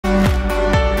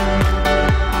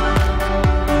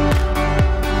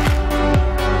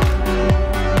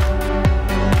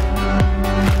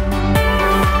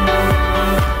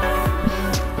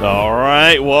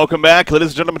welcome back, ladies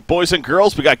and gentlemen, boys and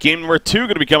girls. We got game number 2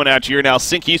 going to be coming at you here now.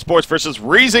 Sync Esports versus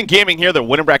Reason Gaming here, the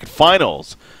winner bracket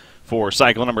finals for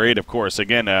cycle number 8, of course.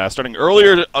 Again, starting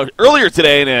earlier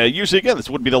today, and usually, again, this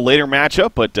would be the later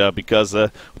matchup, but because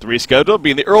with the reschedule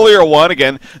being the earlier one,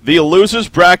 again, the losers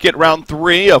bracket round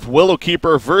 3 of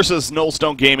Willowkeeper versus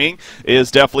Nullstone Gaming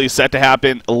is definitely set to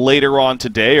happen later on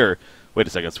today, or wait a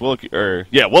second, it's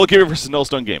Willowkeeper versus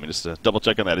Nullstone Gaming. Just to double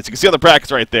check on that. As you can see on the brackets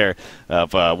right there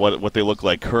of what they look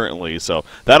like currently. So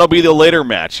that'll be the later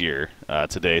match here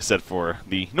today, set for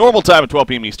the normal time at 12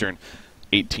 p.m. Eastern,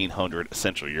 1800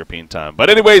 Central European time. But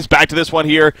anyways, back to this one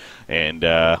here, and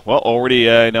well, already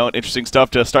interesting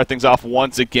stuff to start things off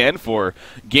once again for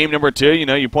game number 2. You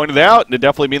know, you pointed out, and it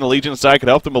definitely being the Legion side could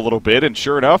help them a little bit, and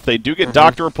sure enough, they do get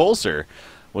Dr. Repulsor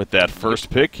with that first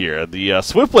pick here. The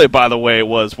Swiftblade, by the way,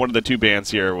 was one of the 2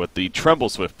 bands here with the Tremble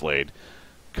Swiftblade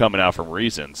coming out from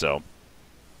Reason. So,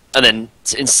 and then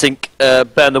in sync, ban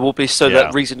the Warbeast so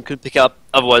that Reason could pick up.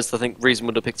 Otherwise, I think Reason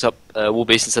would have picked up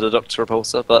Warbeast instead of Dr.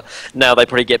 Repulsor. But now they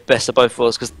probably get best of both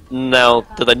worlds, because now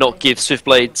that they not give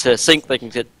Swiftblade to sync, they can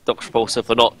get Dr. Repulsor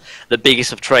for not the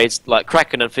biggest of trades. Like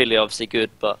Kraken and Philly are obviously good,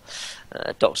 but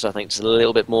Doctor, I think, just a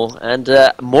little bit more. And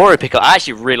Moro pickup. I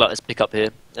actually really like this pickup here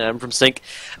from Sync.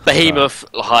 Behemoth,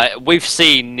 we've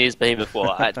seen Niz Behemoth.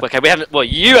 Okay, we haven't. Well,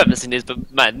 you haven't seen Niz, but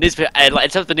man, Niz, like, in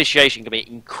terms of initiation, can be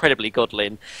incredibly godly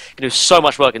and can do so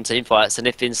much work in team fights. And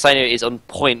if Insania is on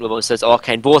point with what it says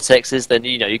Arcane Vortexes, then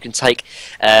you can take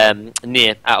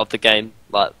Nier out of the game,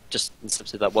 like just in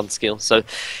terms of that one skill. So,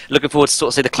 looking forward to sort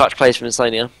of see the clutch plays from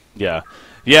Insania. Yeah.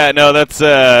 Yeah, no, that's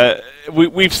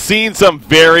we've seen some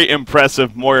very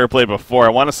impressive Moira play before. I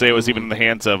want to say it was even in the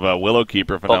hands of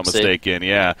Willowkeeper, if I'm not mistaken.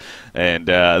 Yeah, and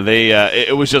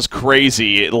it was just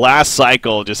crazy last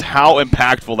cycle, just how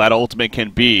impactful that ultimate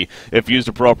can be if used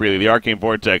appropriately. The Arcane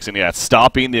Vortex, and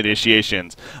stopping the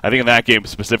initiations. I think in that game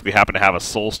specifically happened to have a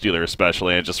Soul Stealer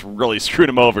especially, and it just really screwed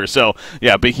him over. So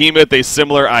yeah, Behemoth, a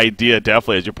similar idea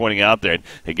definitely, as you're pointing out there.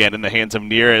 Again, in the hands of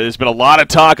Nier, there's been a lot of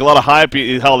talk, a lot of hype.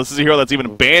 Hell, this is a hero that's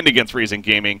even banned against Reason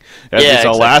Gaming, as we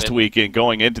saw last weekend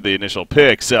going into the initial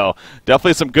pick. So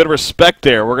definitely some good respect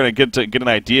there. We're going to get an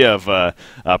idea of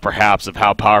perhaps of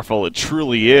how powerful it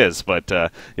truly is. But yeah,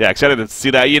 excited to see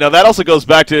that. That also goes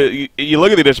back to you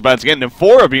look at the additional bans again,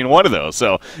 Nymphora being one of those.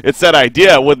 So it's that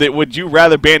idea. Would you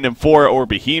rather ban Nymphora or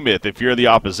Behemoth if you're the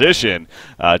opposition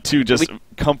to just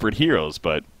comfort heroes?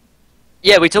 But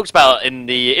yeah, we talked about in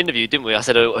the interview, didn't we? I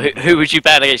said, who would you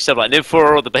ban against yourself, like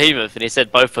Nymphora or the Behemoth? And he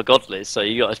said both are godly, so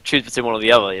you got to choose between one or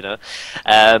the other,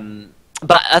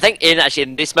 But I think in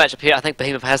this matchup here, I think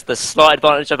Behemoth has the slight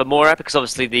advantage over Mora, because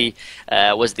obviously the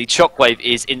Shockwave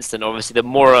is instant. Obviously the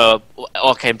Mora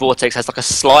Arcane Vortex has like a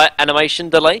slight animation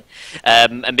delay,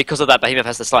 and because of that, Behemoth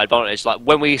has the slight advantage. Like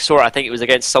when we saw it, I think it was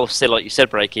against Soul Stealer, like you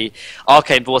said, Breaky.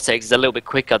 Arcane Vortex is a little bit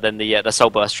quicker than the Soul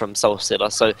Burst from Soul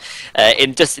Stealer. So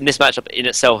in this matchup in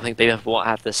itself, I think Behemoth will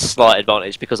have the slight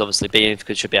advantage, because obviously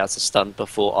Behemoth should be able to stun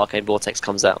before Arcane Vortex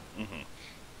comes out. Mm-hmm.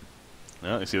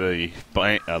 Well, you see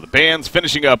the bands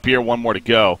finishing up here. One more to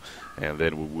go, and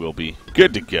then we will be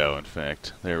good to go. In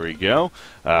fact, there we go.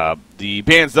 The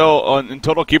bands, though, in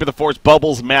total, Keeper the Force,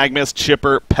 Bubbles, Magnus,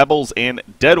 Chipper, Pebbles, and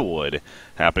Deadwood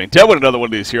happening. Deadwood, another one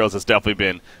of these heroes that's definitely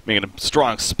been making a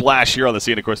strong splash here on the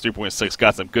scene. Of course, 3.6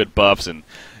 got some good buffs,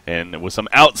 and with some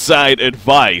outside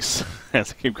advice,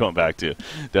 as I keep going back to,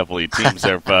 definitely teams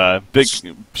have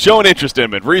showing interest in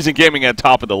him. And Reason Gaming at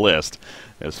top of the list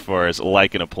as far as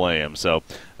liking to play him. So,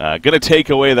 going to take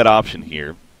away that option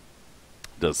here.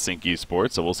 Does Sync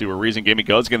Esports, so we'll see where Reason Gaming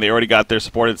goes. Again, they already got their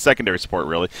support, and secondary support,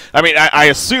 really. I mean, I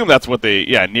assume that's what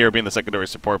Nier being the secondary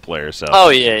support player. So, oh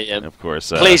yeah. Of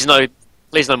course.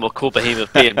 Please no more cool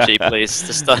Behemoth BMG, please.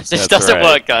 Just doesn't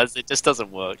work, guys. It just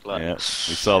doesn't work. Yeah, we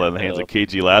saw that in the hands of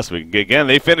KG last week. Again,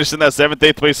 they finished in that 7th,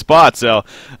 8th place spot. So,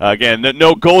 again,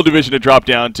 no gold division to drop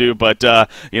down to. But,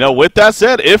 with that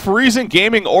said, if Reason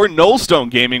Gaming or Nullstone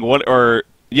Gaming Reason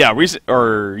Gaming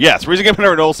or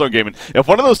Nullstone Gaming, if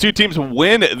one of those 2 teams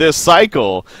win this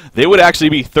cycle, they would actually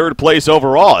be 3rd place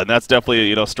overall. And that's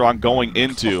definitely, strong going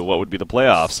into what would be the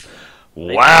playoffs.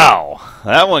 Wow,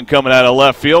 that one coming out of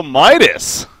left field.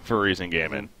 Midas for Reason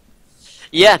Gaming.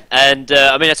 Yeah, and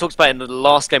I mean, I talked about in the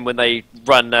last game when they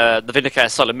run the Vindicator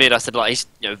solo mid. I said, like,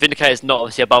 Vindicator is not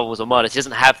obviously a Bubbles or Midas. He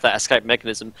doesn't have that escape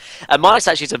mechanism. And Midas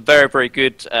actually is a very, very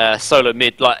good solo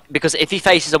mid, like, because if he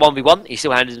faces a 1v1, he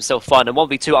still handles himself fine. And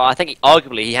 1v2, I think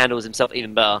arguably he handles himself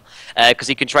even better, because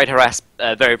he can trade harass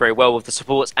very, very well with the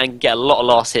supports and get a lot of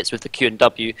last hits with the Q and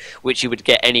W, which you would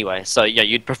get anyway. So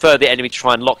you'd prefer the enemy to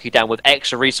try and lock you down with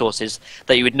extra resources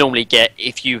that you would normally get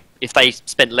if they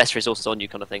spent less resources on you,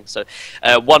 kind of thing. So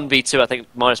 1v2, I think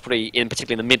minus probably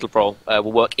particularly in the middle role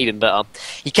will work even better.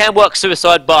 You can work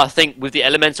suicide, but I think with the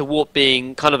elemental warp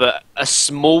being kind of a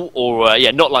small or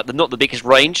not the biggest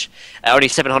range, only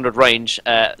 700 range.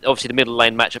 Obviously, the middle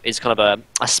lane matchup is kind of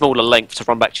a smaller length to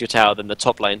run back to your tower than the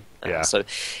top lane. So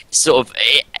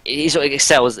he sort of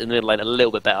excels in the middle lane a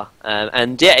little bit better.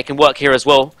 And yeah, it can work here as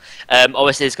well.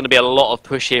 Obviously, there's going to be a lot of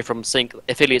push here from Sync.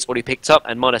 Affiliates already picked up,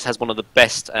 and Minus has one of the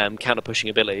best counter pushing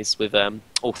abilities with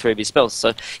all three of his spells.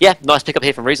 So yeah, nice pickup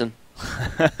here from Reason.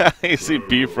 You see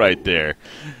beef right there.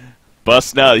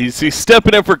 Busting out. He's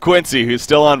stepping in for Quincy, who's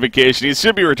still on vacation. He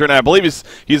should be returning. I believe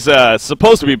he's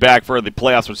supposed to be back for the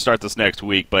playoffs, which start this next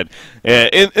week. But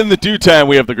in the due time,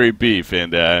 we have the great beef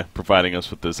and providing us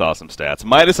with this awesome stats.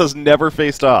 Midas has never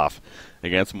faced off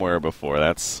against Moira before.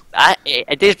 He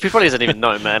probably doesn't even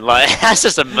know, man. Like, that's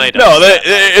just a made-up. No,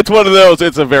 it's one of those.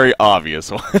 It's a very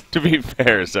obvious one, to be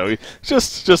fair. So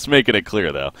just making it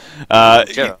clear, though.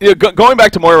 Sure. Going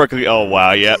back to Moira. Oh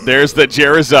wow, yeah. There's the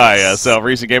Jerizaya. So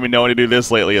recent gaming knowing to do this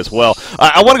lately as well.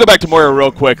 I want to go back to Moira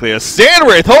real quickly. A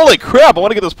Sandwraith. Holy crap! I want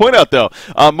to get this point out though.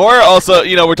 Moira also,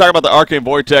 we're talking about the Arcane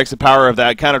Vortex, the power of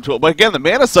that counter tool. But again, the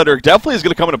Mana Sunder definitely is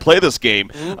going to come into play this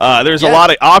game. There's a lot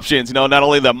of options. Not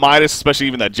only the Midas, especially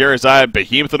even that Jerizaya,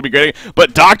 Behemoth would be great,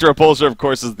 but Dr. Repulsor, of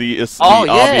course, is the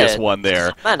obvious one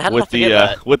there. Man, how did with I forget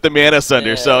that? With the Mana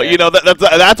Sunder. So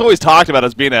that's always talked about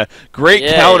as being a great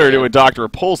counter to a Dr.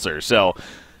 Repulsor. So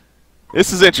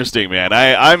this is interesting, man.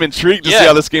 I'm intrigued to see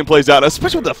how this game plays out,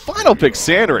 especially with the final pick,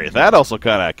 Sandwraith. That also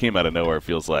kind of came out of nowhere, it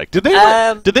feels like. Did they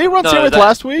run Sandwraith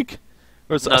last week?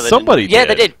 Or somebody did? Yeah,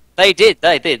 they did.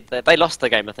 They did. They lost the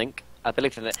game, I think. I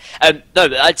believe in it. No,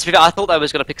 to be fair, I thought I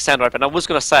was going to pick Sandwraith, and I was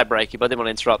going to say Breaky, but I didn't want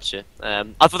to interrupt you.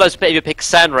 I thought I was either pick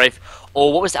Sandwraith,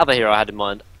 or what was the other hero I had in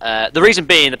mind? The reason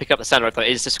being to pick up the Sandwraith though,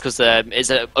 is just because it's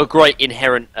a great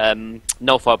inherent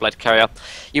Nullfire Blade carrier.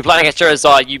 You're playing against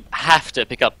Jerizaya, you have to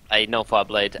pick up a Nullfire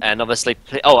Blade, and obviously...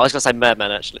 Oh, I was going to say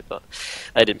Madman, actually, but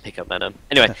I didn't pick up Madman.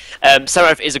 Anyway,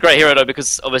 Sandwraith is a great hero, though,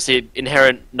 because obviously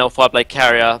inherent Nullfire Blade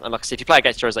carrier, and like I said, if you play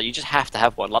against Jerizaya, you just have to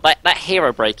have one. Like, that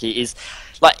hero Breaky is...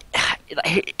 Like,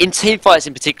 in team fights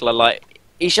in particular, like,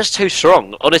 he's just too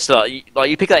strong. Honestly, like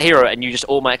you pick that hero and you just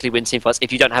automatically win team fights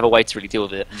if you don't have a way to really deal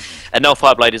with it. And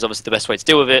Nullfire Blade is obviously the best way to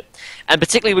deal with it. And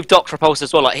particularly with Dr. Repulsor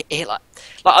as well, like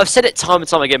I've said it time and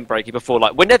time again, Breaky, before,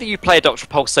 like, whenever you play a Dr.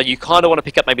 Repulsor, you kind of want to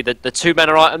pick up maybe the 2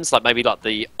 mana items, like maybe like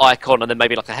the Icon and then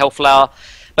maybe like a Health Flower.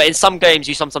 But in some games,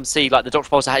 you sometimes see like the Dr.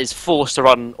 Repulsor is forced to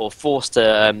run or forced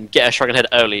to get a Shrunken Head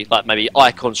early, like maybe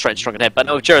Icon straight to Shrunken Head. But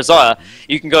no, with Jerizaya,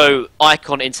 you can go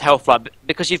Icon into Hellfire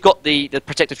because you've got the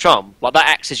Protective Charm. Like, that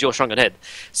acts as your Shrunken Head.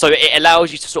 So it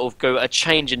allows you to sort of go a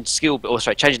change in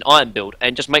change in item build,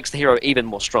 and just makes the hero even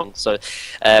more strong. So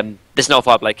this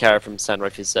Nullfire Blade carrier from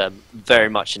Sandwraith is very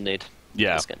much in need.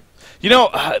 Yeah. This game.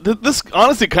 This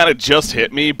honestly kind of just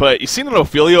hit me, but you seen an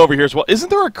Ophelia over here as well. Isn't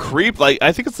there a creep? Like,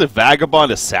 I think it's the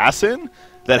Vagabond Assassin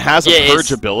that has a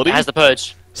purge ability. It has the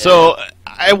purge. So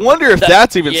I wonder if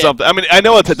that's even something. I mean, I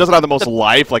know it doesn't have the most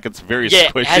life. Like, it's very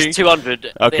squishy. It has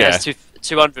 200. Okay. It has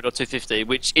 200 or 250,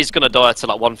 which is going to die to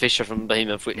like one Fisher from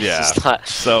Behemoth. Which is just like,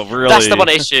 so really, that's the one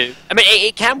issue. I mean,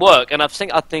 it can work, and I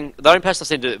think the only person I've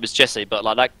seen do it was Jesse, but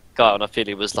like that guy on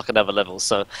Ophelia was like another level.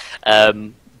 So.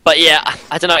 But yeah,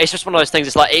 I don't know. It's just one of those things.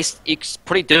 It's like it's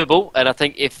pretty doable, and I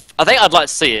think I'd like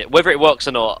to see it. Whether it works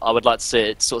or not, I would like to see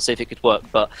it, sort of see if it could work.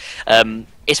 But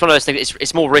it's one of those things.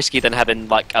 It's more risky than having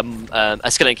like a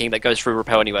Skeleton King that goes through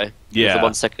repel anyway. Yeah, for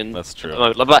 1 second. That's true.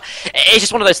 But it's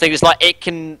just one of those things. It's like it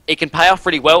can pay off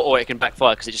really well, or it can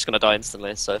backfire because it's just going to die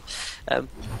instantly. So, but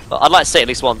I'd like to see it at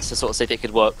least once to sort of see if it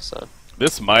could work. So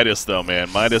this Midas though,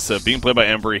 man, Midas being played by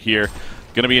Embry here.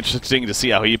 Going to be interesting to see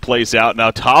how he plays out.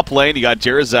 Now, top lane, you got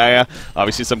Jerizaya.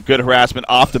 Obviously, some good harassment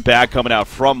off the bat coming out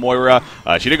from Moira.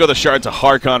 She did go the shard to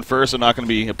Harkon first, so not going to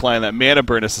be applying that mana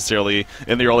burn necessarily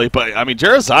in the early. But, I mean,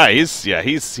 Jerizaya,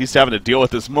 he's having to deal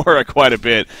with this Moira quite a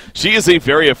bit. She is a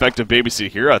very effective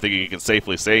babysit hero, I think you can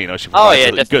safely say. She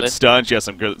provides a good stun. She has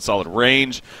some good solid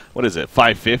range. What is it,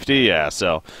 550? Yeah,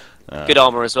 so... good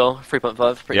armor as well,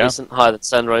 3.5, pretty decent, higher than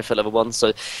Sandwraith for level 1.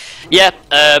 So, yeah,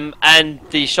 and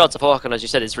the Shards of Harkon, as you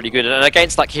said, is really good. And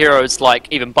against like heroes like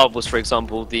even Bubbles, for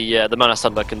example, the Mana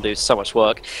Sunder can do so much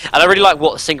work. And I really like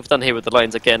what Sync have done here with the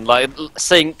lanes again. Like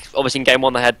Sync, obviously in game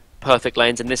 1 they had perfect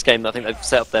lanes. In this game, I think they've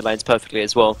set up their lanes perfectly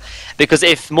as well. Because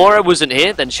if Moira wasn't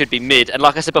here, then should be mid. And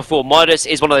like I said before, Midas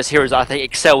is one of those heroes that I think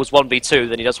excels 1v2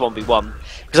 than he does 1v1.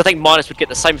 Because I think Midas would get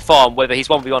the same farm whether he's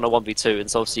 1v1 or 1v2,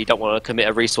 and so obviously you don't want to commit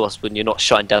a resource when you're not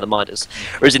shutting down the Midas.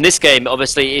 Whereas in this game,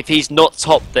 obviously, if he's not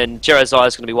top, then Jerazai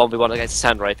is going to be 1v1 against the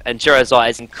Sandwraith, and Jerazai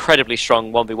is incredibly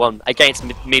strong 1v1 against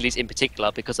melees in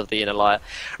particular because of the inner liar.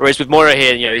 Whereas with Moira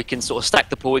here, you know, he can sort of stack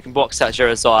the pool, he can box out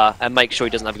Jerazai and make sure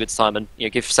he doesn't have a good time, and you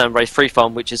know, give Sandwraith free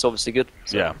farm, which is obviously good.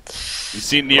 So, yeah. You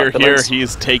see Nier here,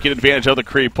 he's taking advantage of the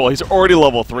creep pull. He's already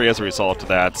level 3 as a result of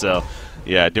that, so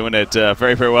yeah, doing it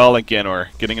very, very well again, or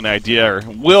getting an idea, or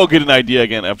will get an idea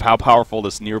again of how powerful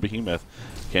this Nier Behemoth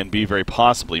can be very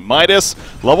possibly. Midas,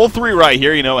 level 3 right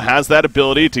here, you know, has that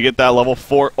ability to get that level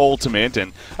 4 ultimate,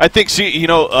 and I think she, you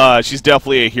know, she's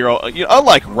definitely a hero. You know,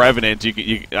 unlike Revenant,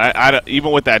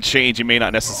 even with that change, you may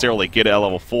not necessarily get it at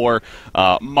level 4.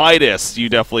 Midas, you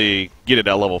definitely get it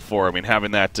at level 4. I mean,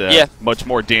 having that much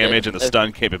more damage and the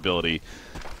stun capability,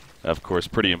 of course,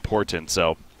 pretty important.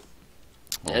 So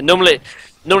normally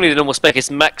the normal spec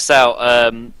is max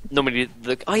out. Normally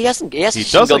he hasn't he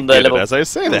doesn't gone the get level. it as I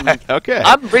say that. Okay.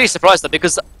 I'm really surprised that,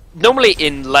 because normally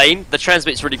in lane the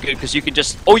transmit's really good because you can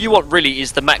just, all you want really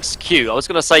is the max Q. I was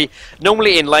going to say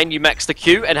normally in lane you max the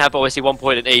Q and have obviously 1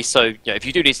 point in E, so you know, if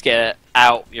you do need to get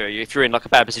out, you know, if you're in like a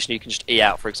bad position you can just E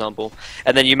out, for example,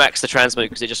 and then you max the transmute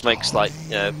because it just makes, like,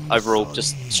 you know, overall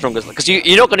just stronger, because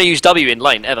you're not going to use W in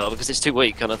lane ever because it's too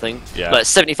weak, kind of thing. Yeah. Like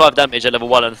 75 damage at level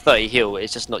 1 and 30 heal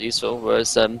is just not useful,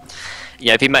 whereas you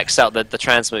know, if you max out the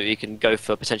transmute you can go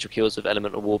for potential kills with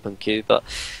elemental warp and Q, but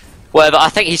whatever. I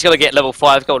think he's going to get level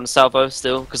 5 golden salvo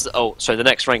still, because the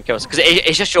next rank goes, because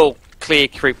it's just your clear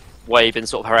creep wave and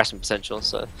sort of harassment potential.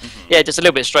 So yeah, just a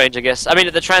little bit strange, I guess. I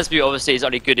mean, the transmute obviously is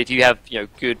only good if you have, you know,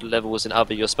 good levels in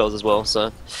other your spells as well.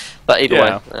 So, but either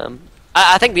way.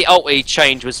 I think the ulti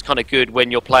change was kind of good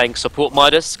when you're playing support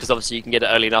Midas, because obviously you can get it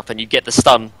early enough and you get the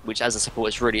stun, which as a support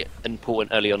is really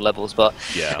important early on levels. But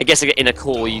yeah, I guess in a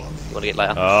core you want to get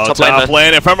later. Oh, top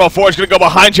lane. Ephemeral Forge going to go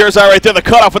behind Jerazai right there. The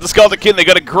cutoff with the Skeleton King. They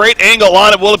got a great angle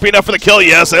on it. Will it be enough for the kill?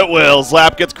 Yes, it will.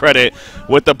 Zlap gets credit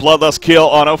with the Bloodlust kill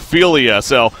on Ophelia.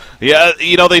 So, yeah,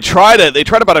 you know, they tried it. They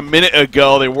tried about a minute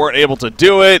ago. They weren't able to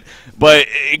do it. But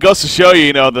it goes to show you,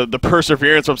 you know, the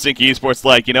perseverance from Sync Esports.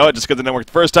 Like, you know, just because it didn't work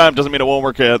the first time doesn't mean it won't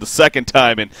work the second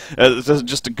time. And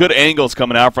just a good angles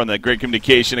coming out from the great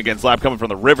communication against Lab coming from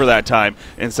the river that time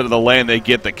instead of the lane. They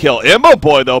get the kill. Immo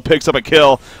Boy, though, picks up a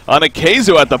kill on a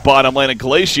Keizu at the bottom lane, and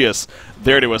Glacius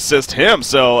there to assist him.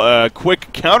 So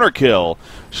quick counter kill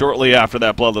shortly after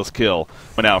that Bloodless kill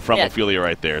went out from Ophelia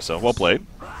right there. So well played.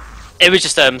 It was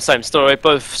just same story.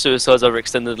 Both suicides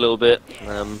overextended a little bit,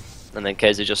 and then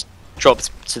Keizu just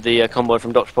dropped to the combo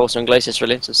from Dr. Pulsar and Glacius,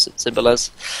 really. Just simple as.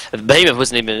 Behemoth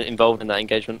wasn't even involved in that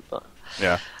engagement. But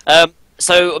yeah.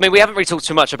 So, I mean, we haven't really talked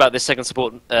too much about this second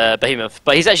support Behemoth,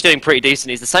 but he's actually doing pretty decent.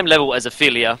 He's the same level as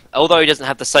Ophelia, although he doesn't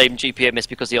have the same GP miss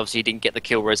because he obviously didn't get the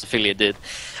kill, whereas Ophelia did.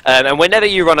 And whenever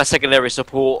you run a secondary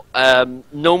support,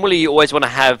 normally you always want to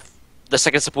have the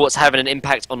second supports having an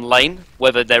impact on lane,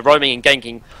 whether they're roaming and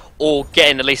ganking, or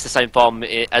getting at least the same farm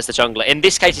as the jungler. In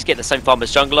this case, he's getting the same farm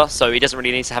as jungler, so he doesn't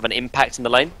really need to have an impact in the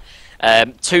lane.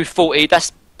 240,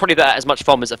 that's probably about as much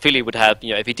farm as Ophelia would have,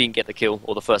 you know, if he didn't get the kill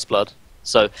or the first blood.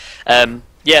 So,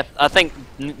 yeah, I think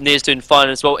Nier's doing fine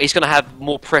as well. He's going to have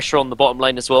more pressure on the bottom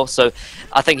lane as well, so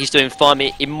I think he's doing fine.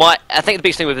 I think the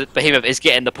biggest thing with Behemoth is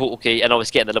getting the portal key and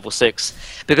obviously getting the level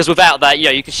 6, because without that, you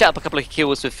know, you can shut up a couple of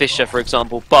kills with Fisher, for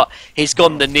example, but he's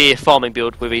gone the Nier farming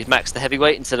build where he's maxed the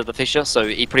heavyweight instead of the Fisher, so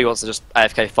he pretty wants to just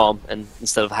AFK farm and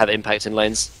instead of have impact in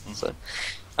lanes. So,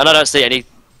 and I don't see anything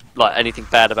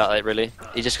bad about it, really.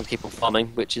 He's just going to keep on farming,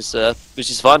 which is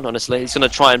fine, honestly. He's going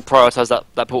to try and prioritise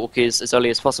that portal key as early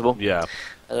as possible. Yeah.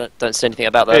 I don't see anything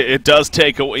about that. It does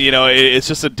take, you know, it's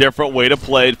just a different way to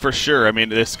play it for sure. I mean,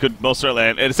 this could most certainly,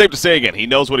 and it's safe to say again, he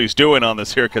knows what he's doing on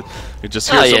this here because you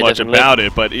just hear so much about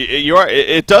it. But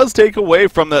it does take away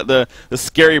from the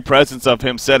scary presence of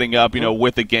him setting up, you know,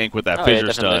 with the gank with that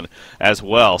fissure stun as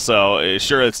well. So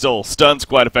sure, it still stuns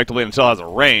quite effectively and still has a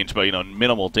range, but you know,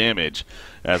 minimal damage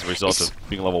as a result of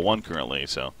being level 1 currently.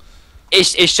 So.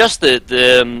 It's just I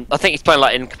think he's playing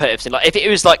like in competitive scene. Like if it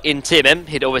was like in TMM,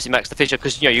 he'd obviously max the Fisher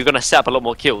because you know you're going to set up a lot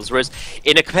more kills. Whereas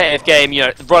in a competitive game, you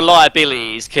know,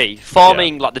 reliability is key.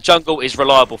 Farming like the jungle is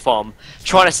reliable farm.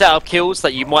 Trying to set up kills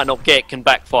that you might not get can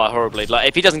backfire horribly. Like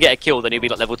if he doesn't get a kill, then he'll be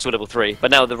like level 2, level 3.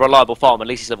 But now the reliable farm, at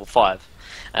least he's level 5.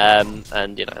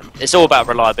 And you know, it's all about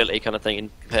reliability kind of thing in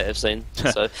competitive scene.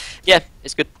 So yeah,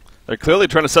 it's good. They're clearly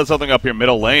trying to set something up here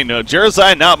middle lane.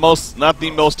 Jerizai not the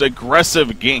most aggressive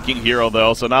ganking hero,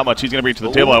 though, so not much he's going to bring to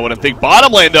the table, I wouldn't think.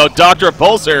 Bottom lane, though, Dr.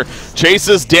 Repulsor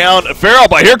chases down Pharaoh,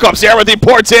 but here comes Sarah. He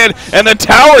ports in, and the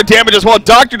tower damage as well.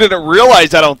 Doctor didn't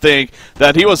realize, I don't think,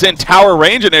 that he was in tower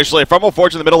range initially. From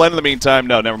Fortune in the middle lane in the meantime.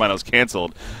 No, never mind, it was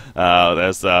canceled.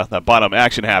 As that bottom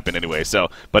action happened anyway. So,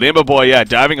 but Imba Boy, yeah,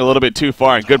 diving a little bit too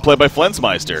far, and good play by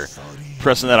Flensmeister.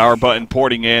 Pressing that R button,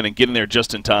 porting in, and getting there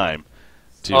just in time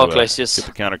to get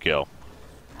the counter kill.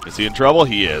 Is he in trouble?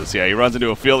 He is. Yeah, he runs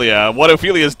into Ophelia. What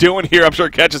Ophelia's doing here, I'm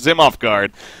sure, catches him off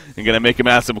guard and going to make him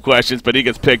ask some questions, but he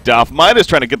gets picked off. Midas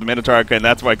trying to get the Minotaur, and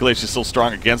that's why Glacia's so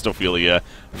strong against Ophelia.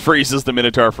 Freezes the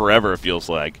Minotaur forever, it feels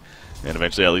like. And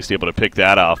eventually at least able to pick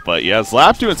that off. But yeah,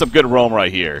 Zlap doing some good roam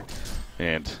right here.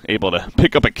 And able to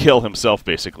pick up a kill himself,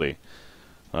 basically,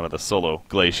 out of the solo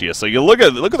Glacia. So you look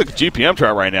at the GPM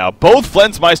chart right now. Both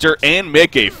Flensmeister and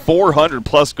Mick a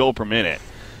 400+ gold per minute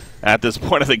at this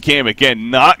point of the game.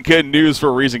 Again, not good news for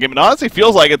a Reason game. It honestly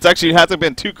feels like it's actually hasn't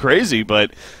been too crazy,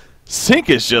 but Sync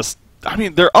is just, I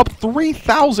mean, they're up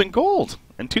 3,000 gold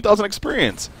and 2,000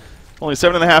 experience. Only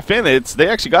 7.5 in. They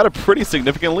actually got a pretty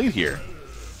significant lead here.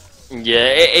 Yeah,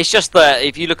 it's just that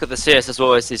if you look at the CS as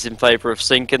well, it's in favour of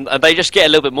Sync, and they just get a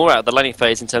little bit more out of the laning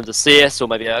phase in terms of CS, or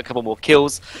maybe a couple more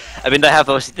kills. I mean, they have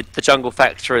obviously the jungle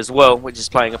factor as well, which is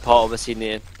playing a part obviously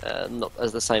near, not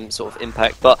as the same sort of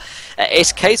impact, but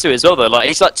it's Keizu as well though. Like,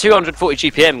 he's like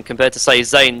 240 GPM compared to say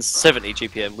Zane's 70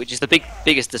 GPM, which is the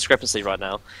biggest discrepancy right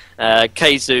now.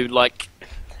 Keizu, like,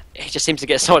 he just seems to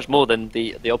get so much more than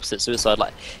the opposite Suicide.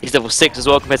 Like, he's level 6 as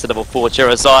well compared to level 4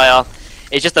 Jerizai.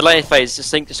 It's just the lane phase,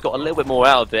 Sync just got a little bit more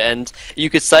out of it, and you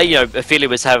could say, you know, Ophelia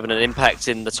was having an impact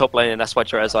in the top lane, and that's why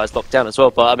Jerizai is locked down as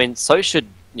well. But I mean, so should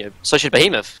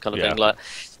Behemoth, kind of thing. Like,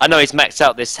 I know he's maxed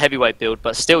out this heavyweight build,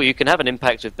 but still, you can have an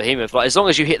impact with Behemoth. Like, as long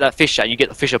as you hit that Fissure and you get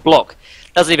the Fissure block,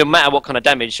 doesn't even matter what kind of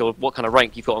damage or what kind of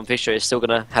rank you've got on Fissure, it's still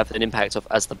going to have an impact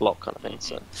as the block kind of thing.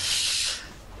 So.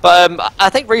 But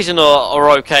I think Reason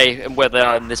are okay in where they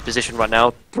are in this position right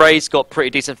now. Bray's got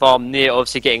pretty decent farm near,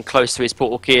 obviously getting close to his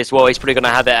portal key as well. He's probably going to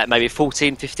have it at maybe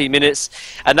 14, 15 minutes,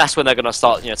 and that's when they're going to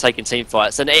start, taking team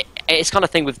fights. And it's kind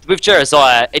of thing with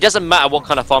Jerizai, it doesn't matter what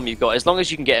kind of farm you've got, as long as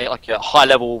you can get like a high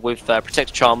level with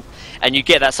Protect Charm, and you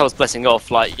get that Soul's Blessing off.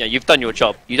 Like, you've done your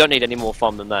job. You don't need any more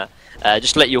farm than that.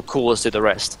 Just let your cores do the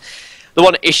rest. The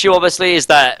one issue, obviously, is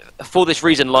that for this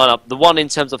Reason lineup, the one in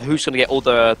terms of who's going to get all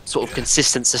the sort of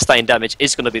consistent, sustained damage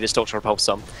is going to be this Doctor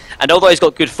Repulsor. And although he's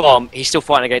got good farm, he's still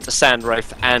fighting against a Sand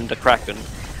Wraith and a Kraken.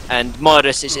 And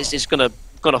Midas is going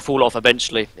to fall off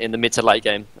eventually in the mid to late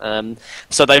game.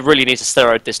 So they really need to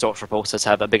steroid this Doctor Repulsor to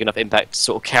have a big enough impact to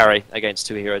sort of carry against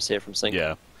two heroes here from Sync.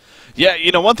 Yeah.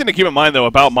 Yeah, one thing to keep in mind, though,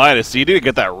 about Midas, he did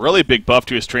get that really big buff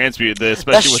to his transmute,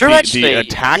 especially with the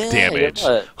attack damage.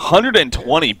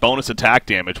 120 bonus attack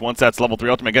damage once that's level 3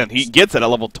 ultimate. Again, he gets it at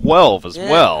level 12 as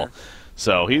well.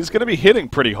 So he's going to be hitting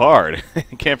pretty hard.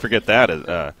 Can't forget that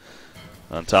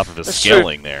on top of his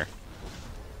scaling there.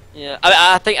 Yeah,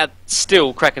 I think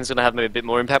still Kraken's going to have maybe a bit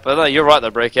more impact, but no, you're right though,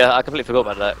 Breaker. I completely forgot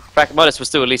about that. Kraken Midas will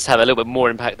still at least have a little bit more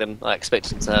impact than I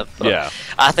expected him to have. But yeah.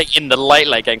 I think in the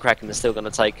late game, Kraken is still going to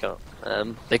take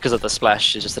because of the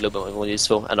splash is just a little bit more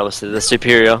useful, and obviously the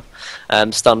superior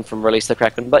stun from Release the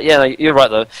Kraken. But yeah, no, you're right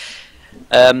though.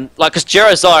 Because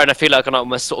Jerizai and Ophelia can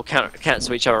almost sort of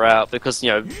cancel each other out, because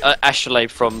Ashley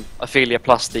from Ophelia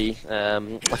plus the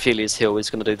Ophelia's heal is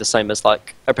going to do the same as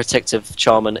like a protective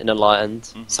charm and inner light and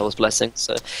Soul's Blessing.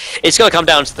 So it's going to come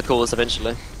down to the cores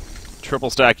eventually. Triple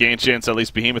stack Ancients, at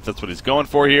least Behemoth, that's what he's going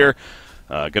for here.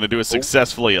 Going to do it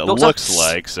successfully, it looks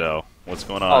like. So what's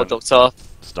going on? Oh, Doctor.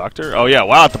 Doctor? Oh, yeah,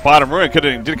 wow, at the bottom ruin.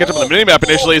 Didn't catch up on the minimap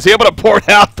initially. Is he able to port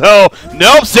out, though?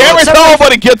 Nope, Samwraith,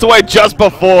 nobody gets away just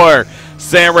before.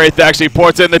 Samwraith actually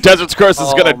ports in. The Desert's Curse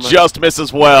is going to just miss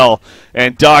as well.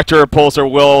 And Dr.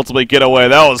 Repulsor will ultimately get away.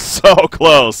 That was so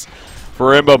close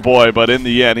for Imba Boy, but in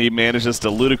the end, he manages to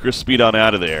ludicrous speed on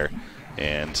out of there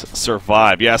and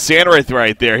survive. Yeah, Samwraith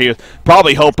right there. He was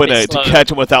probably hoping to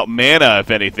catch him without mana,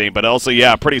 if anything, but also,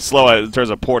 yeah, pretty slow in terms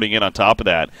of porting in on top of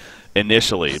that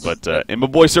initially. But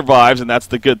Imba Boy survives, and that's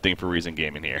the good thing for Reason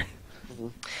Gaming here.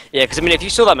 Yeah, because, I mean, if you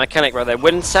saw that mechanic right there,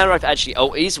 when Samwraith actually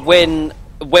ulties,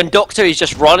 when Doctor is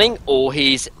just running or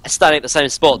he's standing at the same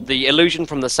spot, the illusion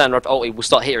from the Sandrive ulti will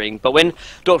start hitting. But when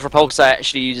Dr. Repulsor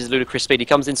actually uses ludicrous speed, he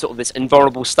comes in sort of this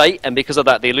invulnerable state, and because of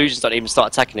that, the illusions don't even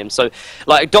start attacking him. So,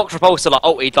 like, Dr. Repulsor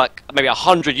ultied like maybe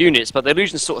 100 units, but the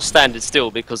illusions sort of standed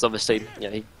still because obviously,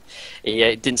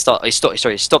 he didn't start. He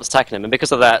stopped attacking him, and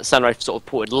because of that, Sandrive sort of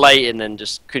ported late and then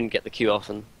just couldn't get the Q off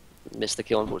and missed the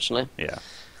kill, unfortunately. Yeah.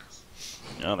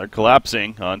 Now they're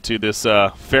collapsing onto this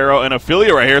Pharaoh and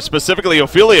Ophelia right here. Specifically,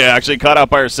 Ophelia actually caught out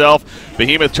by herself.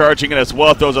 Behemoth charging in as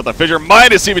well, throws out the fissure.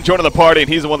 Midas even joining the party, and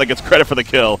he's the one that gets credit for the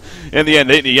kill. In the end,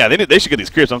 they should get these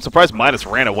creeps. I'm surprised Midas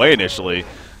ran away initially.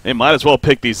 They might as well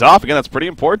pick these off. Again, that's pretty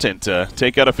important to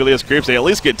take out Ophelia's creeps. They at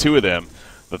least get 2 of them.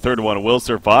 The third one will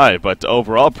survive, but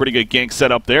overall, pretty good gank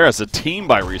set up there as a team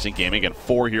by Recent Gaming, and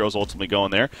 4 heroes ultimately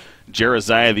going there.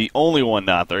 Jeraziah, the only one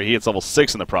not there. He hits level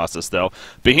 6 in the process, though.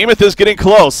 Behemoth is getting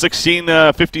close.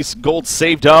 1650 gold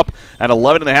saved up at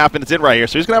 11.5 minutes in right here.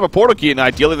 So he's going to have a portal key, and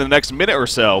ideally in the next minute or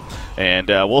so. And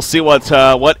we'll see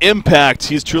what impact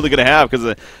he's truly going to have.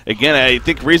 Because, again, I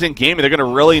think Recent Gaming, they're going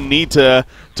to really need to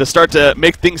start to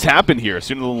make things happen here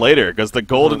sooner than later. Because the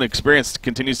golden experience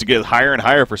continues to get higher and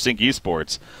higher for Sync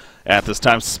Esports at this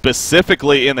time,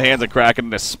 specifically in the hands of Kraken,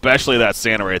 and especially that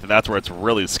Santa Wraith, and that's where it's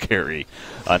really scary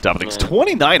on top of things.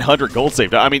 2,900 gold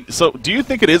saved. I mean, so do you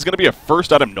think it is going to be a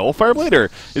first item Null Fireblade, or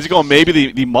is he going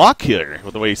maybe the Mock here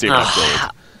with the way he saved up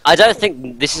gold? I don't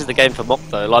think this is the game for Mock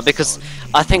though, like, because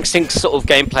I think Sync's sort of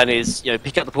game plan is, you know,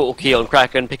 pick up the portal key on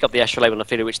Kraken, pick up the Astrolabe on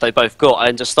Ophelia, which they both got,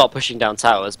 and just start pushing down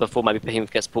towers before maybe Behemoth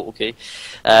gets portal key,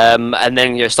 and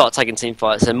then, you know, start taking team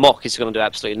fights. And Mock is going to do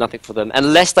absolutely nothing for them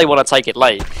unless they want to take it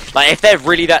late. Like, if they're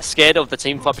really that scared of the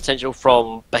team fight potential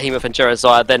from Behemoth and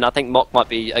Jeraziah, then I think Mock might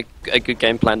be a good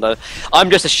game plan though.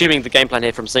 I'm just assuming the game plan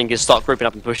here from Sync is start grouping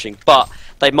up and pushing, but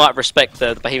they might respect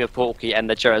the Behemoth portal key and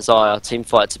the Jeraziah team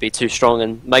fight to be too strong,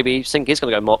 and maybe Sync is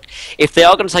going to go Mock. If they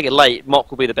are going to take it late, Mock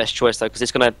will be the best choice though, because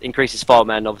it's going to increase his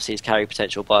fireman and obviously his carry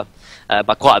potential by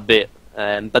quite a bit.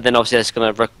 But then obviously it's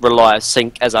going to rely on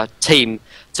Sync as a team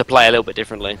to play a little bit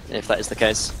differently, if that is the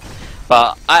case.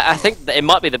 But I think that it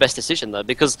might be the best decision though,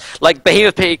 because like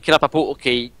Behemoth picking up a portal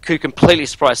key could completely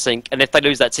surprise Sync, and if they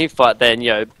lose that team fight, then, you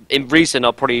know, in Reason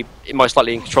are probably most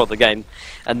likely in control of the game,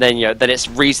 and then, you know, then it's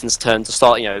Reason's turn to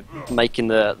start, you know, making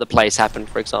the plays happen,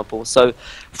 for example. So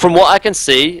from what I can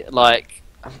see, like,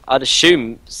 I'd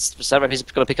assume Santa Wraith is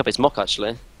going to pick up his Mock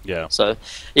actually. Yeah. So,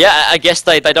 yeah, I guess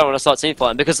they don't want to start team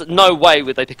fighting, because no way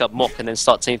would they pick up Mock and then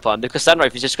start team fighting, because Santa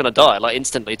Wraith is just going to die like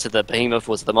instantly to the Behemoth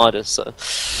or to the Midas. So,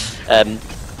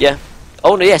 yeah.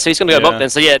 Oh no, yeah. So he's going to go Mock then.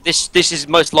 So yeah, this is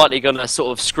most likely going to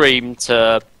sort of scream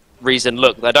to Reason,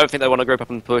 look, they don't think they want to group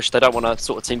up and push, they don't want to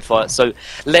sort of team fight, so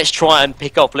let's try and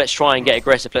pick off, let's try and get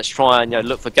aggressive, let's try and, you know,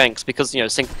 look for ganks, because, you know,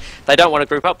 Sync, they don't want to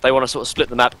group up, they want to sort of split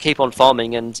the map, keep on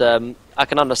farming, and I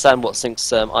can understand what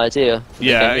Sync's idea.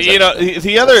 Yeah, you know,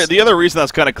 the other reason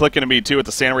that's kind of clicking to me too with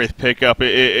the Santa Wraith pickup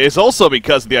is also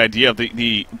because of the idea of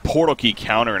the portal key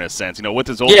counter in a sense. You know, with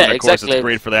his ultimate, of course, it's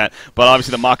great for that. But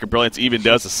obviously, the Mock of Brilliance even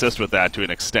does assist with that to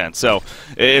an extent. So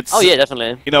it's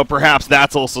definitely. You know, perhaps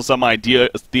that's also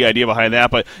the idea behind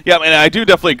that. But yeah, I mean, I do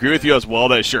definitely agree with you as well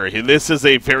that sure, this is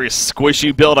a very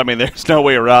squishy build. I mean, there's no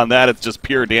way around that. It's just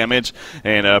pure damage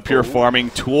and a pure farming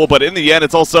tool. But in the end,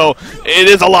 it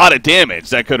is a lot of damage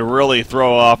that could really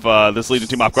throw off this leading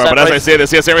team off guard. But as I say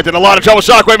this, yes, Santa Wraith in a lot of trouble.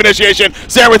 Shockwave initiation.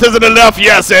 Santa Wraith isn't enough.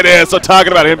 Yes, it is. So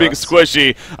talking about him being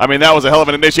squishy, I mean, that was a hell of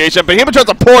an initiation. Behemoth tries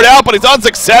to pour it out, but he's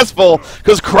unsuccessful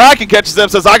because Kraken catches him,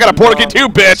 says, I got a portal key too,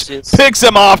 bitch. Picks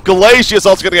him off. Glacius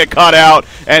also going to get caught out,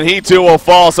 and he too will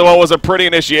fall. So it was a pretty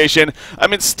initiation. I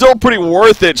mean, still pretty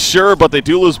worth it, sure, but they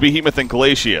do lose Behemoth and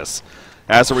Glacius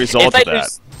as a result of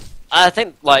that. I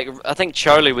think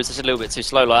Charlie was just a little bit too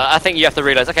slow. Like, I think you have to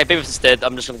realize, okay, Behemoth is dead,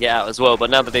 I'm just going to get out as well. But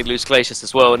now that they lose Glacius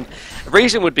as well, and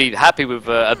Reason would be happy with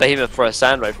a Behemoth for a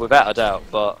Sand Wraith, without a doubt.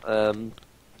 But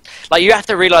like, you have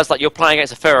to realize, like, you're playing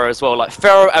against a Pharaoh as well. Like,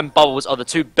 Pharaoh and Bubbles are the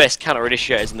two best counter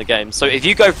initiators in the game. So if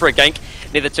you go for a gank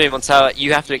near the team on tower,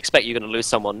 you have to expect you're going to lose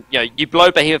someone. You know, you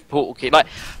blow Behemoth portal key. Like,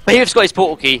 Behemoth's got his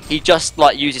portal key. He just,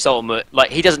 like, uses ultimate.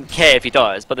 Like, he doesn't care if he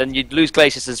dies. But then you lose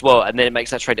Glacius as well, and then it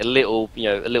makes that trade a little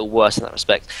worse in that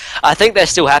respect. I think they're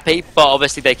still happy, but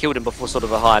obviously they killed him before sort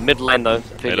of a high. Middle lane though.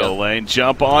 Middle lane,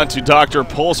 jump on to Dr.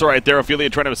 Pulse right there. Ophelia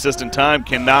trying to assist in time,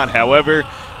 cannot, however.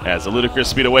 As a ludicrous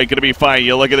speed away, going to be fine.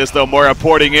 You look at this, though, Moira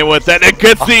porting in with that. It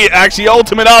gets the actually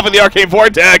ultimate off in the Arcane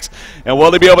Vortex. And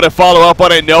will they be able to follow up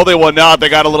on it? No, they will not. They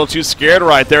got a little too scared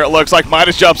right there. It looks like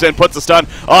Midas jumps in, puts the stun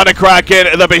on a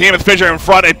Kraken. The Behemoth Fissure in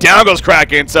front, and down goes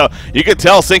Kraken. So you can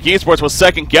tell Sync Esports was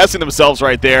second-guessing themselves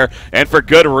right there, and for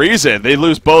good reason. They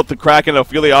lose both the Kraken and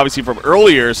Ophelia, obviously, from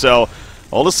earlier, so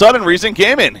all of a sudden, Recent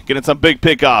Gaming getting some big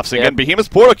pickoffs. Again, Behemoth's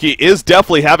portal key is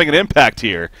definitely having an impact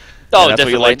here. Oh, that's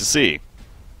definitely. what you like to see.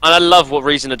 And I love what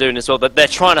Reason are doing as well, but they're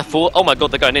trying to force. Oh my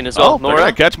god, they're going in as well. They're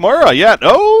going to catch Moira, yeah.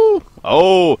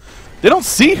 Oh, they don't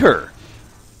see her.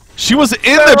 She was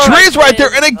in the trees right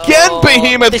there, and again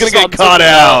Behemoth's going to get caught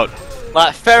out.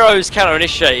 Like, Pharaoh's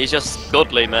counter-initiate is just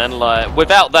godly, man. Like,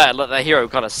 without that, like, the hero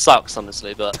kind of sucks,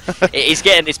 honestly. But he's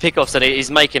getting his pickoffs and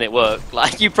he's making it work.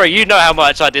 Like, you know how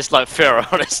much I dislike Pharaoh,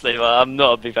 honestly. Like, I'm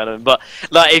not a big fan of him. But,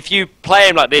 like, if you play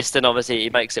him like this, then obviously he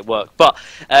makes it work. But,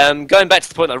 going back to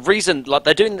the point, the reason, like,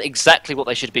 they're doing exactly what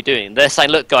they should be doing. They're saying,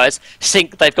 look, guys,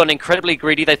 Sync, they've gone incredibly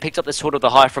greedy. They've picked up this Sword of the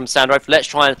High from Sandro. Let's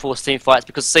try and force team fights,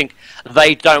 because Sync,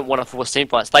 they don't want to force team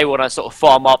fights. They want to sort of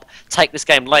farm up, take this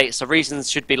game late. So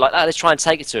reasons should be like, let's try and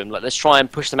take it to them. Like, let's try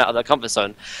and push them out of their comfort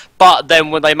zone. But then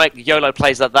when they make YOLO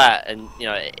plays like that, and you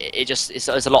know, it's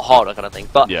a lot harder kind of thing.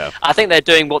 But yeah. I think they're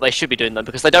doing what they should be doing though,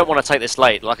 because they don't want to take this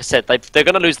late. Like I said, they're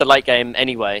going to lose the late game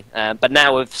anyway. But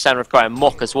now with Sandro and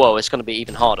Mock as well, it's going to be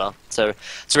even harder. So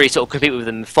to really sort of compete with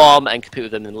them in farm and compete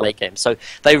with them in the late game. So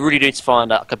they really need to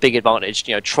find like a big advantage.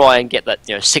 You know, try and get that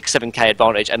 6-7k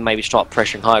advantage, and maybe start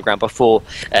pressuring higher ground before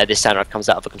this Sandro comes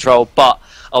out of control. But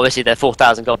obviously they're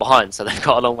 4,000 gold behind, so they've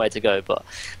got a long way to go. But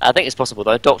I think it's possible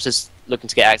though. Doctor's looking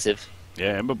to get active.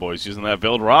 Yeah, Ember Boy's using that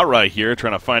Veiled Rot right here,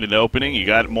 trying to find an opening. You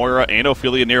got Moira and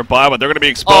Ophelia nearby, but they're going to be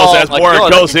exposed as Moira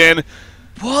goes in.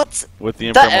 What? With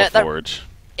the Impermal Forge.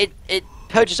 It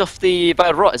purges off the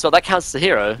Veiled Rot as well. That counts as a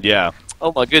hero. Yeah.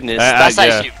 Oh my goodness. That's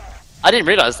actually... I didn't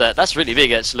realize that. That's really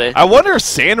big, actually. I wonder if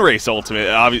Sandwraith's ultimate...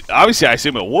 Obviously, I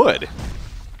assume it would.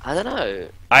 I don't know.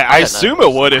 I assume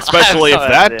it would, especially if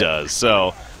that does.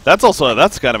 So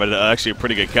that's kind of actually a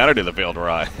pretty good counter to the Veiled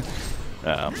Rot.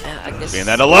 I guess. Being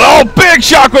that a little big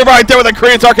shockwave right there with the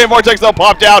Korean's Arcane Vortex that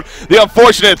popped out. The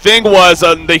unfortunate thing was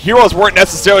the heroes weren't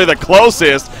necessarily the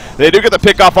closest. They do get the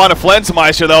pick off on a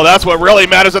Flensmeister, though. That's what really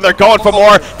matters, and they're going for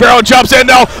more. Pharaoh jumps in,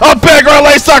 though. A big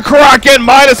release to Kraken.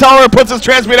 Midas, however, puts his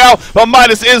transmute out, but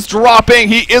Midas is dropping.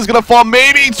 He is going to fall.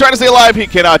 Maybe he's trying to stay alive. He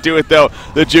cannot do it, though.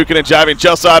 The juking and jiving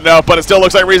just on enough, but it still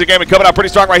looks like Reason Gaming coming out pretty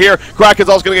strong right here. Kraken's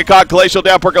also going to get caught. Glacial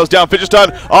downpour goes down.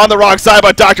 Fidgetun on the wrong side,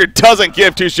 but Doctor doesn't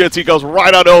give two shits. He goes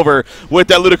right on over with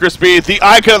that ludicrous speed. The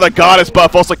Icon of the Goddess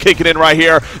buff also kicking in right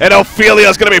here, and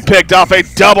Ophelia's going to be picked off. A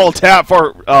double tap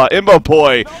for Imbo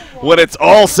Boy. When it's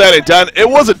all said and done, it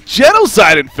was a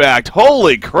genocide, in fact.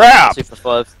 Holy crap.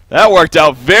 That worked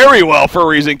out very well for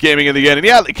Reason Gaming in the end. And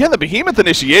yeah, again, the Behemoth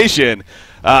initiation,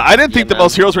 I didn't think the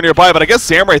most heroes were nearby, but I guess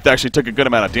Samwraith actually took a good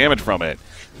amount of damage from it.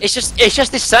 It's just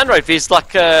this Sandwraith is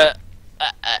like a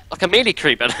melee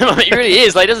creep. He really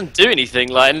is. Like, he doesn't do anything.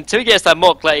 Like, until he gets that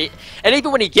mock, like, and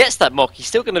even when he gets that mock, he's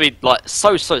still going to be like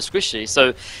so squishy.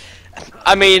 So,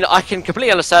 I mean, I can completely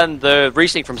understand the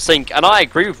reasoning from Sync, and I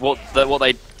agree with what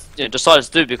they decided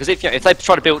to do, because if they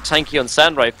try to build tanky on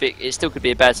Sandwraith, it still could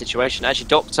be a bad situation. Actually,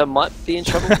 Doctor might be in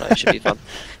trouble. No, it should be fun.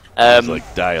 It's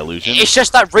like Die Illusion. It's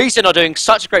just that Reason are doing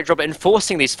such a great job at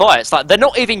enforcing these fights. Like, they're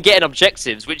not even getting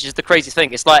objectives, which is the crazy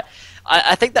thing. It's like,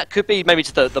 I think that could be maybe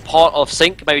to the part of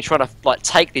Sync, maybe trying to like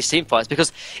take these team fights,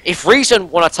 because if Reason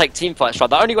want to take team fights, right,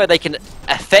 the only way they can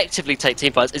effectively take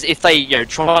team fights is if they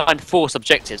try and force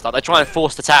objectives, like they try and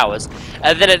force the towers,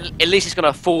 and then at least it's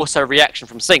going to force a reaction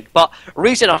from Sync. But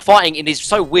Reason are fighting in these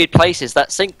so weird places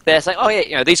that Sync, they're saying, oh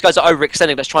yeah, these guys are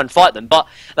overextending, let's try and fight them, but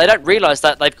they don't realise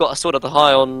that they've got a Sword of the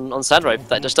High on Sandwraith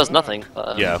that just does nothing.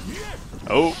 Yeah.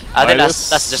 Oh, I think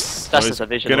that's just a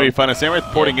vision. Gonna be fun. Is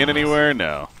Sandwraith porting in anywhere?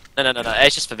 No. No.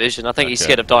 It's just for vision. I think he's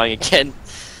scared of dying again.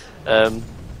 Yeah,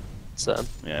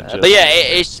 but yeah,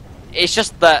 it's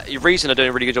just that Reason are doing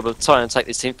a really good job of trying to take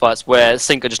these team fights where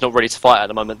Sync are just not ready to fight at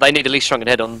the moment. They need at least Shrunken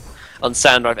Head on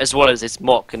Sandrive, as well as its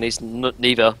Mock, and he's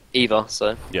neither either.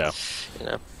 So yeah,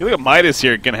 you look at Midas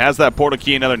here. Again, has that portal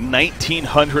key, another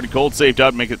 1,900 gold saved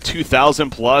up, make it 2,000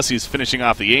 plus. He's finishing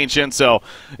off the Ancient, so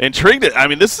intrigued. I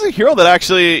mean, this is a hero that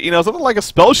actually, something like a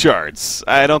Spell Shards,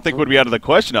 I don't think would be out of the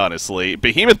question, honestly.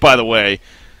 Behemoth, by the way.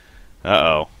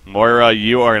 Moira,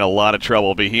 you are in a lot of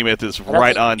trouble. Behemoth is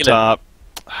right on top.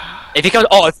 If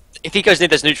he goes near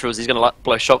those neutrals, he's gonna like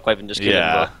blow Shockwave and just kill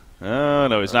him. Oh,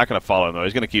 no, he's not going to follow him, though.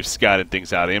 He's going to keep scouting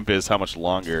things out. Imp is how much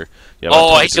longer? Yeah,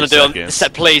 he's going to do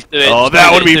it. Please do it. Oh,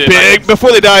 that would be big.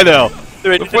 Before they die, though.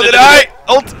 Before they die.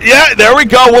 Yeah, there we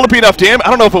go. Will it be enough to him?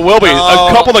 I don't know if it will be. A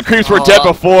couple of creeps were dead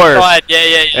before. Right.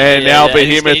 Yeah. And now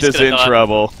Behemoth is in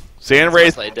trouble.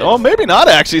 Sandwraith. Maybe not,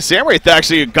 actually. Sandwraith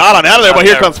actually got on out of there, but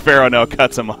here comes Pharaoh. No,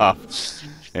 cuts him off.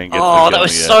 That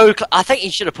was so... I think he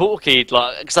should have portal keyed,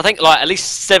 because I think at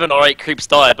least 7 or 8 creeps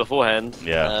died beforehand.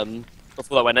 Yeah.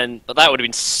 Before that went in, but that would have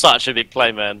been such a big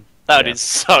play, man. That would have been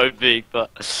so big, but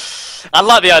I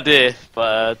like the idea,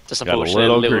 but just unfortunately a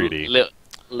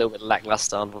little bit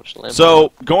lackluster, unfortunately.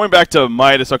 So going back to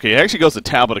Midas, okay, he actually goes to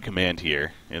Tablet of Command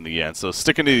here in the end. So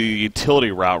sticking to the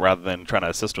utility route rather than trying to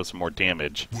assist with some more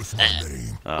damage.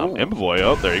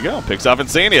 Imbovoy, there you go, picks off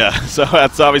Insania. So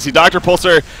that's obviously Dr.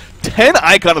 Pulsar 10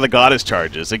 Icon of the Goddess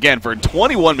charges. Again, for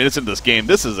 21 minutes into this game,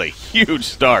 this is a huge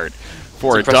start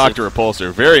for a Dr.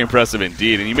 Repulsor. Very impressive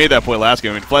indeed. And you made that point last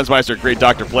game. I mean, Flensmeister, a great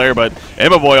Doctor player, but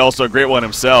Emma Boy also a great one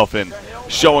himself. And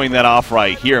showing that off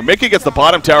right here. Mickey gets the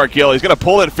bottom tower kill. He's going to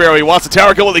pull in Pharaoh. He wants the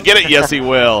tower kill. Will he get it? Yes, he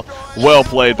will. Well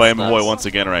played by Emma Boy once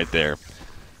again right there.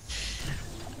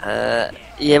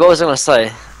 Yeah, what was I going to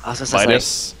say? I was going to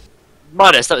say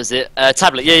Midas, that was it.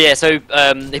 Tablet, yeah. So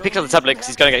he picks up the tablet because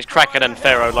he's going against Kraken and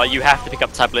Pharaoh. Like, you have to pick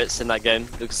up tablets in that game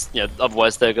because, you know,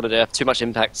 otherwise they're going to have too much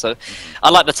impact. So I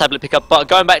like the tablet pickup. But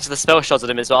going back to the spell shards of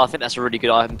him as well, I think that's a really good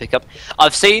item pickup.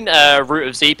 I've seen Root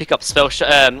of Z pick up spell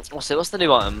what's the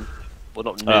new item? Well,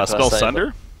 not new Spell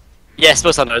Sunder? Yeah,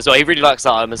 Spell Sunder as well. He really likes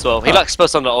that item as well. He likes Spell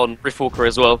Sunder on Riftwalker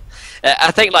as well.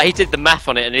 I think like he did the math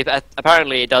on it, and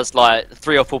apparently it does like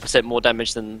 3 or 4% more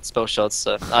damage than Spell Shards.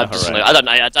 So I don't know.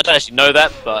 I don't actually know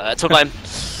that, but took time.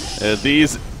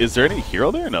 Is there any hero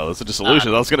there? No, those are just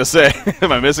illusions. I was gonna say,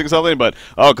 am I missing something? But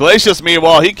Glacius,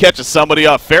 meanwhile, he catches somebody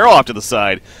off. Pharaoh off to the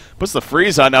side, puts the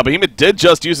freeze on. Now Behemoth did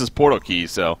just use his portal key,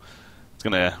 so.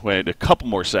 Going to wait a couple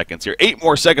more seconds here. 8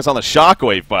 more seconds on the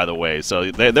Shockwave, by the way. So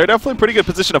they're definitely in pretty good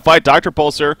position to fight. Dr.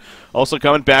 Pulsar also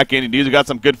coming back in. He's got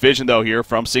some good vision, though, here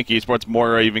from Sync Esports.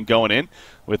 Moira even going in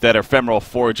with that Ephemeral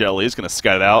Forge LE. He's going to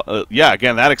scout it out. Yeah,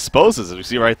 again, that exposes, as we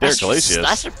see right there, Glacius.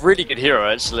 That's a really good hero,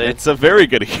 actually. It's a very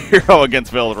good hero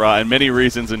against Villadra, and many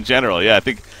reasons in general. Yeah, I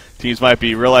think teams might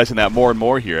be realizing that more and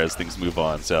more here as things move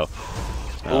on. So.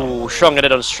 Ooh, strong at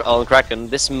it on Kraken.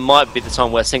 This might be the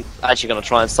time where Sync actually going to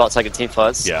try and start taking team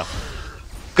fights. Yeah.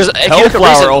 Because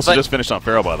Hellflower also just finished on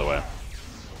Pharaoh, by the way.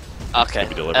 Okay.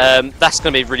 That's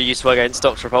going to be really useful against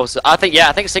Dr. Repulsor. I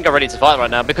think Sync are ready to fight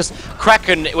right now because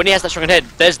Kraken, when he has that strong head,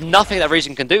 there's nothing that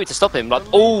Reason can do to stop him. Like,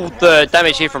 all the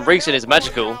damage here from Reason is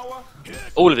magical.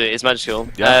 All of it is magical.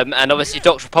 Yeah. And obviously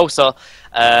Dr. Repulsor,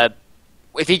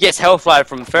 if he gets Hellflower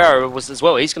from Pharaoh as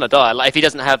well, he's going to die. Like, if he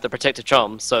doesn't have the protective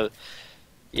charm. So.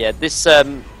 Yeah, this,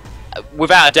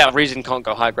 without a doubt, Reason can't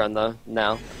go high ground, though,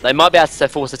 now. They might be able to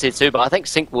force a tier 2, but I think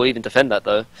Sync will even defend that,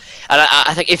 though. And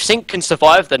I think if Sync can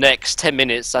survive the next 10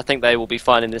 minutes, I think they will be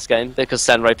fine in this game, because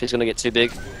Sandwraith is going to get too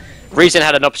big. Reason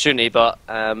had an opportunity, but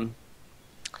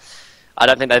I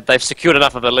don't think they've secured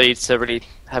enough of a lead to really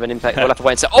have an impact. We'll have to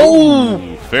wait and see.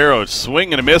 Oh! Pharaoh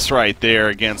swing and a miss right there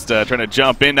against trying to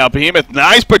jump in. Now Behemoth,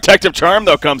 nice protective charm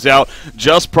though comes out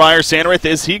just prior. Sandwraith,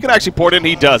 is he can actually port it in?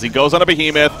 He does. He goes on a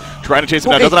Behemoth, trying to chase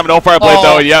him down. Doesn't have an fire blade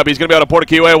though. Yeah, but he's going to be able to port a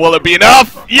keyway. Will it be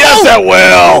enough? Yes, it will!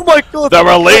 Oh my god! The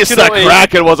release of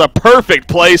Kraken was a perfect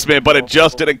placement, but it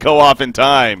just didn't go off in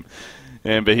time.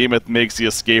 And Behemoth makes the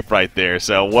escape right there.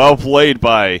 So well played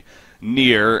by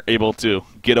Nier, able to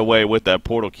get away with that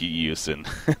portal key use, and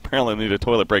apparently need a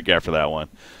toilet break after that one.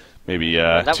 Maybe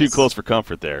too close for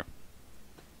comfort there.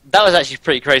 That was actually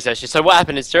pretty crazy, actually. So what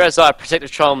happened is Jerezia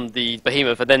protective charm the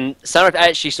Behemoth, and then Sandwraith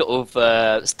actually sort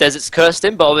of Desert's cursed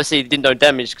him, but obviously he didn't know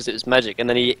damage because it was magic, and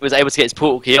then he was able to get his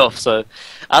portal key off. So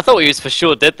I thought he was for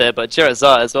sure dead there, but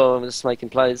Jerezia as well was just making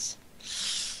plays.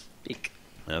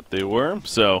 That they were.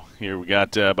 So here we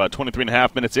got about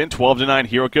 23.5 minutes in, 12-9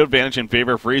 hero code advantage in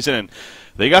favor of Reason, and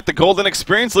they got the golden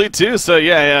experience lead too. So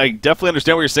yeah, I definitely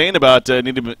understand what you're saying about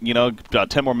needing, about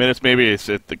 10 more minutes maybe.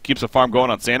 It keeps the farm going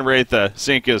on Sandwraith.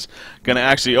 Sync is going to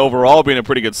actually overall be in a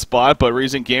pretty good spot, but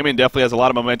Reason Gaming definitely has a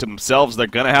lot of momentum themselves. They're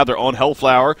going to have their own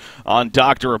Hellflower on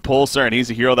Dr. Repulsor, and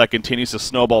he's a hero that continues to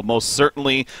snowball most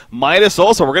certainly. Midas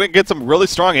also, we're going to get some really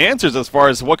strong answers as far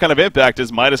as what kind of impact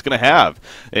is Midas going to have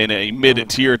in a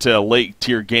mid-tier to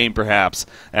late-tier game perhaps,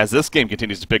 as this game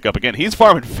continues to pick up again. He's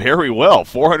farming very well,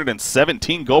 417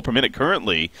 gold per minute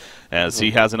currently, as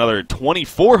he has another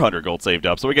 2,400 gold saved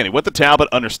up. So again, with the tablet,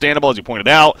 understandable as you pointed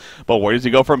out, but where does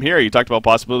he go from here? You talked about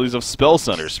possibilities of Spell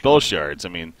Sunder, Spell Shards. I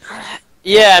mean,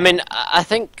 yeah, I mean, I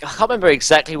can't remember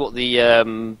exactly what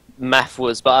the math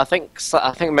was, but I think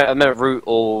I remember Root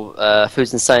or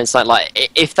Fusen saying something like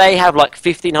if they have like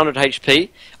 1,500 HP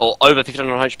or over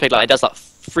 1,500 HP, like it does like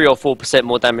 3 or 4%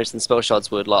 more damage than Spell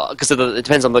Shards would, like, because it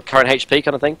depends on the current HP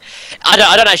kind of thing. I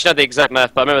don't actually know the exact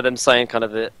math, but I remember them saying kind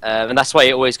of it, and that's why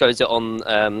it always goes on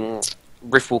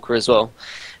Riftwalker as well.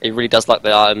 It really does like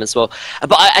the item as well.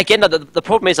 But again, the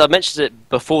problem is, I mentioned it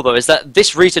before though, is that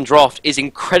this recent draft is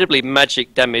incredibly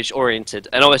magic damage oriented,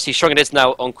 and obviously Strong is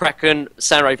now on Kraken.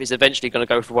 Sandwraith is eventually going to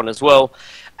go for one as well,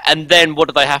 and then what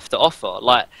do they have to offer?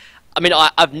 Like, I mean,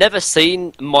 I've never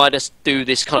seen Midas do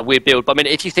this kind of weird build, but I mean,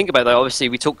 if you think about it, though, obviously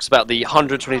we talked about the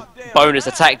 120 bonus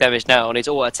attack damage now, and it's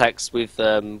all attacks with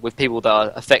people that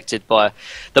are affected by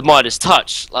the Midas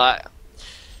touch. Like,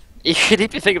 you could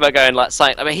even think about going like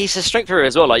Saint. I mean, he's a strength hero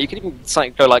as well. Like, you could even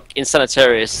go like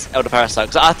Insanitarius, Elder Parasite.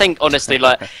 Because I think honestly,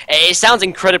 like, it sounds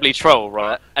incredibly troll,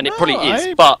 right? And it probably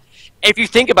is, but if you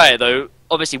think about it, though,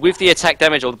 obviously with the attack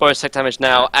damage or the bonus attack damage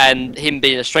now, and him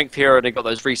being a strength hero and he got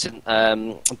those recent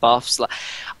buffs, like,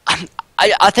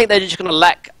 I think they're just going to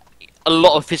lack a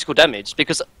lot of physical damage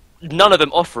because none of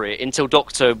them offer it until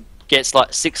Doctor gets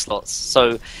like 6 slots.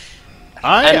 So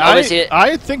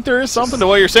I think there is something to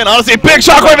what you're saying. Honestly, big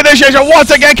shockwave initiation once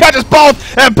again catches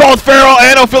both, and both Pharaoh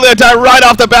and Ophelia die right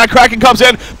off the bat. Kraken comes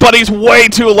in, but he's way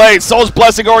too late. Soul's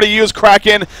Blessing already used.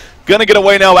 Kraken gonna get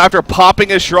away now after popping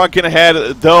his shrunken head,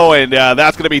 though, and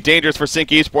that's gonna be dangerous for Sync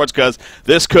Esports because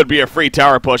this could be a free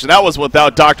tower push, and that was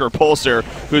without Dr. Repulsor,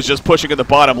 who's just pushing in the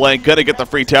bottom lane, gonna get the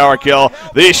free tower kill.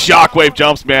 These shockwave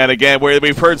jumps, man, again, where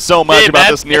we've heard so much about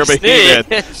this near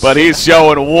behemoth, but he's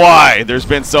showing why there's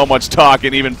been so much talk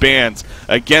and even bans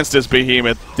against this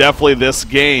behemoth. Definitely this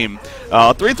game.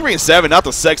 3-3-7, not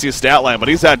the sexiest stat line, but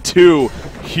he's had 2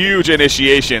 huge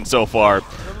initiations so far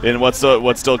in what's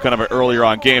still kind of an earlier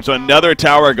on game. So another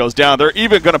tower goes down. They're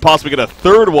even going to possibly get a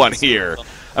 3rd one here.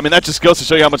 I mean, that just goes to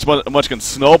show you how much can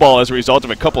snowball as a result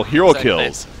of a couple hero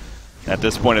kills at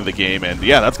this point in the game. And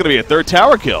yeah, that's going to be a 3rd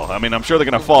tower kill. I mean, I'm sure they're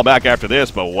going to fall back after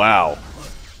this, but wow.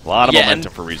 A lot of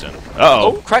momentum for Reason.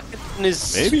 Uh-oh. Oh, Kraken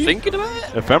is thinking about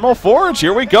it? Ephemeral Forge,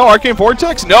 here we go. Arcane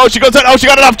Vortex. No, she goes out. Oh, she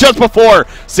got it off just before.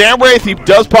 Samwraith, he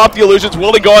does pop the illusions.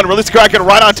 Will he go and release Kraken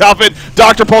right on top of it?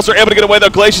 Dr. Pulsar able to get away, though.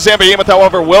 Glacius and Behemoth,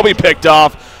 however, will be picked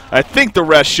off. I think the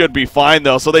rest should be fine,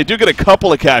 though. So they do get a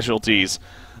couple of casualties.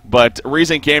 But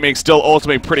Reason Gaming still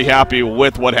ultimately pretty happy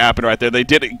with what happened right there. They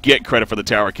did get credit for the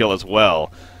tower kill as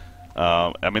well.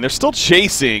 I mean, they're still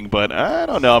chasing, but I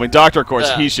don't know. I mean, Doctor, of course,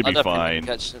 he should be fine.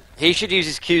 He should use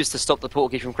his Qs to stop the portal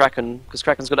key from Kraken, because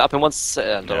Kraken's got it up in one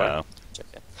second. Yeah.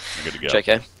 Good to go.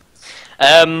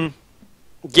 JK.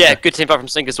 Yeah, good team fight from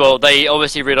Sync as well. They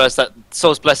obviously realised that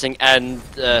Soul's Blessing and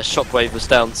Shockwave was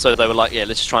down, so they were like, yeah,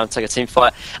 let's just try and take a team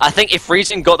fight. I think if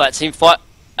Reason got that team fight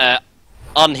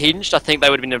unhinged, I think they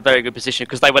would have been in a very good position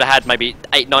because they would have had maybe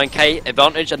 8-9k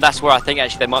advantage, and that's where I think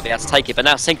actually they might be able to take it. But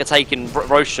now Sync are taking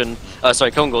Roshan,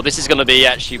 Kongor. This is going to be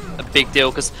actually a big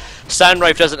deal because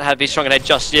Sandwraith doesn't have his strong head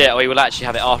just yet, or he will actually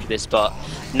have it after this. But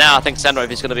now I think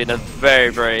Sandwraith is going to be in a very,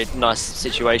 very nice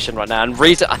situation right now. And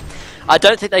Reason, I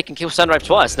don't think they can kill Sandwraith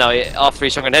twice now after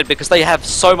his strong head because they have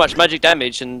so much magic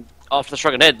damage, and after the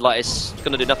strong head, like it's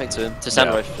going to do nothing to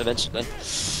Sandwraith eventually.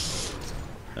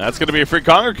 That's going to be a free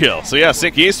Conger kill. So yeah,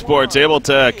 Sync Esports able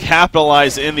to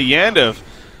capitalize in the end of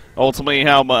ultimately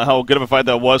how good of a fight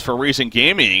that was for Reason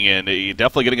Gaming, and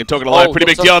definitely getting a token alive. Pretty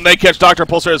big deal, and they catch Dr.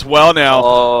 Pulsar as well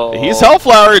now. He's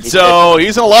Hellflowered, so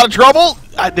he's in a lot of trouble.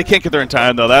 They can't get there in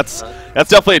time, though. That's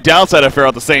definitely a downside of Pharaoh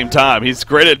at the same time. He's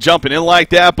great at jumping in like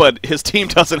that, but his team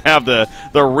doesn't have the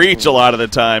reach a lot of the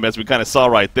time, as we kind of saw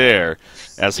right there,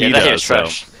 as he does. So.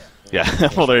 Yeah,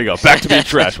 well, there you go. Back to being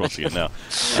trash once again. No,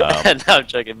 no, I'm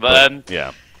joking. But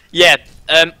yeah.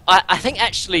 I think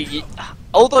actually,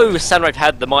 although Sandwraith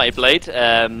had the Mighty Blade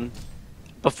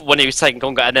before, when he was taking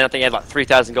Conga, and then I think he had like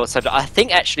 3,000 gold saved, I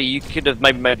think actually you could have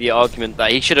maybe made the argument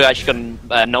that he should have actually gotten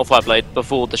Nullfire Blade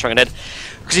before the Shrunken Head,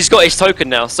 because he's got his token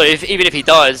now. So even if he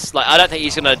dies, like I don't think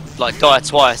he's gonna like die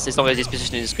twice as long as his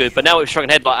positioning is good. But now with Shrunken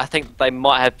Head, like I think they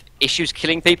might have issues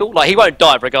killing people. Like he won't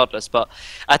die regardless, but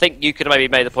I think you could have maybe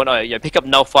made the point, oh, you know, pick up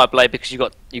Nullfire Blade because you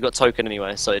got token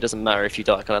anyway, so it doesn't matter if you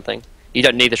die, kind of thing. You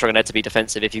don't need the Shrunken Head to be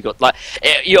defensive if you got like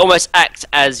you almost act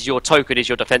as your token is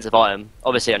your defensive item.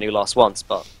 Obviously, it only lasts once,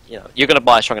 but you know you're going to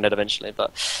buy a Shrunken Head eventually.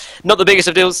 But not the biggest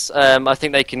of deals. I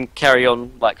think they can carry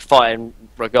on like fighting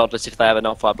regardless if they have a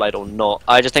Nullfire Blade or not.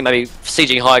 I just think maybe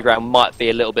sieging high ground might be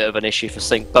a little bit of an issue for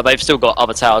Sync, but they've still got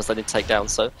other towers they need to take down.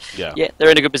 So yeah, they're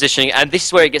in a good position, and this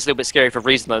is where it gets a little bit scary for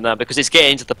Reason though now, because it's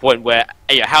getting to the point where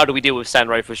how do we deal with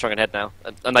Sandwraith with Shrunken Head now?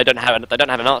 And they don't have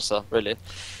an answer really.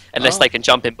 Unless they can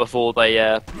jump him before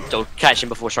they catch him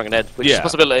before Shrunken Head, which is a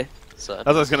possibility. So. That's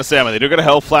what I was going to say. I mean, they do get a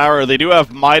Hellflower. They do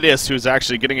have Midas, who's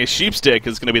actually getting a Sheep Stick,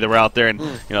 is going to be the route there. And, you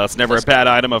know, that's never a bad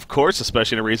item, of course,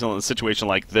 especially in a situation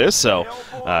like this. So,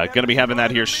 going to be having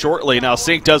that here shortly. Now,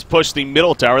 Sync does push the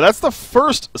middle tower. That's the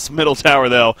first middle tower,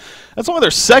 though. That's only their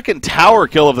second tower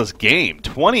kill of this game,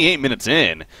 28 minutes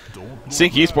in.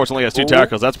 Sync Esports only has 2 tower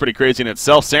kills. That's pretty crazy in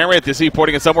itself. Samwraith is he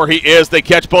porting it somewhere? He is. They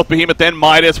catch both Behemoth and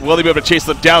Midas. Will they be able to chase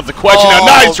them down? The question now.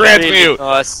 Nice transmute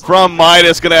from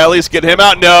Midas. Going to at least get him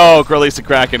out. No. Release the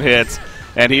Kraken hits,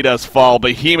 and he does fall.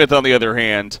 Behemoth, on the other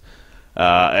hand,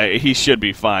 he should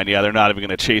be fine. Yeah, they're not even going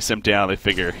to chase him down. They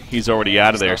figure he's already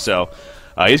out of there, so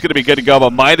he's going to be good to go.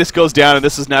 But Midas goes down, and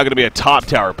this is now going to be a top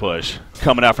tower push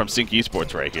coming out from Sync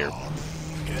Esports right here.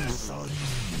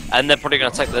 And they're probably going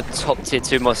to take the top tier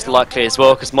 2 most likely as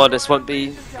well, because Midas won't be.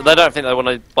 They don't think they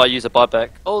want to use a buyback.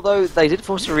 Although they did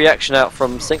force a reaction out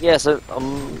from Sync. Yeah, so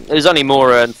it was only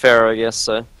Mora and Pharaoh, I guess.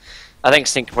 So I think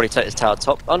Sink can probably take his tower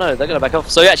top. Oh no, they're going to back off.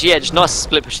 So actually, yeah, just nice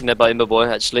split pushing there by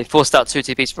Imberboy, actually. Forced out 2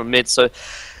 TPs from mid, so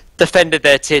defended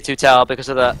their tier 2 tower because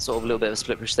of that sort of little bit of a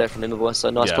split push there from Imberboy. So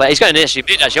nice play. He's going initially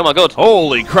mid, actually. Oh my god.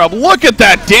 Holy crap, look at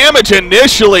that damage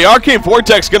initially. Arcane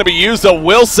Vortex going to be used, though.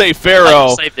 Will save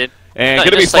Pharaoh. Saved it. And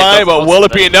going to be fine, but will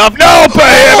it be enough? No,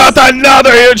 but about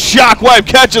another huge shockwave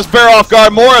catches Pharaoh off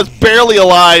guard. Mora's barely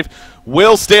alive.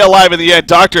 Will stay alive in the end.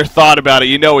 Doctor thought about it.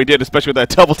 You know he did, especially with that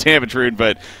double damage rune,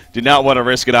 but did not want to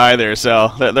risk it either.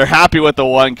 So they're happy with the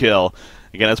 1 kill.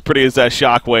 Again, as pretty as that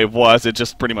shockwave was, it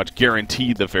just pretty much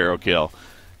guaranteed the Pharaoh kill.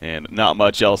 And not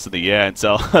much else in the end.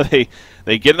 So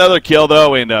they get another kill,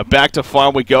 though, and back to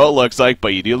farm we go, it looks like.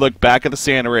 But you do look back at the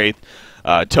Sand Wraith.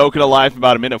 Token alive for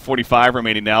about 1:45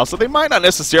 remaining now, so they might not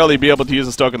necessarily be able to use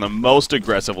this token the most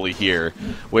aggressively here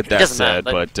with that said,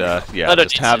 but yeah,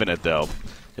 just having it, though,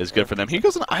 is good for them. He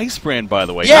goes an Ice Brand, by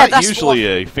the way, not usually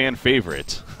a fan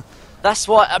favorite. That's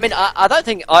why, I mean, I don't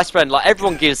think Ice Brand, like,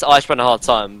 everyone gives Ice Brand a hard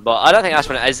time, but I don't think Ice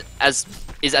Brand is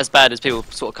as bad as people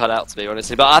sort of cut out, to be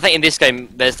honestly. But I think in this game,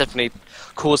 there's definitely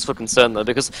cause for concern, though,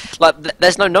 because, like,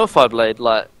 there's no Nullfire Blade,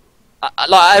 like,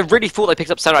 I really thought they picked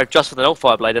up Sand Wraith just for the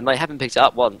Nullfire Blade, and they haven't picked it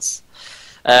up once.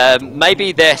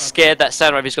 Maybe they're scared that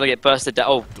Sand Wraith is going to get bursted down.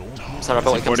 Oh, Sand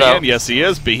Wraith comes out. Yes, he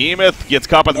is. Behemoth gets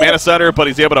caught by the Mana Center, but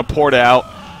he's able to port out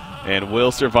and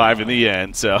will survive in the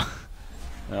end. So,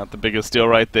 not the biggest deal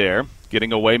right there.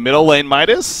 Getting away middle lane,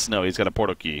 Midas. No, he's got a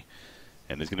portal key,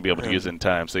 and he's going to be able to use it in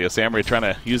time. So, yeah, Sand Wraith trying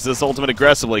to use this ultimate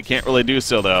aggressively. Can't really do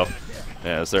so, though,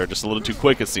 as they're just a little too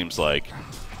quick, it seems like.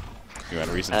 You're on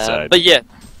the recent side. But, yeah.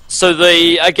 So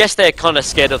I guess they're kind of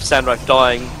scared of Sand Wraith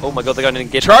dying. Oh my god, they're going to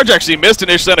get... Charge actually missed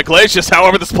initially on a Glacius,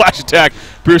 however the splash attack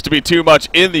proves to be too much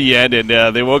in the end,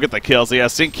 and they will get the kills. So yeah,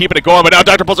 Sink keeping it going, but now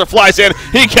Dr. Pulsar flies in.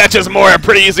 He catches Mora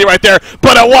pretty easy right there,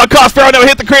 but at one cost, Pharaoh never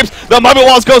hit the creeps. The Mummy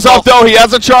Walls goes off though. He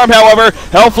has a charm, however.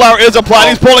 Hellflower is applied.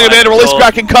 He's pulling him in. Release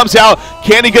Kraken comes out.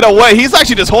 Can he get away? He's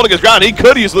actually just holding his ground. He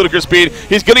could use Ludicrous Speed.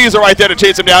 He's going to use it right there to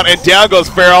chase him down, and down goes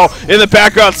Pharaoh. In the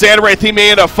background, Sand Wraith, he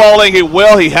may end up falling. He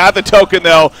will. He had the token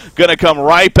though. Going to come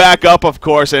right back up, of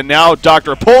course, and now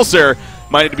Dr. Pulsar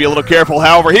might need to be a little careful.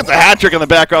 However, he has a hat trick in the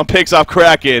background, picks off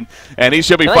Kraken, and he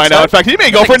should be fine now. In fact, he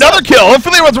may go for another kill.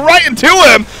 Ophelia runs right into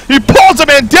him. He pulls him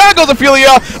in. Down goes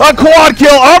Ophelia. A quad kill.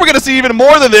 Oh, we're going to see even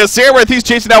more than this. Sand Wraith, he's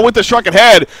chasing out with the shrunken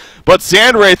head. But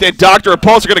Sand Wraith and Dr.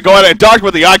 Pulsar are going to go ahead and Doctor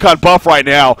with the icon buff right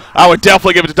now. I would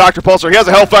definitely give it to Dr. Pulsar. He has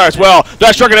a Hellfire as well.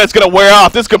 That shrunken head's going to wear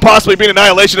off. This could possibly be an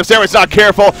annihilation if Sand Wraith's not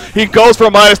careful. He goes for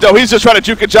a minus. No, he's just trying to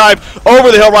juke and jive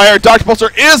over the hill right here. Dr.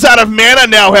 Pulsar is out of mana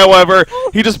now, however.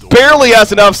 He just barely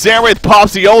has enough. Sand Wraith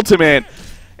pops the ultimate.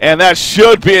 And that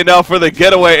should be enough for the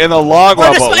getaway in the long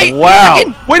run. But wow.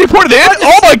 Wait, he put it in?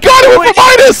 Oh my god, it went for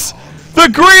minus! The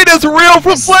green is real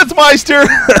from Flitzmeister.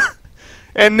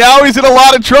 And now he's in a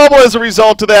lot of trouble as a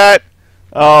result of that.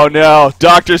 Oh no,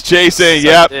 Doctor's chasing.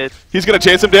 Yep, he's going to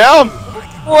chase him down.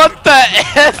 What the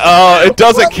F? Oh, it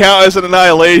doesn't count as an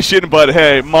annihilation, but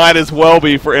hey, might as well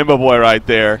be for Imberboy right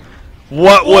there.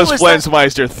 What was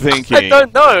Flitzmeister thinking? I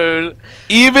don't know.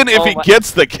 Even if he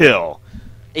gets the kill.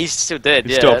 He's still dead,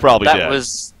 He's still probably dead. That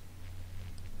was...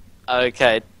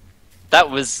 Okay. That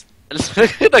was...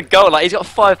 Look at the gold. Like, he's got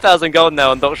 5,000 gold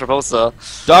now on Dr. Pulsar.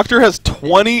 Doctor has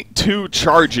 22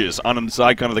 charges on his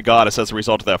Icon of the Goddess as a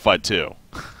result of that fight, too.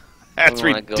 That's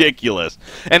ridiculous.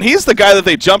 And he's the guy that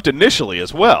they jumped initially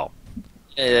as well.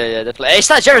 Yeah, definitely. It's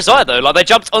not Jeremiah, though. Like, they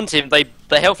jumped onto him, they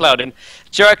hellflowered him.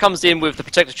 Jera comes in with the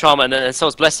Protective Charm and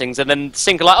Soul's Blessings, and then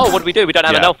Sink are like, oh, what do we do? We don't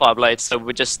have an Hellfire Blade, so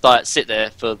we just sit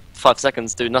there for 5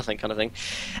 seconds, do nothing kind of thing.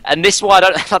 And this is why I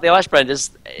don't like the Ice Brand.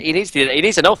 He needs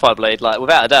an Hellfire Blade, like,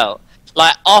 without a doubt.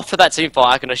 Like, after that team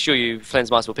fight, I can assure you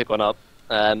Flensmeister will pick one up.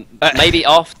 Maybe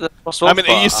after the crosswalk. I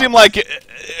mean, you seem like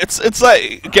it's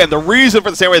like, again, the reason for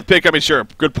the Sand Wraith pick, I mean, sure,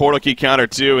 good portal key counter,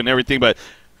 too, and everything, but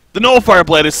the Nullfire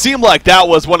Blade, it seemed like that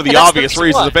was one of the obvious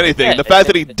reasons, if anything. Yeah, the fact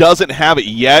that he doesn't have it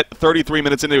yet, 33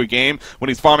 minutes into a game, when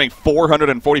he's farming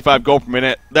 445 gold per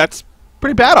minute, that's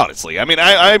pretty bad, honestly. I mean,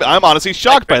 I'm honestly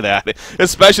shocked by that,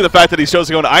 especially the fact that he chose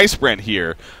to go into Ice Sprint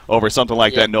here over something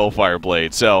like that Nullfire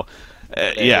Blade. So,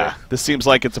 yeah, this seems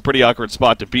like it's a pretty awkward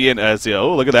spot to be in. As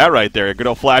oh, look at that right there, good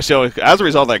old flash show. As a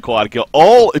result of that quad kill,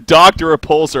 all Doctor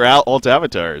Pulsar out alt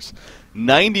avatars.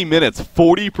 90 minutes,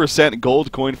 40%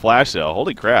 gold coin flash sale.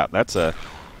 Holy crap, that's a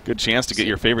good chance to get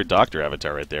your favorite Doctor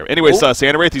avatar right there. Anyways,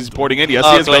 Sand Wraith, he's porting in. Yes,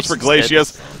 he is goes for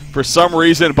Glacius. For some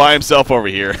reason, by himself over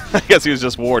here. I guess he was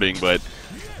just warding, but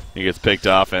he gets picked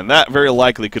off, and that very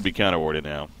likely could be counter-warded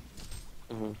now.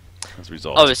 As a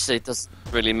result. Obviously, it doesn't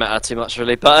really matter too much,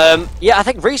 really. But, yeah, I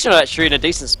think Regional are actually in a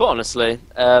decent spot, honestly.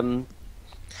 I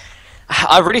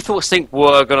I really thought Sync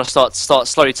were going to start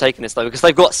slowly taking this though, because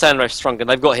they've got Sandro Strunk and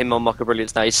they've got him on Mocha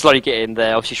Brilliance now. He's slowly getting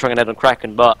there, obviously shrunken head on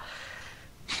Kraken, but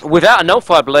without a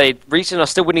Nullfire Blade, Reason are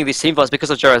still winning these team fights because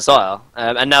of Jeremiah.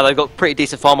 And now they've got pretty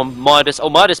decent farm on Midas. Oh,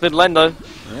 Midas mid lane though.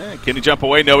 Yeah, can he jump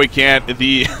away? No, he can't.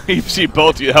 You see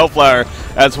both the Hellflower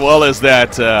as well as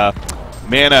that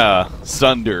Mana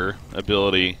Sunder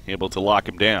ability able to lock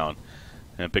him down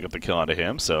and pick up the kill onto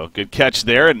him. So good catch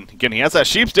there. And again, he has that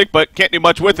sheep stick, but can't do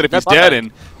much with it if he's dead,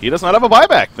 and he does not have a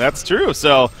buyback. That's true.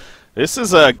 So this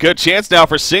is a good chance now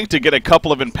for Sync to get a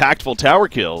couple of impactful tower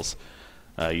kills.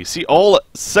 You see all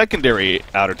secondary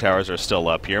outer towers are still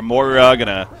up here. Moira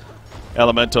gonna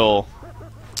elemental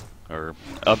or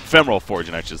ephemeral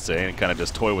fortune, I should say, and kind of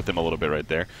just toy with them a little bit right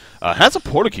there. Has a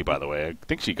portal key, by the way. I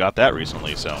think she got that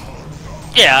recently. So.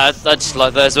 Yeah, I just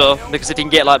like that as well, because if you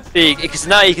can get like big, because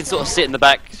now you can sort of sit in the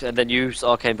back and then use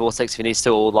Arcane Vortex if you need to,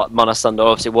 or like Mana Sunder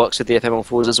obviously works with the ephemeral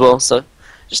forwards as well, so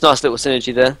just nice little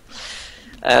synergy there.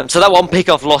 So that one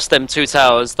pick-off lost them 2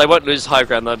 towers. They won't lose high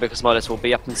ground though, because Midas will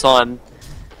be up in time.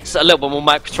 It's a little bit more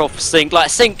map control for Sync. Like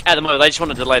Sync at the moment, they just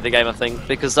want to delay the game, I think,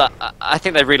 because I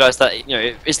think they realised that, you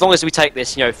know, as long as we take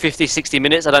this, you know, 50, 60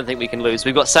 minutes, I don't think we can lose.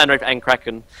 We've got Sandwraith and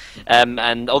Kraken,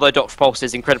 and although Dr. Pulse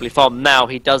is incredibly farm now,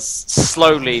 he does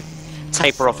slowly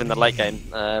taper off in the late game.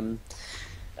 And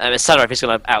Sandwraith is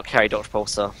going to outcarry Dr.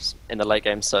 Pulse in the late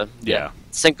game, so yeah.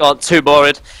 Sync aren't too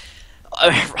worried.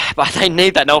 But they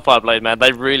need that Nullfire Blade, man.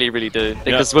 They really, really do,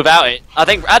 because without it, I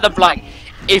think at the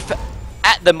if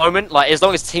at the moment, like, as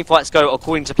long as team fights go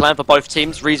according to plan for both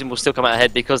teams, Reason will still come out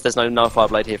ahead because there's no Nullfire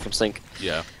Blade here from Sync.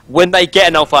 Yeah. When they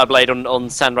get a Nullfire Blade on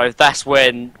Sandro, that's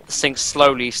when Sync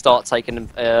slowly start taking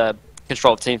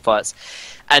control of team fights.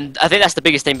 And I think that's the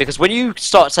biggest thing, because when you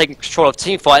start taking control of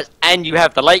team fights and you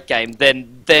have the late game,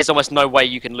 then there's almost no way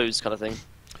you can lose, kind of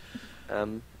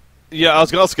thing. Yeah, I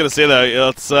was also going to say that.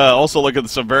 Let's also look at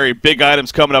some very big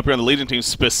items coming up here on the Legion team,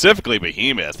 specifically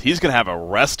Behemoth. He's going to have a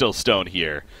Resto Stone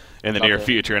here in the near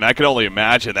future, and I can only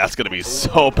imagine that's going to be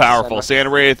so powerful.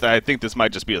 Sandwraith, I think this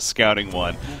might just be a scouting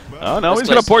one. Oh, no, he's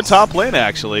going to port top lane,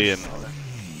 actually, and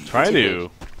try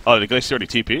to... Oh, did Glacier already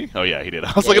TP? Oh, yeah, he did.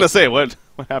 I was going to say, what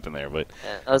happened there? But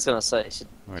yeah, I was going to say...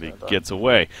 Already gets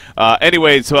away.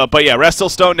 Anyways, but yeah, Resto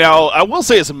Stone now, I will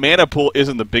say his mana pool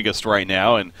isn't the biggest right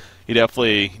now, and he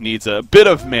definitely needs a bit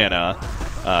of mana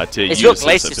to use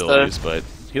his abilities, but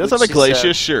he does have a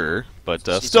Glacier, sure, but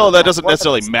still that doesn't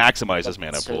necessarily maximize his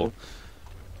mana pool.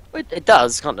 It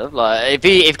does, kind of. Like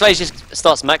if Glacier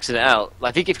starts maxing it out,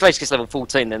 like if Glacier gets level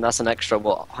 14, then that's an extra,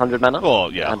 what, 100 mana?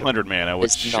 Well, yeah, 100 mana,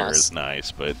 which sure is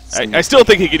nice, but I still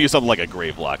think he could use something like a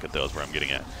Grave Locket, though, is where I'm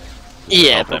getting at.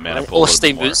 Yeah, or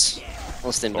Steam Boots.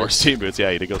 Or Steam Boots,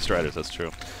 yeah, he did go Striders, that's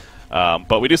true.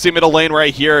 But we do see middle lane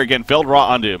right here. Again, Feldrot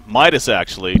onto Midas,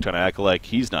 actually, trying to act like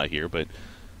he's not here, but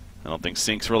I don't think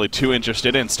Sync's really too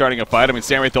interested in starting a fight. I mean,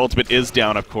 Sandwraith Ultimate is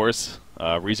down, of course.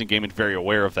 Reason Gaming very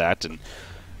aware of that, and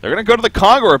they're going to go to the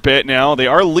Conqueror a bit now. They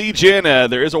are Legion.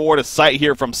 There is a ward of sight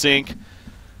here from Sync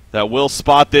that will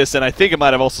spot this, and I think it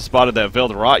might have also spotted that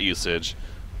Veiled Rot usage,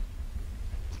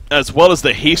 as well as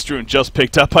the Haste Rune just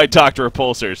picked up by Dr.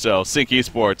 Repulsor. So, Sync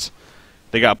Esports,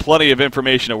 they got plenty of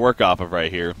information to work off of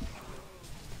right here.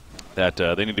 That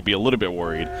they need to be a little bit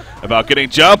worried about getting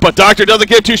jumped, but Doctor doesn't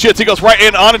give 2 shits. He goes right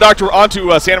in onto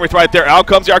Sandwraith right there. Out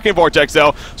comes the Arcane Vortex,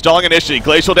 though. Stalling initially.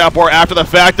 Glacial Downpour after the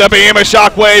fact. The Behemoth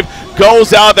Shockwave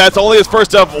goes out. That's only his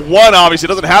first of 1, obviously.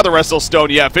 Doesn't have the Resto Stone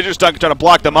yet. Fidget Stun trying to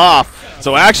block them off.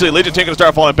 So actually, Legion Team going to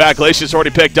start falling back. Glacia's already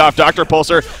picked off. Dr.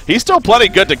 Pulsar, he's still plenty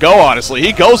good to go, honestly.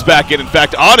 He goes back in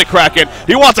fact, on a Kraken.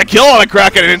 He wants a kill on a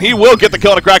Kraken, and he will get the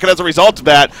kill on a Kraken as a result of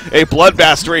that. A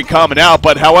Bloodbath streak coming out,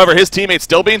 but however, his teammate's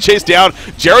still being chased down.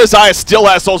 Jeremiah still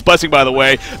has Soul's Blessing, by the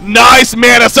way. Nice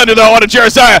Mana Sunder, though, onto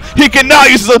Jeremiah. He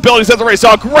cannot use his abilities, as already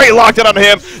saw. Great lockdown on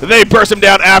him. They burst him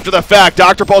down after the fact.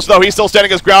 Dr. Pulsar, though, he's still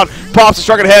standing his ground. Pops a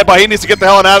struck head, but he needs to get the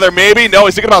hell out of there, maybe. No,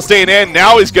 he's thinking about staying in.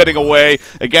 Now he's getting away.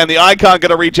 Again, the Icon going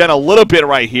to regen a little bit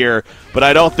right here, but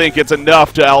I don't think it's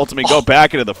enough to ultimately go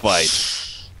back into the fight.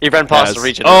 He ran past the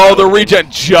regen. Oh, the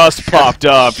regen just popped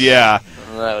up, yeah.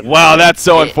 Wow, that's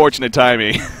so unfortunate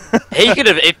timing. He could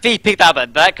have, if he picked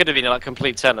that, that could have been a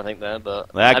complete 10, I think, there.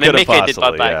 But that could have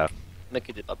possibly, yeah.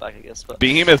 Mickey did butt back, I guess. But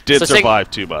Behemoth did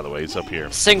survive too, by the way. He's up here.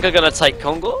 Sync are gonna take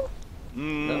Congo.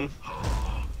 No.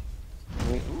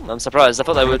 I'm surprised. I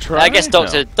thought they would. I guess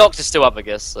Doctor's still up, I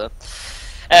guess. So.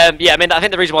 Yeah, I mean, I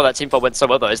think the reason why that team fight went so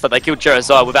well, though, is that they killed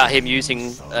Jeremiah without him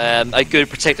using a good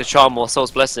Protective Charm or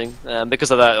Soul's Blessing.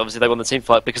 Because of that, obviously, they won the team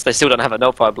fight because they still don't have a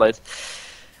Nullfire Blade.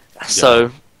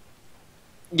 So,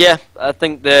 yeah, I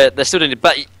think they're still doing it.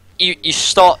 But you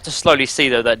start to slowly see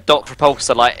though that Dr.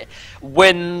 Repulsor, like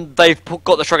when they've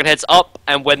got the Shrunken Heads up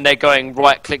and when they're going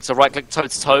right click to toe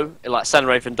to toe, like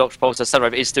Sandwraith and Dr. Repulsor,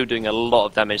 Sandwraith is still doing a lot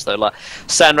of damage though. Like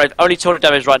Sandwraith only 200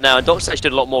 damage right now, and Dr. Sage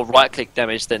did a lot more right click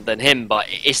damage than him. But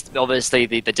it's obviously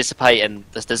the Dissipate and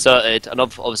the Deserted, and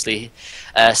obviously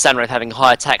Sandwraith having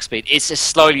high attack speed. It's just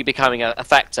slowly becoming a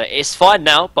factor. It's fine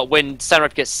now, but when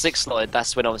Sandwraith gets 6 slotted,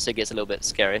 that's when obviously it gets a little bit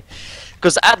scary.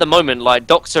 Because at the moment, like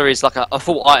Doctor is like a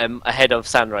full item ahead of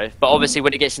Sandwraith, but obviously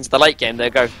when it gets into the late game,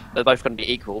 they're both going to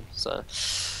be equal. So,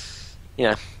 you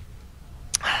know,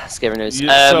 scary news.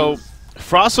 So,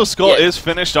 Frost's Skull is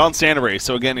finished on Sandwraith.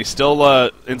 So again, he still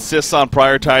insists on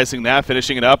prioritizing that,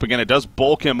 finishing it up. Again, it does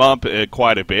bulk him up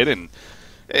quite a bit, and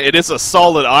it is a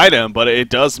solid item, but it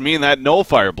does mean that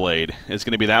Nullfire Blade is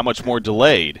going to be that much more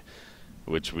delayed,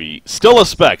 which we still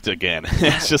expect again.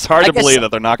 It's just hard to believe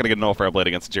that they're not going to get a Nullfire Blade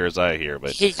against Jeremiah here.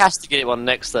 But he has to get one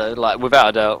next, though, like without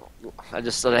a doubt.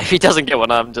 If he doesn't get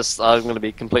one, I'm going to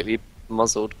be completely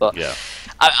muzzled. But yeah,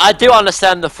 I do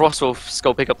understand the Frostwolf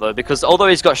Skull pickup though, because although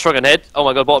he's got Shrunken Head, oh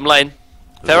my god, bottom lane.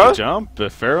 Pharaoh? Jump.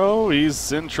 Pharaoh,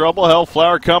 he's in trouble.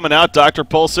 Hellflower coming out. Dr.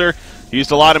 Pulsar used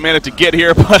a lot of mana to get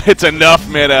here, but it's enough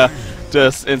mana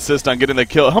to insist on getting the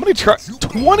kill. How many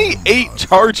 28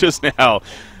 charges now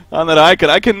on that icon.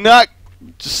 I cannot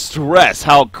stress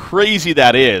how crazy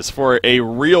that is for a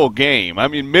real game. I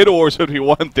mean, mid-wars would be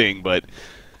one thing, but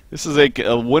this is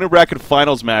a winner bracket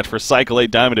finals match for Cycle 8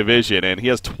 Diamond Division, and he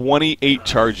has 28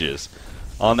 charges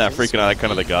on that freaking icon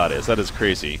of the goddess. That is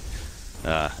crazy.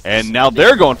 And now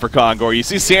they're going for Kongor. You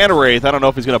see Sandwraith. I don't know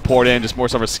if he's going to pour it in, just more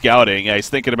so for scouting. Yeah, he's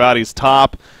thinking about he's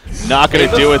top. Not going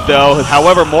to do it, though.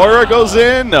 However, Moira goes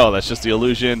in. No, that's just the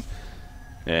illusion.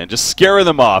 And just scaring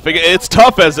them off. It's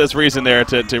tough as reason there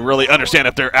to really understand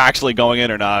if they're actually going in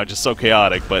or not. It's just so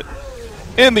chaotic. But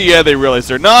in the end, they realize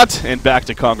they're not, and back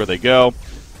to Kongor they go.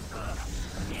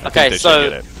 Okay,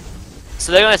 so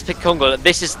they're going to pick Kongor.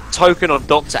 This is token on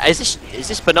Doctor. Is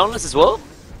this Bananas as well?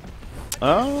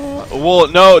 Well,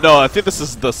 no. I think this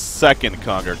is the second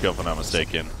Kongor, if I'm not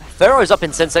mistaken. Pharaoh's up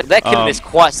in Sensei. They're killing this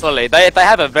quite slowly. They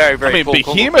have a very full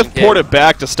Behemoth poured it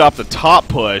back to stop the top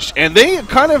push, and they've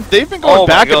been going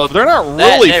back. They're not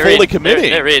really fully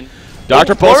committing. They're in.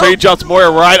 Dr. Pulsar, he jumps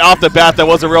Moira right off the bat. That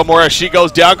wasn't real Moira. She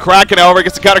goes down. Kraken, however,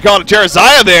 gets the counter kill on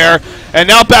Jeremiah there, and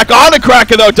now back on the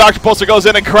Kraken though. Dr. Pulsar goes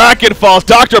in and Kraken falls.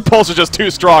 Dr. Pulsar just too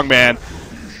strong, man.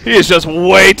 He is just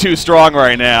way too strong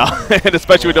right now, and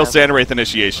especially with no Sandwraith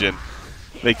initiation,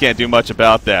 they can't do much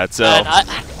about that. So.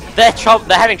 They're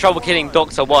having trouble killing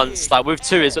Doctor once, like with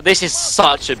 2 is. This is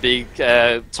such a big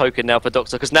token now for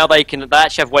Doctor, because now they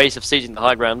actually have ways of sieging the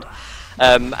high ground.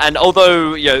 And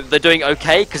although they're doing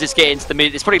okay, because it's getting to the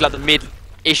mid, it's probably like the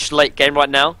mid-ish late game right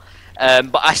now.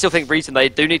 But I still think reason they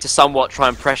do need to somewhat try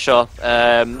and pressure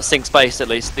Sink Space at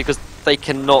least, because they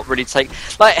cannot really take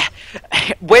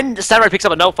when Samurai picks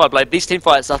up a Nullfire Blade, these team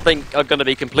fights I think are going to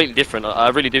be completely different. I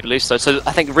really do believe so. So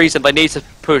I think reason they need to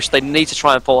push, they need to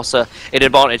try and force an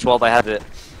advantage while they have it.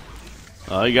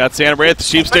 You got Sandwraith, the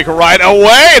Sheepstick right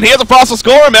away, and he has a Fossil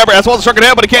Skull, remember, as well as a Shrunken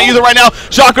Head, but he can't use it right now.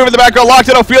 Shockwave in the background, locked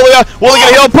in Ophelia. Will he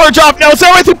get a heal? Purge off? No,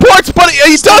 Sandwraith, he ports, but he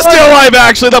does stay alive,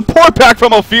 actually. The port back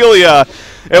from Ophelia.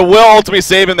 It will ultimately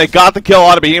save him. They got the kill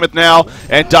on a Behemoth now,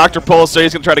 and Dr. Pulsar,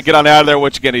 he's going to try to get on out of there,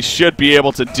 which, again, he should be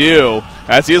able to do.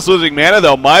 As he is losing mana,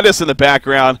 though, Midas in the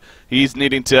background, he's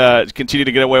needing to continue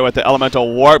to get away with the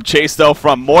Elemental Warp. Chase, though,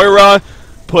 from Moira.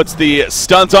 Puts the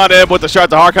stuns on him with the Shard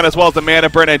to Harkon as well as the mana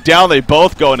burn, and down they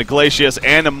both go into Glacius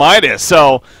and Midas.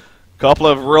 So, a couple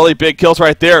of really big kills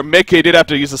right there. Mickey did have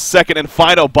to use a second and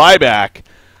final buyback.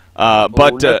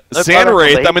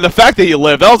 Sandwraith, I mean, the fact that he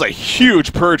lived, that was a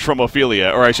huge purge from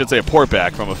Ophelia, or I should say a port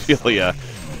back from Ophelia.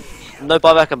 No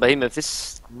buyback on Behemoth.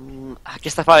 This, I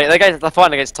guess they're fighting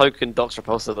against Token Doctor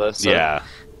Repulsor though. So yeah,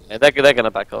 they're going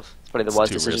to back off. It's probably the wise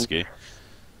decision. Risky.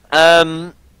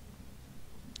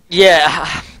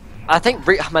 Yeah, I think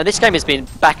this game has been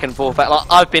back and forth. Like,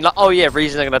 I've been like, oh yeah,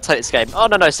 Reason are going to take this game. Oh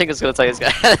no, Singer's going to take this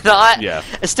game. Yeah.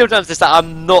 It's still down to this that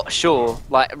I'm not sure.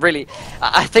 Like really,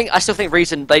 I still think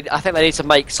Reason. I think they need to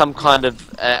make some kind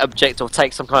of objective, or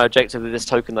take some kind of objective with this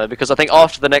token though, because I think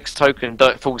after the next token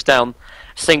falls down,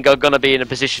 Singer are going to be in a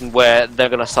position where they're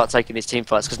going to start taking these team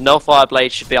fights, because Nullfire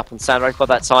Blade should be up on Sandwraith by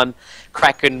that time.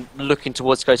 Kraken looking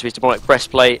towards go to his demonic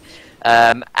breastplate,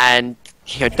 and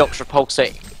Dr.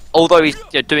 Repulsor. Although he's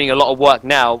doing a lot of work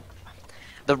now,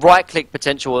 the right-click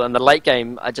potential and the late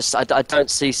game, I don't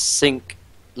see Sync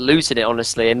losing it,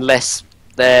 honestly, unless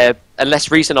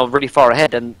Reason are really far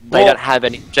ahead and they don't have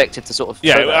any objective to sort of...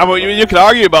 Yeah, I mean, you can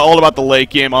argue all about the late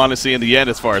game, honestly, in the end,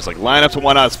 as far as like lineups and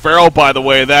whatnot. Pharaoh, by the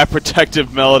way, that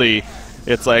protective melody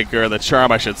It's like, or the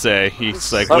charm, I should say.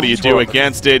 He's like, what do you do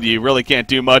against it? You really can't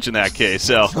do much in that case.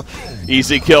 So,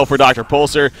 easy kill for Dr.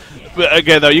 Pulsar. But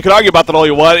again, though, you can argue about that all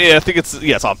you want. Yeah, I think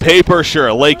it's on paper, sure.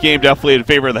 A late game definitely in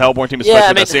favor of the Hellborn team,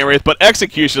 especially with the Wraith. But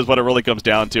execution is what it really comes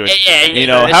down to. Having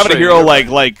a hero like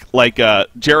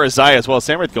Jerizaiah as well. Is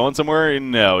Samwraith going somewhere?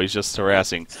 No, he's just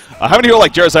harassing. Having a hero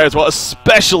like Jerizaiah as well,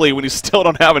 especially when you still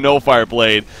don't have a Nullfire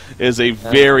Blade, is a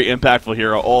very impactful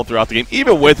hero all throughout the game.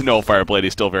 Even with Nullfire Blade,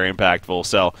 he's still very impactful.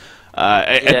 So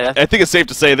I think it's safe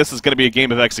to say this is going to be a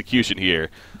game of execution here,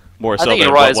 more so than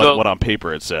what on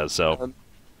paper it says. So.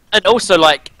 And also,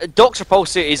 like, Dr.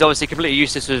 Pulsar is obviously completely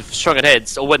useless with Shrunken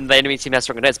Heads, or when the enemy team has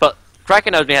Shrunken Heads, but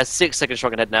Kraken only has 6 seconds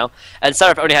Shrunken Head now, and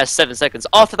Seraph only has 7 seconds.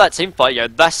 After that team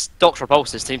fight, that's Dr.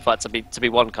 Pulsar's team fight to be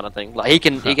won kind of thing. Like, he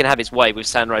can have his way with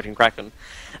Sandwraith and Kraken.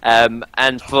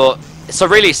 So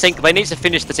really, Sync, they need to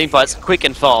finish the team fights quick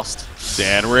and fast.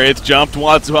 Sandwraith jumped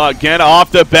once again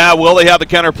off the bat. Will they have the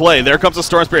counter play? There comes the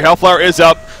Storm Spirit. Hellflower is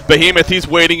up. Behemoth, he's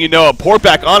waiting. A port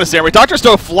back on to Sandwraith. Dr.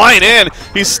 Stone flying in.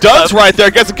 He stuns right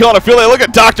there. Gets a kill on a field. Look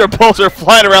at Dr. Pulsar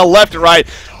flying around left and right.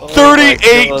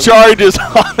 38 charges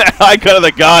on that icon of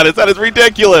the goddess. That is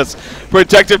ridiculous.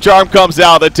 Protective Charm comes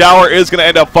out. The tower is going to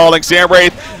end up falling.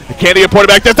 Sandwraith, can he get ported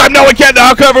back this time? No, he can't.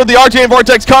 Now cover. The Arcane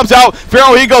Vortex comes out.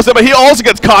 Pharaoh, he goes in, but he also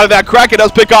gets caught in that. Kraken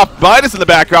does pick off Midas in the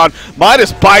background.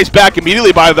 Midas buys back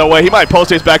immediately, by the way. He might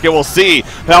post-haste back in. We'll see.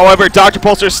 However, Dr.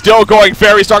 Pulsar still going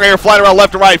very strong here, flying around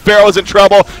left and right. Pharaoh is in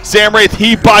trouble. Sandwraith,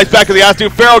 he buys back to the Astu.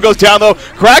 Pharaoh goes down, though.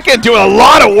 Kraken doing a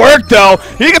lot of work, though.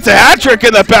 He gets a hat trick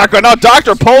in the background. Now,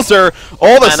 Dr. Pulsar,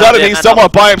 all of a sudden, he's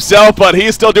somewhat by himself, but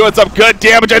he's still doing some good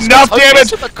damage. Enough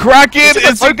damage. Kraken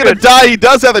is going to die. He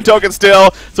does have the token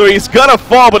still, so he's going to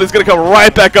fall, but he's going to come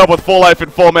right back up with full life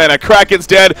and full mana. Kraken's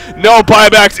dead. No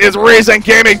buybacks. Is Reason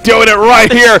Gaming doing it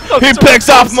right here? He picks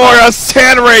off Moira.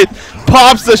 Sandwraith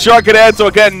pops the Shrunken Head, so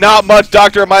again, not much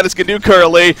Dr. Midas can do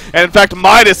currently. And in fact,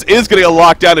 Midas is going to get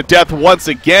locked down to death once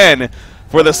again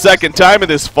for the second time in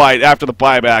this fight after the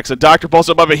buybacks. And Dr.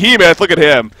 Pulsar above Behemoth, look at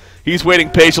him. He's waiting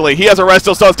patiently. He has a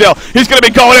Resto Stone still. He's going to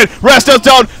be going in. Resto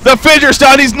Stone, the Fissure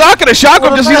Stone. He's not going to shock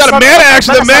him. Just he's out of mana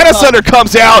action. The Mana Sunder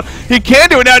comes out. He can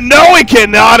do it now. No, he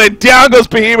cannot. And down goes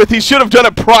Behemoth. He should have done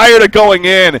it prior to going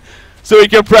in, so he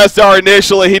can press R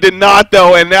initially. He did not,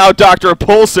 though. And now Dr.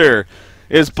 Pulsar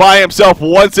is by himself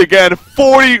once again.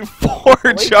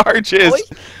 44 charges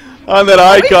on that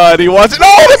icon. He wants it.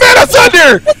 Oh, the Mana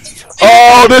Sunder!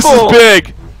 Oh, this is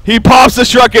big. He pops the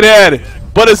Shrunken Head.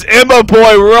 But is Emma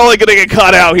Boy really going to get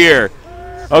caught out here?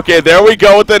 Okay, there we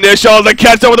go with the initial. The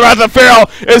catch over the Wrath of Pharaoh.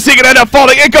 Is he going to end up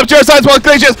falling? In comes Jerizaiah's World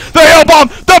Glacius. The Hail Bomb.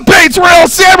 The bait's real.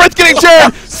 Sandwraith getting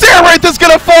turned. Sandwraith is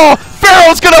going to fall.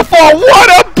 Pharaoh's going to fall.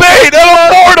 What a bait. An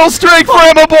immortal streak for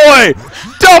Emma Boy.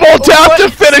 Double tap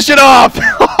to finish it off.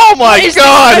 Oh my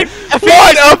God.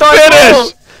 What a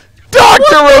finish.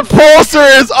 Dr.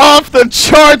 Repulsor is off the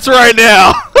charts right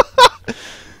now.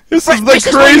 This is the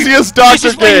craziest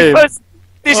Doctor game.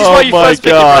 This is why you first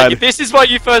picked This is why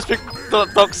you first picked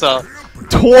Doxa.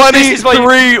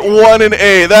 23, 1, and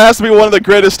 8. That has to be one of the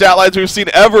greatest stat lines we've seen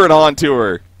ever in On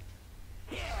Tour.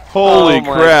 Holy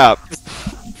crap.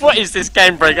 What is this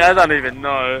game breaker? I don't even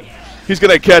know. He's going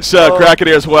to catch Kraken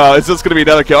here as well. Is this going to be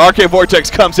another kill? Arcane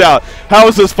Vortex comes out. How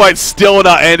is this fight still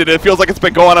not ended? It feels like it's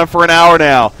been going on for an hour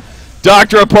now.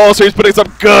 Dr. Repulsor, he's putting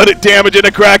some good damage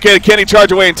into Kraken. Can he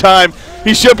charge away in time?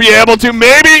 He should be able to,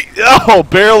 maybe. Oh,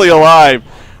 barely alive.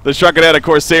 The Shrunken Head, of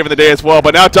course, saving the day as well.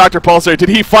 But now Dr. Pulsar, did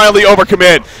he finally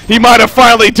overcommit? He might have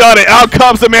finally done it. Out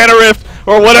comes the Mana Rift,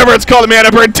 or whatever it's called, the Mana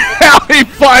Burn. Down he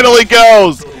finally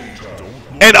goes.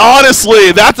 And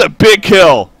honestly, that's a big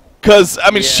kill. Because, I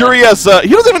mean, sure he has, he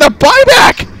doesn't even have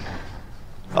buyback.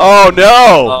 Oh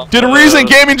no! Did Reason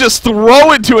Gaming just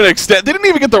throw it to an extent? They didn't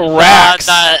even get the racks.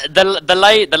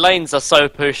 The lanes are so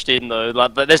pushed in though.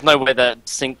 Like, there's no way that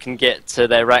Sync can get to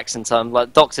their racks in time.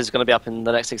 Like, Dox is going to be up in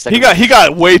the next 6 seconds. He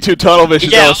got way too tunnel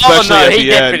vision though, especially at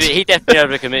the end. He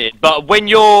definitely overcommitted. But when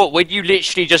you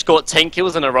literally just got 10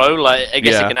 kills in a row, like I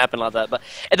guess it can happen like that. But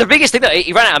the biggest thing that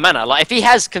he ran out of mana. Like if he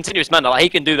has continuous mana, like he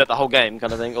can do that the whole game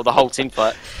kind of thing, or the whole team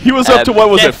fight. He was up to what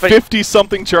was it, 50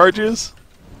 something charges?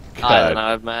 God. I don't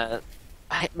know, man.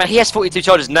 Man, he has 42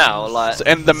 charges now. Like,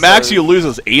 and the max you lose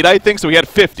is 8, I think. So he had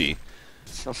 50.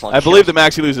 I believe the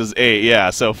max he loses is 8.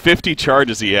 Yeah, so 50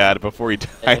 charges he had before he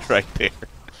died right there.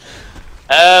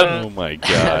 Oh my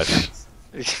gosh.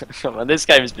 Man, this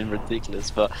game has been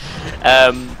ridiculous, but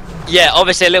yeah,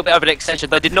 obviously a little bit of an extension.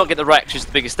 They did not get the racks, which is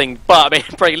the biggest thing. But I mean,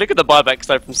 Brady, look at the buybacks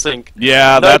though from Sync.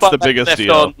 Yeah, no, that's the biggest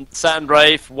deal. On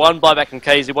Sandwraith, 1 buyback on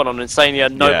KZ, 1 on Insania,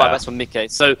 no buybacks from Mickey.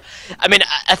 So, I mean,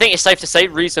 I think it's safe to say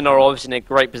Reason are obviously in a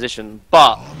great position,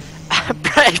 but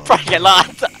Brady, like,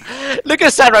 Look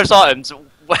at Sandro's items.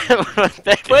 Where's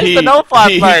the nullify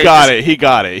he player? got it. He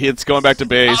got it. It's going back to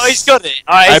base. Oh, he's got it.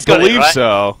 Oh, I believe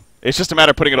so. It's just a matter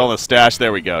of putting it on the stash.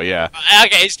 There we go. Yeah.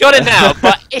 Okay, he's got it now,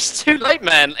 but it's too late,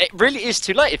 man. It really is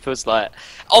too late. It feels like.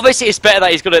 Obviously, it's better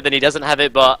that he's got it than he doesn't have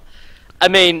it, but. I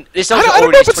mean, this. I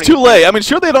don't know if it's too late. I mean,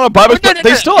 sure they don't have buybacks, but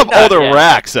they still have all their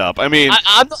racks up. I mean,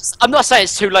 I'm not saying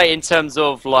it's too late in terms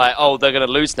of like, oh, they're gonna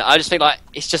lose now. I just think like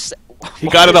it's just. He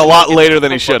got it a lot later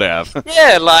than he should have.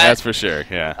 Yeah, like that's for sure.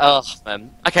 Yeah. Oh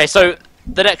man. Okay, so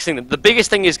the next thing, the biggest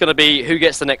thing is going to be who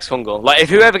gets the next Congo. Like, if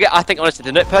whoever I think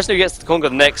honestly, the person who gets the Congo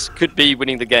next could be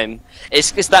winning the game.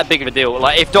 It's that big of a deal.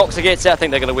 Like, if Doctor gets it, I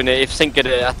think they're going to win it. If Sync gets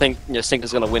it, I think Sync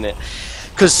is going to win it.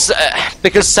 Because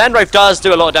Sandrove does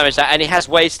do a lot of damage there, and he has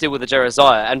ways to deal with the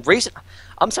Jeremiah. And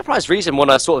I'm surprised Reason want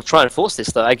to sort of try and force this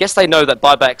though. I guess they know that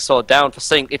buybacks are down for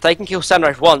Sync. If they can kill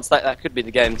Sandrove once, that could be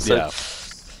the game. So. Yeah.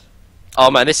 Oh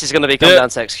man, this is going to be come down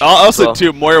to execution. Also,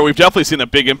 too, Moira, we've definitely seen a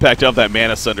big impact of that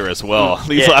Mana Sunder as well.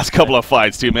 These last couple of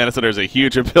fights, too. Mana Sunder is a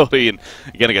huge ability, and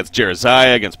again, against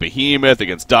Jeremiah, against Behemoth,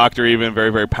 against Doctor even, very,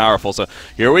 very powerful. So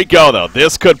here we go, though.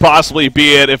 This could possibly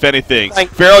be it, if anything.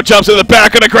 Pharaoh jumps in the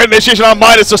back on a great initiation on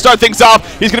Midas to start things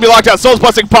off. He's going to be locked out. Soul's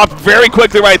Blessing popped very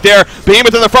quickly right there.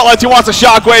 Behemoth in the front lines. He wants a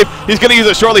Shockwave. He's going to use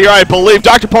it shortly here, I believe.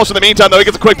 Dr. Pulse in the meantime, though, he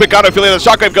gets a quick pick out of Ophelia. The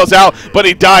Shockwave goes out, but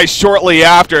he dies shortly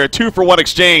after. A 2-for-1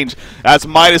 exchange as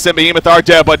Midas and Behemoth are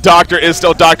dead, but Doctor is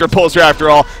still Dr. Pulser after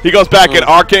all. He goes back in.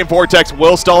 Arcane Vortex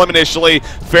will stall him initially.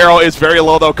 Pharaoh is very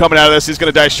low, though, coming out of this. He's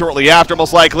going to die shortly after,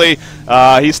 most likely.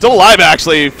 He's still alive,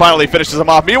 actually. Finally finishes him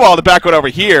off. Meanwhile, in the backwood over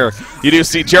here, you do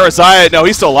see Jeremiah. No,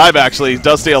 he's still alive, actually. He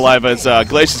does stay alive as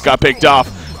Glacius got picked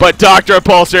off. But Dr.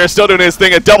 Pulser is still doing his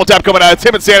thing. A double tap coming out. It's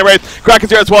him and Santa Wraith.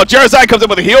 Kraken's here as well. Jeremiah comes in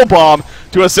with a heal bomb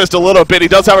to assist a little bit. He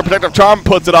does have a protective charm,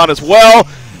 puts it on as well.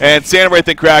 And Santa Wraith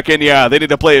and Kraken, yeah, they need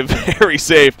to play it very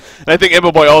safe. And I think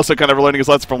Imbo Boy also kind of learning his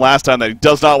lesson from last time that he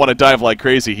does not want to dive like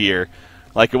crazy here,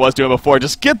 like it was doing before.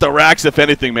 Just get the racks, if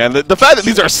anything, man. The fact that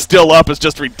these are still up is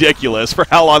just ridiculous for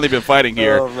how long they've been fighting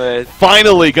here. Oh, man.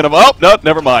 Finally gonna... Oh, no,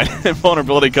 never mind.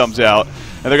 Vulnerability comes out.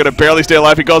 And they're going to barely stay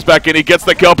alive. He goes back in. He gets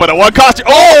the kill, but at what cost?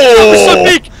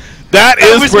 Oh! That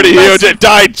is pretty huge. It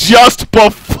died just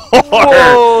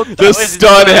before the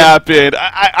stun happened.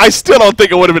 I still don't think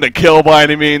it would have been a kill by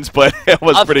any means, but it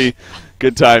was pretty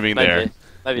good timing there in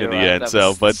the end.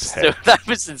 That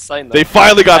was insane, though. They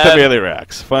finally got the melee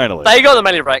racks. Finally. They got the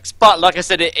melee racks, but like I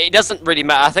said, it doesn't really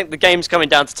matter. I think the game's coming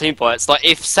down to team fights. Like,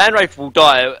 if Sandwraith will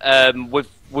die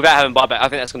without having buyback, I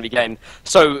think that's going to be game.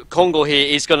 So Kongor here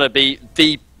is going to be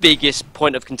the biggest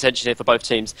point of contention here for both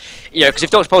teams. You know, because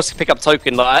if Dr. Pulse can pick up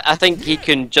Token, like, I think he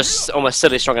can just almost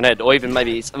silly strong ahead, or even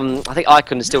maybe I think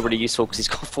Icon is still really useful because he's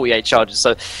got 48 charges.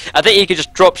 So I think he could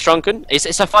just drop Shrunken. It's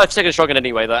a 5-second Shrunken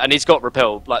anyway, though, and he's got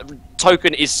Repel. Like,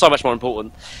 Token is so much more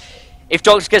important. If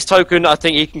Doctor gets Token, I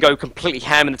think he can go completely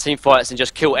ham in the team fights and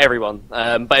just kill everyone.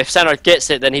 But if Sandro gets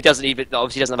it, then he doesn't even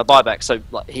obviously doesn't have a buyback. So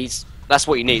like, that's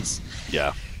what he needs.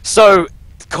 Yeah. So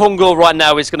Kongor right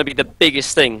now is going to be the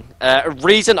biggest thing.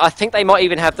 Reason, I think they might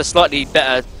even have the slightly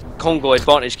better Kongor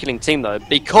advantage killing team though,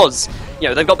 because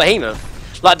they've got Behemoth.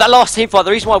 Like that last team fight, the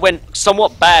reason why it went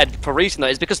somewhat bad for Reason though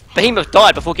is because Behemoth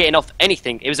died before getting off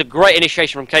anything. It was a great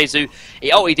initiation from Keizu.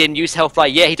 He didn't use Health Fly.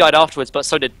 Yeah, he died afterwards, but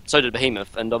so did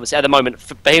Behemoth. And obviously at the moment,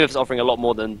 Behemoth is offering a lot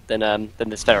more than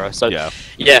this Pharaoh. So yeah.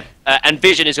 And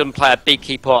Vision is going to play a big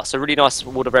key part. So really nice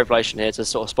Ward of Revelation here to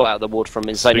sort of spot out the ward from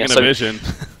Insania. Speaking of Vision,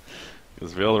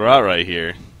 it's real right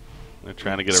here. They're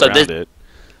trying to get around it.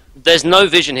 There's no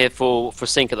Vision here for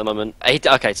Sync at the moment.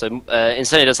 Okay, so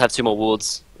Insania does have 2 more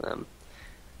wards.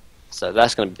 So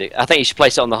that's going to be big. I think you should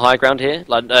place it on the high ground here.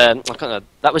 Like I can't know.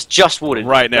 That was just warded.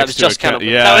 Right next that was to just it.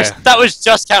 Yeah. That was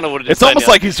just counter warded. It's almost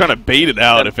like he's trying to bait it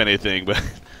out, if anything, but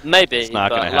maybe. It's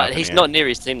not going to happen. He's not near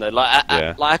his team though. Like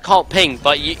I can't ping,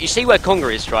 but you see where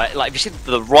Kongor is, right? Like if you see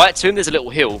to the right to him, there's a little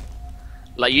hill.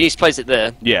 Like you need to place it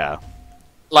there. Yeah.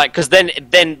 Like because then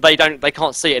they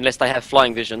can't see it unless they have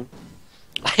flying vision.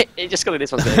 It just got to be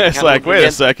this one. It's like wait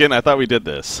a second, I thought we did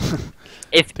this.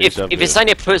 If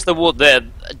Insania puts the ward there,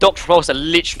 Dr. Pulsar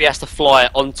literally has to fly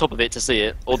on top of it to see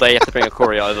it, or they have to bring a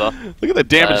Courier over. Look at the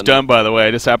damage done, by the way.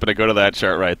 I just happened to go to that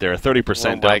chart right there.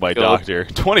 30% done by Doctor.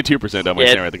 22% done by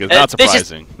Insania, I think. It's not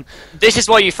surprising. This is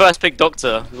why you first pick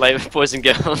Doctor, like, boys and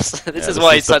girls. This is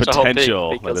why he's such a hot pick.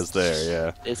 Potential that is there,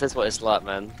 yeah. This is what it's like,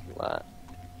 man. Like,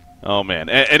 Oh, man.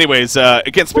 Anyways,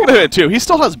 again, speaking of it, too, he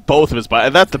still has both of his buy.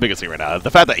 That's the biggest thing right now. The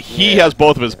fact that he has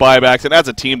both of his buybacks, and as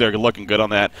a team, they're looking good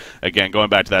on that. Again, going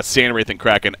back to that, Sandwraith and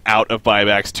Kraken out of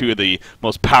buybacks, two of the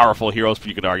most powerful heroes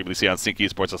you can arguably see on Sync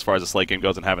Esports as far as the slate game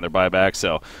goes and having their buybacks.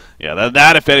 So, yeah,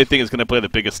 that if anything, is going to play the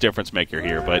biggest difference maker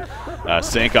here. But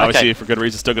Sync, obviously, for good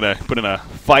reason, still going to put in a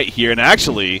fight here. And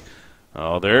actually,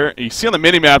 you see on the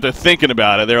mini-map, they're thinking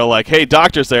about it. They're like, hey,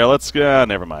 Doctor's there. Let's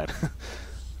never mind.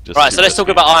 Right, so let's talk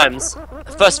about Irons.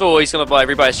 First of all, he's going to buy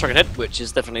Rebuy Striking Head, which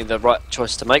is definitely the right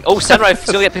choice to make. Oh, Sandwraith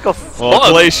is going to get pick off. Well,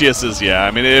 Glacius is, yeah.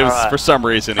 I mean, it was, for some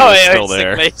reason, he was still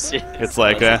there. It's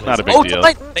like, not a big deal.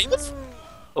 Behemoth?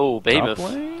 Oh,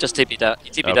 Behemoth. Just TP'd out.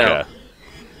 He TP'd out.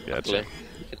 Gotcha.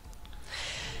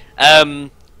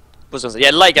 Yeah,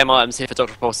 late game items here for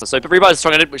Dr. Repulsor. So, but Rebuy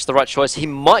Striking Head, which is the right choice. He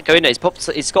might go in there.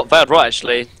 He's got Veiled right,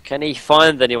 actually. Can he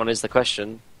find anyone is the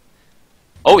question.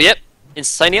 Oh, yep.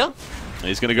 Insania.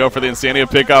 He's going to go for the Insania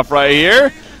pickoff right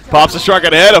here. Pops a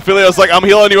Shrunken Head. Ophelia's like, I'm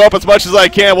healing you up as much as I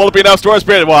can. Will it be enough Storm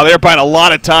Spirit? Wow, they're buying a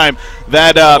lot of time.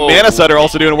 That Mana Sutter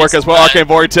also doing work as well. Arcane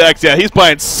Vortex. Yeah, he's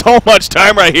buying so much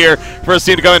time right here for his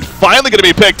team to come in. Finally going to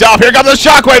be picked off. Here comes the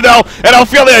Shockwave, though. And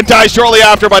Ophelia dies shortly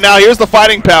after. But now here's the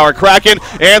fighting power. Kraken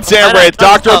and Sandwraith.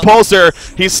 Dr. Repulsor,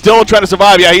 he's still trying to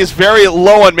survive. Yeah, he's very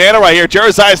low on mana right here.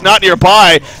 Jerezai is not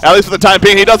nearby, at least for the time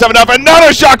being. He does have enough. Another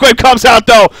Shockwave comes out,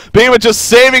 though. Behemoth just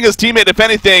saving his teammate, if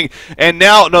anything. And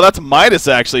now, no, that's Midas,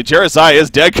 actually. Jerezai is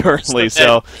dead currently,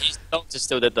 so... Doctor's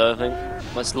still dead though, I think.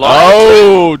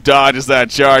 Oh, dodges that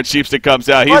charge. Sheepstick comes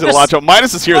out. He's in a lot of trouble.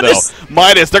 Midas is here, though.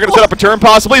 Midas, they're going to set up a turn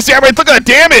possibly. Sandwraith, look at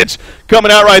the damage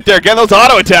coming out right there. Again, those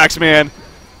auto attacks, man.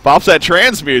 Pops that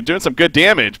transmute, doing some good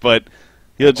damage, but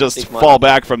he'll just fall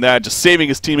back from that. Just saving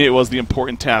his teammate was the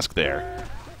important task there.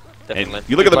 Definitely. And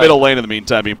you look at the middle lane in the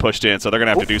meantime being pushed in, so they're going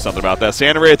to have to do something about that.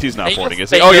 Sandwraith, he's not boarding, is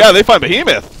he? Oh, yeah, they find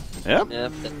Behemoth. Yep.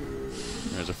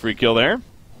 There's a free kill there.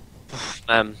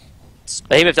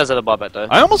 Behemoth does have a buyback, though.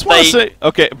 I almost want to say...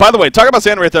 Okay, by the way, talk about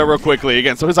Sandwraith there real quickly.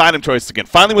 Again, so his item choice, again,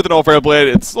 finally with an Overhead Blade.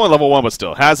 It's only level 1, but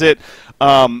still has it.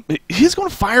 He's going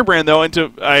Firebrand, though,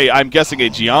 into, I'm guessing, a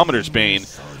Geometer's Bane.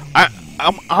 I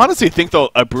honestly think, though,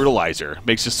 a Brutalizer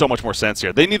makes just so much more sense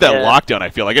here. They need that lockdown, I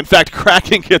feel like. In fact,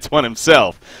 Kraken gets one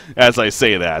himself as I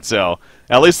say that. So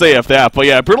at least they have that. But,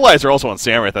 yeah, Brutalizer also on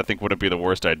Sandwraith I think wouldn't be the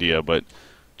worst idea. But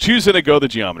choosing to go the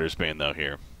Geometer's Bane, though,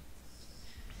 here.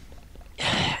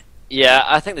 Yeah,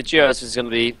 I think the Geos is going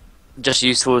to be just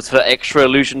useful for extra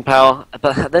illusion power.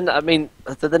 But then, I mean,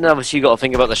 then obviously you got to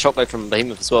think about the Shockwave from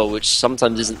Behemoth as well, which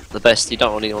sometimes isn't the best. You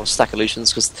don't really want to stack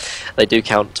illusions because they do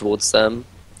count towards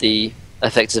the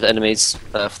effects of enemies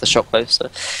for the Shockwave. So,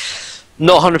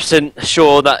 not 100%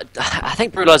 sure that. I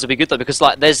think Brutalizer would be good though, because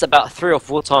like there's about 3 or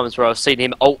 4 times where I've seen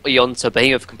him ulti onto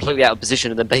Behemoth completely out of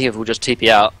position, and then Behemoth will just TP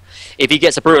out. If he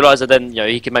gets a Brutalizer, then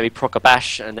he can maybe proc a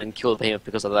bash and then kill the Behemoth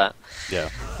because of that. Yeah.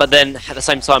 But then at the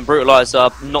same time,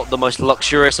 Brutalizer not the most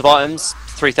luxurious of items.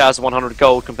 3,100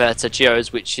 gold compared to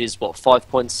Geo's, which is what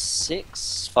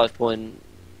 5.6,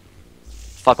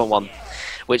 5.1,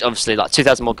 which obviously like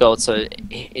 2,000 more gold. So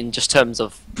in just terms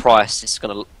of price, it's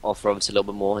going to offer obviously a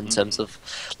little bit more in terms of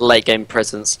late game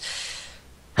presence.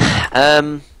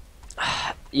 Yeah,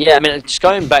 I mean, just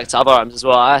going back to other items as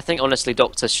well. I think honestly,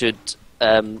 Doctor should.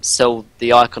 Sell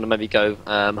the icon and maybe go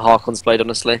Harkon's Blade,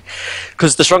 honestly,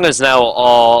 because the strongers now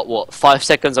are what 5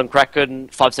 seconds on Kraken,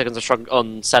 5 seconds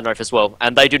on Sandwraith as well,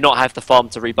 and they do not have the farm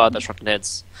to rebuy their Shrunken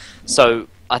Heads. So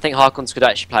I think Harkon's could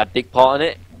actually play a big part in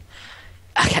it.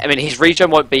 I mean, his regen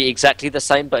won't be exactly the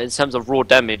same, but in terms of raw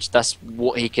damage, that's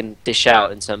what he can dish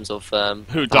out in terms of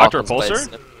who Dr.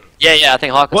 Repulsor? Yeah, I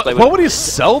think Harkon's Blade. What would he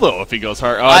sell though if he goes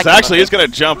hard? Oh, it's actually he's going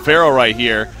to jump Pharaoh right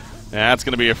here. That's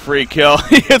going to be a free kill.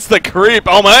 He hits the creep.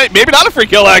 Oh, my. Maybe not a free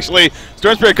kill, actually.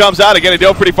 Storm Spirit comes out. Again, he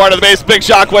dove pretty far to the base. Big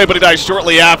Shockwave, but he dies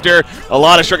shortly after. A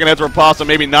lot of Shrunken Heads were possible.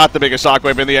 Maybe not the biggest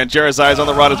Shockwave in the end. Jerezai is on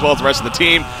the run as well as the rest of the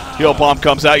team. Heal Bomb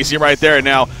comes out. You see right there. And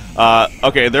now,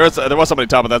 okay, there was somebody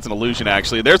top, but that's an illusion,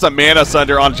 actually. There's a Mana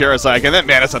Sunder on Jerezai. And that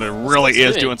Mana Sunder really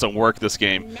is doing some work this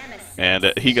game.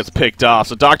 And he gets picked off.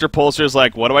 So Dr. Repulsor is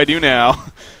like, what do I do now?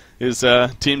 His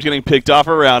team's getting picked off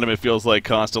around him, it feels like,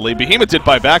 constantly. Behemoth did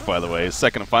buy back, by the way, his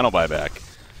second and final buyback.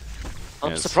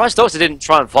 I'm surprised Doctor didn't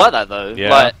try and fight that, though. Yeah,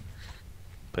 like,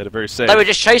 played it very safe. They were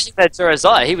just chasing their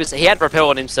Jerezai. He had Repel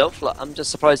on himself. Like, I'm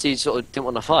just surprised he sort of didn't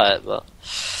want to fight it, but...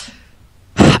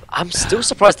 I'm still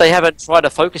surprised they haven't tried to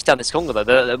focus down this Kongor, though.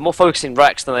 They're more focusing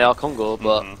Rax than they are Kongor,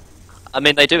 but... I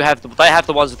mean, they have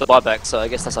the ones with the buyback, so I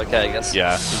guess that's okay, I guess.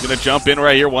 Yeah, he's going to jump in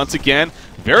right here once again.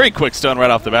 Very quick stun right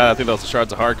off the bat. I think that was the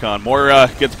Shards of Harkon. More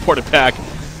gets ported back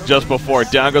just before.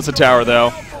 Down goes the tower,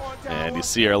 though. And you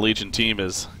see our Legion team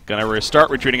is Gonna start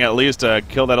retreating at least to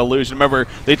kill that illusion. Remember,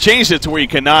 they changed it to where you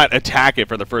cannot attack it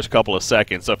for the first couple of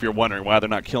seconds. So if you're wondering why they're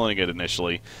not killing it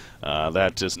initially,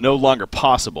 that is no longer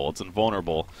possible. It's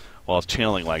invulnerable while it's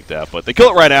channeling like that. But they kill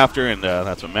it right after, and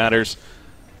that's what matters.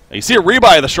 You see a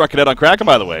rebuy of the Struck Cadet on Kraken,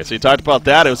 by the way. So you talked about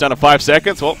that. It was down to 5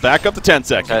 seconds. Well, back up to 10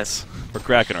 seconds for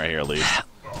Kraken right here, at least.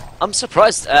 I'm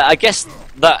surprised. I guess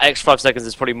that extra 5 seconds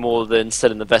is probably more than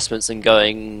selling investments and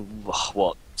going,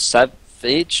 what,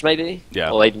 Savage, maybe?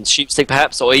 Yeah. Or even Sheepstick,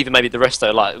 perhaps? Or even maybe the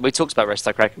Resto. Like, we talked about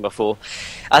Resto Kraken before.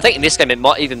 I think in this game it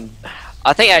might even...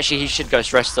 I think actually he should go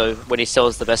Resto when he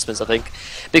sells the investments, I think.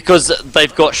 Because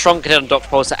they've got Shrunken and Dr.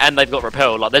 Pulsar and they've got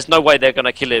Repel. Like, there's no way they're going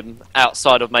to kill him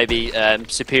outside of maybe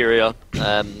superior...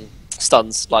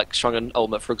 stuns like Shrunken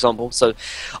Ultimate, for example. So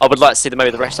I would like to see maybe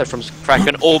the Resto from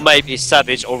Kraken, or maybe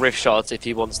Savage or Rift Shards if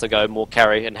he wants to go more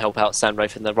carry and help out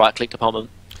Sandwraith in the right-click department.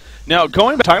 Now,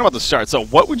 talking about the start, so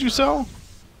what would you sell?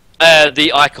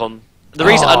 The Icon. The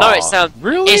reason I know it sounds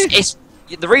really. It's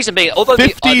the reason being, although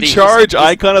 50 charge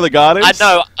Icon of the Goddess.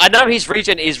 I know his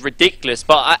regen is ridiculous,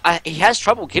 but he has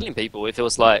trouble killing people. It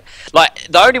feels like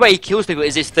the only way he kills people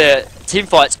is if the team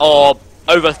fights are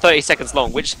over 30 seconds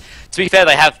long, which, to be fair,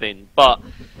 they have been, but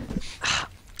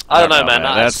I don't know, man.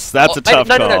 That's a tough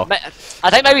call. No, I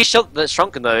think maybe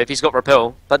Shrunken, though, if he's got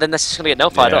Repel, but then that's just going to get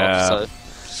nullified off, so...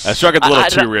 Shrunken's a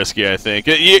little too risky, I think.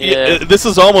 This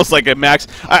is almost like a max.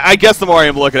 I guess the more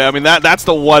I'm looking at it, I mean, that's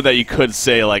the one that you could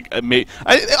say, like,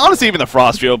 honestly, even the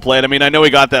Frostfield played. I mean, I know he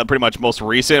got that pretty much most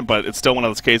recent, but it's still one of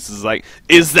those cases, like,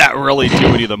 is that really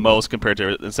doing you the most compared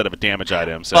to instead of a damage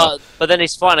item? So. But then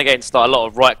he's fine against like, a lot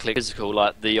of right-click physical,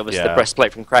 like obviously the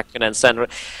breastplate from Kraken and Sandra.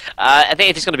 I think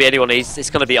if it's going to be anyone,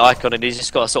 it's going to be Icon, and he's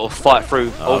just got to sort of fight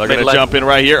through. They're going to jump in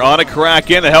right here on a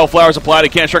Kraken. The Hellflower's applied. He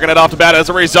can't Shrunken it off the bat. As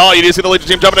a result, you do see the Legion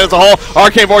team jumping in as a whole.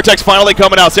 Arcane Vortex finally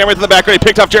coming out. Sandwraith in the background. He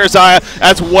picked off Jeremiah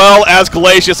as well as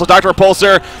Glacius. So Dr.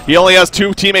 Repulsor, he only has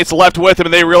 2 teammates left with him,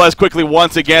 and they realize quickly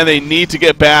once again they need to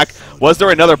get back. Was there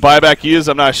another buyback used?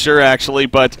 I'm not sure, actually.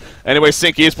 But anyway,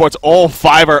 Sync Esports, all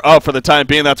 5 are up for the time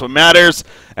being. That's what matters.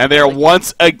 And they are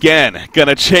once again going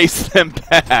to chase them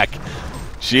back.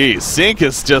 Jeez, Sync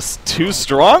is just too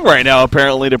strong right now,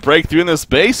 apparently, to break through in this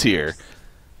base here.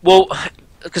 Well,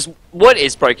 because what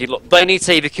is breaking? Look, they need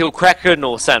to either kill Kraken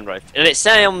or Sandwraith, and it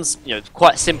sounds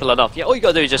quite simple enough. Yeah, all you got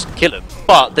to do is just kill him.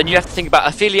 But then you have to think about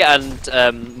Ophelia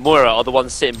and Moira are the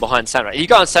ones sitting behind Sandwraith. If you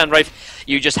go on Sandwraith,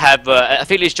 you just have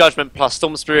Ophelia's Judgment plus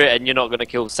Storm Spirit, and you're not going to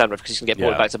kill Sandwraith because you can get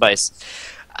Moira back to base.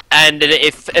 And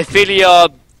if Ophelia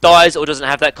dies or doesn't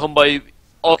have that combo,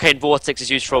 Arcane Vortex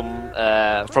is used from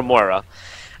Moira.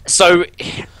 So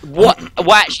what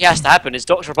actually has to happen is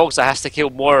Dr. Repulsor has to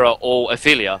kill Moira or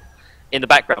Ophelia in the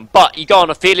background. But you go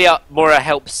on Ophelia, Moira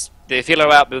helps the Ophelia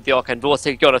out with the Arcane Vortex.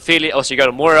 You go on Ophelia, also you go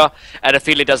to Moira, and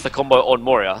Ophelia does the combo on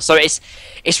Moira. So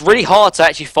it's really hard to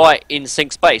actually fight in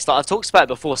Sync space. Like I've talked about it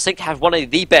before, Sync have one of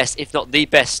the best, if not the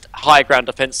best, high ground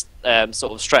defense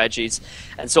sort of strategies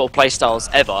and sort of playstyles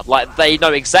ever. Like they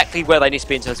know exactly where they need to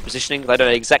be in terms of positioning. They know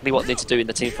exactly what they need to do in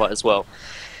the team fight as well.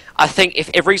 I think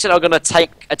if Reason are going to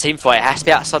take a team fight, it has to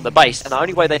be outside the base, and the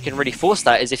only way they can really force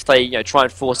that is if they try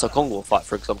and force a Kongor fight,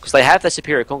 for example, because they have their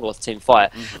superior Kongor team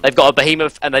fight. They've got a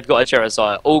Behemoth and they've got a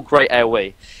Jeremiah, all great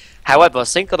AoE. However,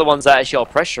 Sync are the ones that actually are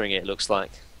pressuring it looks like.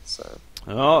 So.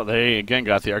 Oh, they again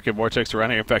got the Arcane Vortex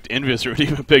around here. In fact, Invis were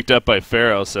even picked up by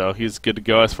Pharaoh, so he's good to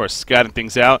go as far as scouting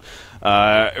things out.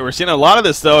 We're seeing a lot of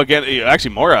this, though. Again,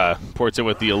 actually, Moira ports in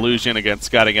with the illusion against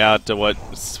scouting out what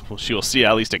she will see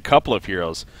at least a couple of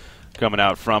heroes coming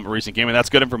out from a recent game, and that's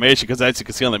good information because as you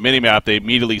can see on the minimap, they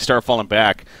immediately start falling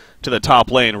back to the top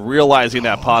lane, realizing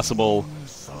that possible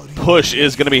push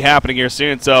is going to be happening here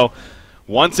soon. So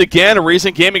once again, a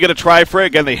recent gaming going to try for it.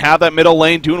 Again, they have that middle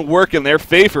lane doing work in their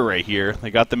favor right here. They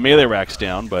got the melee racks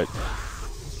down, but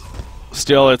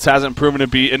still it hasn't proven to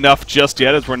be enough just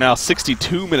yet, as we're now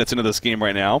 62 minutes into this game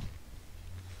right now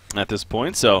at this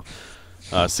point. So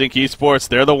Sync Esports,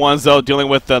 they're the ones, though, dealing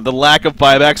with the lack of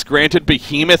buybacks. Granted,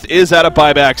 Behemoth is out of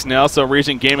buybacks now, so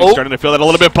Region Gaming starting to feel that a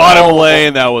little bit bottom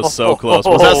lane. That was so close.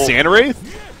 Was that Sandwraith?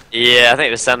 Yeah, I think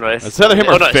it was Sandwraith. It's either him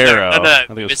or Pharaoh. No, I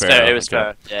think it was Pharaoh. It was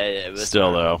Pharaoh. Yeah, it was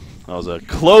Still, though, that was a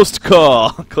close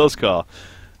call. Close call.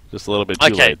 Just a little bit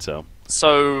too late, so.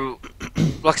 So,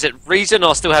 like I said, Reason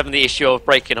are still having the issue of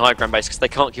breaking high ground base because they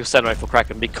can't kill Sandwraith or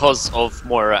Kraken because of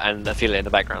Moira and Ophelia in the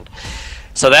background.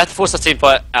 So they have to force a team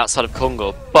fight outside of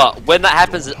Congo. But when that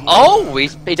happens,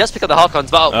 he does pick up the Harkons.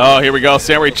 But oh, here we go.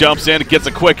 Sandwraith jumps in, gets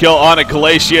a quick kill on a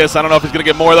Glacius. I don't know if he's going to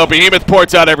get more, though. Behemoth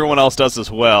ports out. Everyone else does as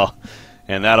well.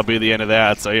 And that'll be the end of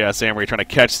that. So, yeah, Sandwraith trying to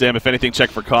catch them. If anything,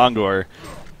 check for Kongor.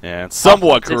 And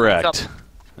somewhat correct.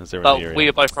 As they were in But the area. we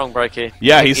were both wrong, Brokey.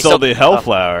 Yeah, he sold the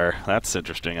Hellflower. That's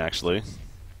interesting, actually.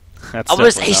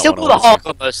 That's he still got the half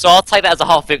on though, so I'll take that as a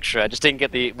half victory. I just didn't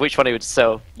get which one he would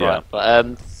sell. Yeah. Right. But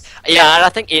yeah, and I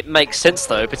think it makes sense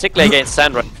though, particularly against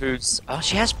Sandra, who's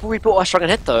she has probably bought a strong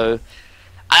head though.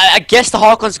 I guess the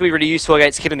Harkon's gonna be really useful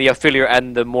against killing the Ophelia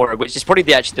and the Moira, which is probably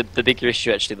the bigger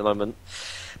issue actually at the moment.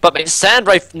 But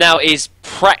Sandwraith now is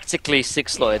practically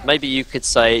 6-slotted. Maybe you could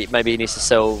say maybe he needs to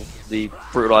sell the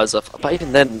Brutalizer, but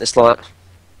even then it's like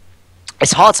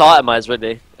it's hard to itemize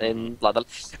really.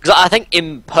 Because I think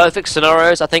in perfect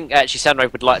scenarios, I think actually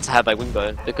Sandwraith would like to have a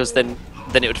Wingbow because then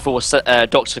it would force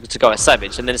Doctor to go as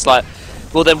Savage, and then it's like,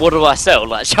 well then what do I sell?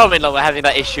 Like, I mean, like we're having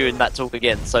that issue in that talk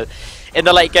again. So in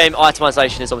the late game,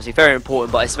 itemization is obviously very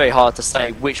important, but it's very hard to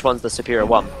say which one's the superior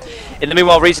one. In the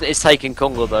meanwhile, Reason is taking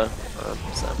Kongor though.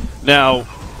 Now,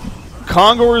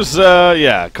 Kongor's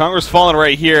Kongor's falling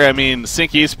right here. I mean,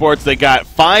 Sync Esports, they got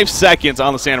 5 seconds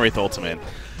on the Sandwraith ultimate.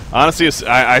 Honestly,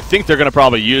 I think they're going to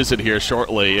probably use it here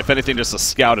shortly. If anything, just to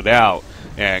scout it out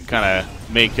and kind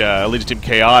of make Legion Team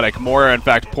chaotic. Moira, in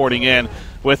fact, porting in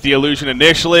with the illusion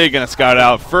initially, going to scout it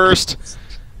out first.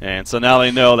 And so now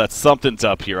they know that something's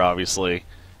up here, obviously.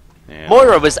 And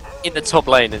Moira was in the top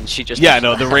lane, and she just... Yeah,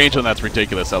 no, the range on that's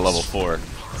ridiculous at level 4.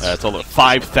 It's over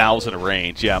 5,000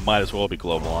 range. Yeah, might as well be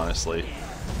global, honestly,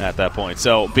 at that point.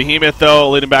 So Behemoth, though,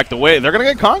 leading back the way. They're going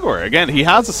to get Kongor. Again, he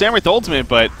has the Sandwraith ultimate,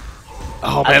 but...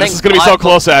 Oh, man, this is going to be so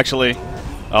close, actually.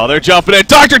 Oh, they're jumping in.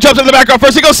 Doctor jumps in the background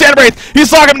first. He goes Sandwraith.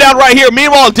 He's locking him down right here.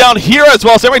 Meanwhile, down here as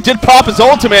well, Sandwraith did pop his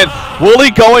ultimate. Will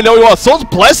he go in? No, he won't. Soul's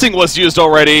Blessing was used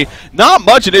already. Not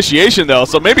much initiation, though,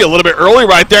 so maybe a little bit early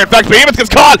right there. In fact, Behemoth gets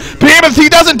caught. Behemoth, he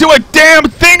doesn't do a damn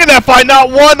thing in that fight. Not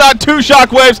one, not two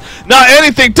shockwaves, not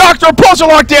anything. Doctor, Pulsar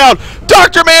lockdown.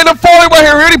 Dr. Manda falling right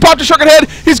here. He popped a shrunken head.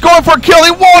 He's going for a kill.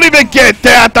 He won't even get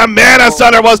that. The Mana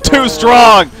Center was too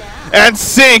strong. And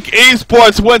Sync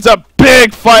Esports wins a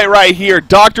big fight right here.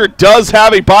 Doctor does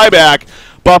have a buyback,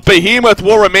 but Behemoth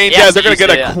will remain dead. They're going to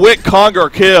get a quick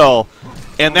Kongor kill.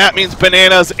 And that means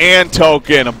bananas and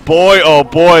token. Boy, oh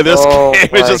boy, this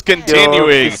game is just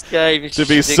continuing to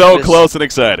be so close and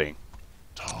exciting.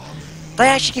 They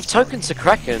actually give tokens to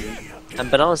Kraken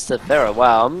and bananas to Pharaoh.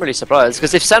 Wow, I'm really surprised.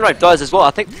 Because if Sandwraith dies as well,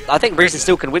 I think Reason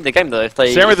still can win the game though. If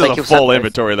they Sandwraith is a full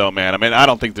inventory though, man. I mean, I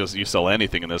don't think you sell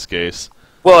anything in this case.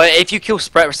 Well, if you kill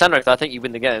Sandwraith, I think you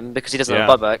win the game because he doesn't have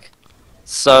a buyback.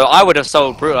 So I would have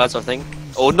sold Brutalizer, I think.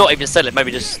 Or not even sell it, maybe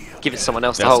just give it to someone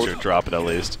else to hold. That's true, drop it at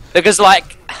least. Because,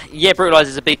 like, yeah, Brutalizer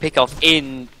is a big pick-off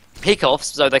in pick-offs,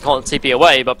 so they can't TP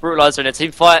away, but Brutalizer in a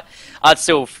team fight, I'd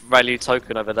still value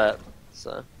token over that.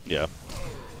 So yeah.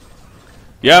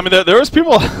 Yeah, I mean, there was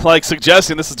people, like,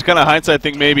 suggesting, this is kind of hindsight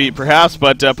thing maybe, perhaps,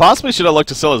 but possibly should have looked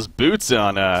to sell his boots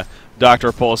on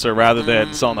Dr. Pulsar rather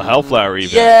than selling the Hellflower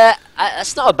even. Yeah,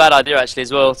 that's not a bad idea actually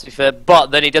as well, to be fair, but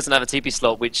then he doesn't have a TP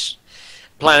slot, which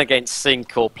playing against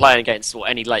Sync or playing against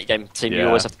any late game team, you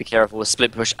always have to be careful with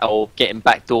split push or getting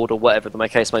backdoored or whatever the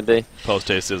case may be. Post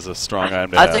haste is a strong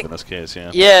item to have in this case, yeah.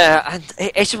 Yeah, and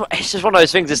it's just one of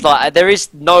those things, it's like, there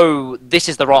is no, this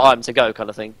is the right item to go kind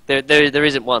of thing. There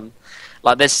isn't one.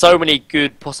 Like, there's so many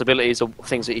good possibilities of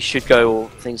things that you should go or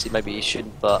things that maybe you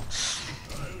shouldn't, but...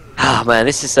 Ah, man,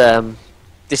 this is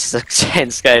a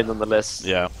tense game nonetheless.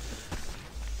 Yeah.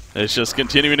 It's just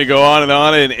continuing to go on,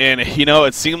 and you know,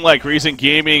 it seemed like recent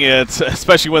gaming,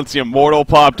 especially once the Immortal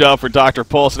popped up for Dr.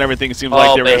 Pulse and everything, it seemed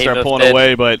like they were going to start pulling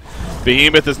away, but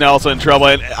Behemoth is now also in trouble.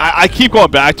 And I keep going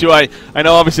back to, I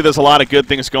know obviously there's a lot of good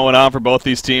things going on for both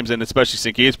these teams, and especially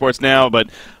Sync Esports now, but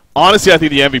honestly, I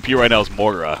think the MVP right now is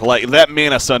Moira. Like, that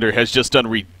Mana Sunder has just done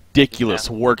ridiculous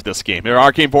work this game. Their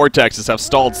Arcane Vortexes have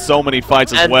stalled so many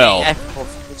fights as well.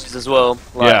 As well,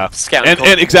 like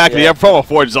and exactly, the F4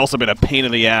 Forge has also been a pain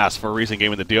in the ass for a recent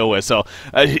game to deal with. So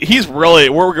he's really,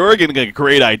 we're getting a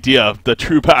great idea of the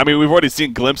true power. I mean, we've already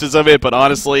seen glimpses of it, but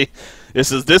honestly,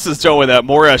 this is showing that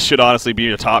Moira should honestly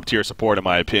be a top tier support in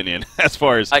my opinion, as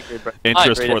far as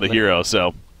interest for the hero.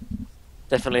 So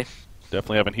definitely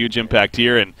having huge impact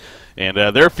here, and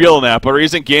they're feeling that. But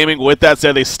Reason Gaming, with that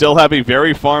said, they still have a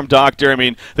very farm Doctor. I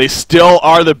mean, they still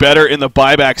are the better in the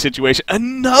buyback situation.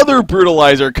 Another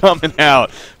Brutalizer coming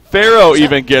out. Pharaoh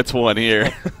even gets one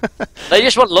here. They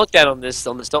just want lockdown on this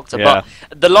Doctor, but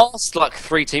the last like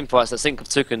 3 team fights that Sync have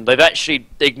taken, they've actually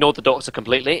ignored the Doctor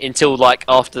completely until like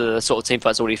after the sort of team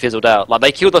fight's already fizzled out. Like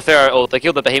they killed the Pharaoh or they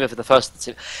killed the Behemoth in the first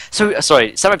team. So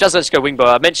sorry, Samuel does let us go Wingbow.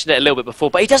 I mentioned it a little bit before,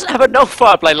 but he doesn't have a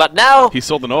Nullfire blade. Like now, he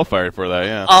sold the Nullfire for that,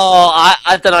 yeah. Oh,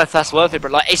 I don't know if that's worth it,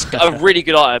 but like it's a really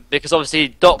good item because obviously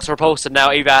Doctor Repulsor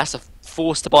now either has to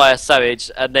forced to buy a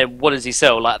Savage, and then what does he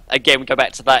sell? Like, again, we go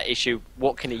back to that issue.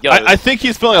 What can he go? I think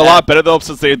he's feeling a lot better, though,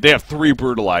 since they have 3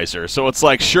 Brutalizers. So it's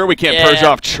like, sure, we can't purge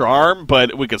off Charm,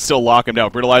 but we can still lock him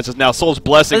down with Brutalizers. Now, Soul's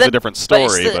Blessing is a different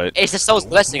story. It's the Soul's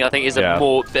Blessing, I think, is a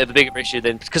bit of a bigger issue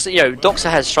than... Because, you know,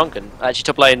 Doxa has shrunken. Actually,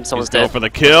 top lane, someone's dead. Going for the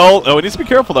kill. Oh, he needs to be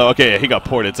careful, though. Okay, he got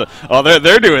ported. So, oh,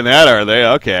 they're doing that, are they?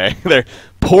 Okay. They're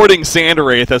porting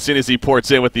Sandwraith as soon as he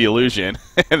ports in with the illusion.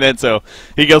 And then so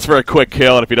he goes for a quick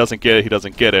kill, and if he doesn't get it, he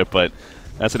doesn't get it. But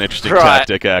that's an interesting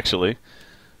tactic, actually.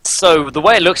 So the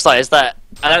way it looks like is that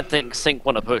I don't think Sync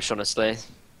want to push, honestly.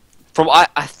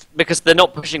 Because they're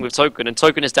not pushing with Token, and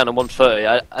Token is down to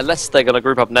 130. Unless they're going to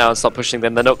group up now and start pushing,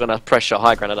 then they're not going to pressure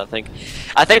high ground, I don't think.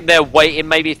 I think they're waiting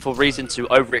maybe for reason to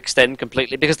overextend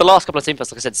completely, because the last couple of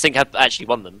teamfights, like I said, Sync have actually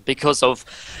won them because of...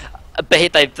 They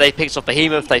picked off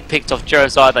Behemoth, they picked off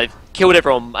Jerozai, they've killed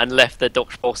everyone and left their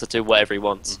Dr. Pulsar to do whatever he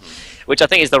wants. Which I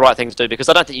think is the right thing to do, because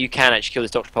I don't think you can actually kill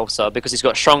this Dr. Pulsar, because he's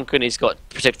got Shrunken, he's got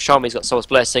Protective Charm, he's got Soul's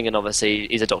Blessing, and obviously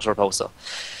he's a Dr. Repulsor.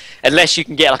 Unless you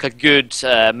can get like a good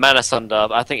mana sunder,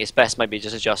 I think it's best maybe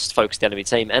just focus the enemy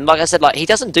team. And like I said, like he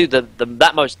doesn't do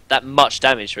that much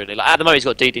damage really. Like at the moment he's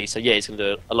got DD, so yeah, he's going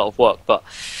to do a lot of work. But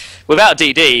without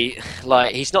DD,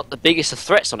 like he's not the biggest of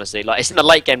threats, honestly. Like it's in the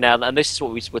late game now, and this is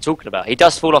what we're talking about. He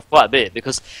does fall off quite a bit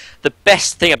because the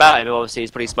best thing about him, obviously,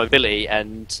 is probably his mobility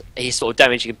and his sort of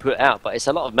damage you can put out. But it's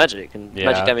a lot of magic, and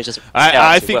magic damage doesn't.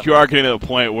 I think you are getting to the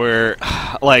point where,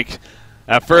 like.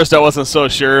 At first, I wasn't so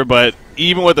sure, but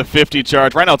even with the 50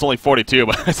 charge, right now it's only 42,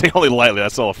 but I say only lightly.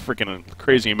 That's still a freaking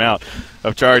crazy amount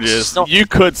of charges. You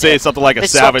could say something like a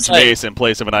Savage Mace in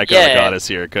place of an Icon of the Goddess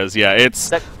here, because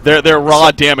it's their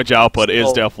raw damage output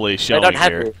is definitely showing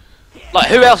here. Like,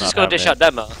 who else is going to dish out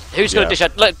damage? Who's going to dish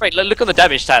out? Look on the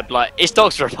damage tab. Like, it's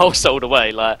Dr. Repulsor all the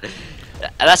way. Like.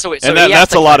 And that's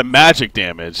that's a lot of magic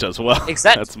damage as well.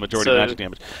 Exactly. That's the majority of magic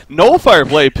damage. Nullfire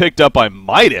Blade picked up by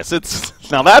Midas.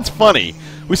 Now that's funny.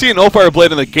 We see a Nullfire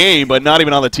Blade in the game, but not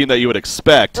even on the team that you would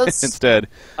expect. Instead,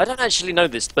 I don't actually know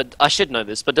this, but I should know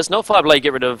this. But does Nullfire Blade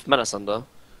get rid of Mana Sunder?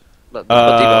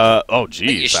 Oh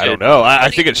geez, I don't know.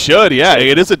 I think it should. Yeah,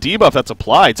 it is a debuff that's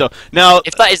applied. So now,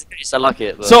 if that is the case, I like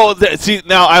it. But. So see,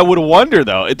 now I would wonder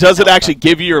though, does it actually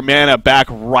give you your mana back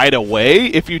right away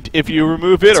if you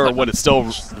remove it, or would it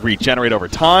still regenerate over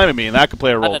time? I mean, that could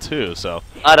play a role too. So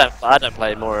I don't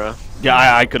play Mora.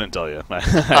 Yeah, I couldn't tell you.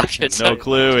 No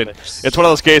clue. And it's one of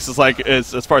those cases, like,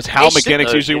 as far as how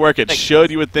mechanics usually work, it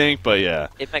should, you would think, but yeah.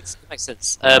 It makes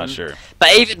sense. Not sure.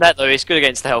 But even that, though, it's good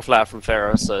against the Hellflower from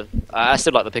Pharaoh, so I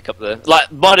still like the pickup there.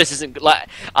 Like, Midas isn't, like,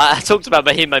 I talked about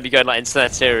him maybe going, like,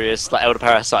 Instantaneous, like, Elder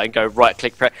Parasite and go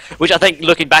right-click, which I think,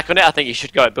 looking back on it, I think he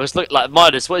should go, because look, like,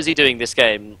 Midas, what is he doing this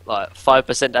game? Like,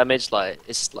 5% damage? Like,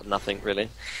 it's like nothing, really.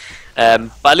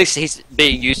 But at least he's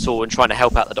being useful and trying to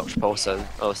help out the Dr. Pulse, so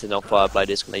obviously Nullfire Blade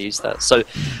is going to use that. So,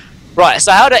 right,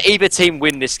 so how do either team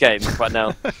win this game right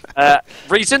now?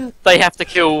 Reason, they have to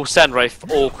kill Sandwraith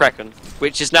or Kraken,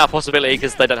 which is now a possibility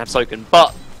because they don't have Token.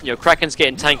 But, you know, Kraken's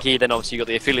getting tanky, then obviously you've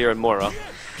got the Ophelia and Mora.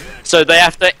 So they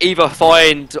have to either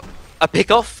find a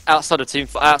pick-off outside of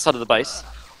the base,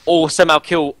 or somehow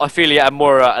kill Ophelia and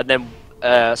Mora and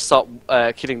then start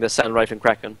killing the Sandwraith and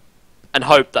Kraken. And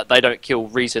hope that they don't kill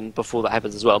Reason before that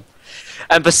happens as well.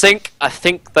 And for Sync, I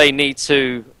think they need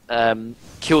to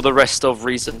kill the rest of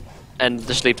Reason and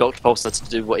just leave Dr. Pulsar to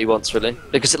do what he wants, really.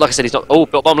 Because, like I said, he's not... Oh,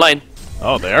 bottom lane.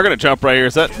 Oh, they are going to jump right here.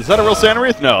 Is that a real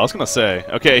Sandwraith? No, I was going to say.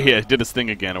 Okay, yeah, he did his thing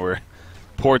again where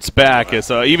ports back.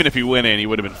 So even if he went in, he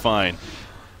would have been fine.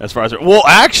 As far as... Well,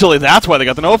 actually, that's why they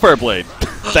got the Nullfire Blade.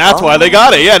 That's why they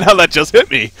got it. Yeah, now that just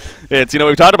hit me. It's,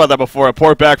 we've talked about that before. A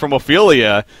port back from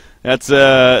Ophelia... That's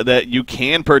that you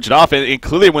can purge it off, and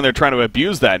clearly when they're trying to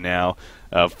abuse that now,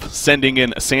 of sending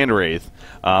in a Sandwraith.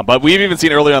 But we've even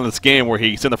seen earlier on in this game where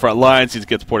he's in the front lines, he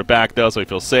gets ported back though, so he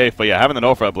feels safe. But yeah, having the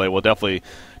Nullfire Blade will definitely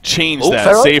change that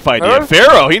Pharaoh? safe idea.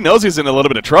 Pharaoh, he knows he's in a little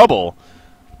bit of trouble.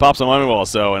 Pops on one wall,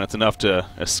 so, and it's enough to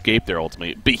escape there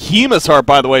ultimately. Behemoth's Heart,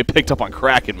 by the way, picked up on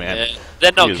Kraken, man. Yeah,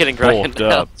 they're not killing Kraken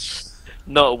now.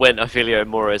 Not when Ophelia and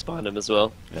Mora is behind him as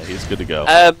well. Yeah, he's good to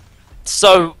go.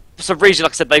 So Region,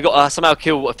 like I said, they got somehow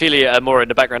kill Ophelia and Mora in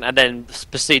the background, and then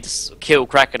proceed to kill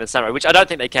Kraken and Samurai, which I don't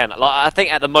think they can. Like, I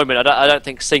think at the moment, I don't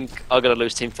think Sync are going to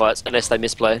lose team fights unless they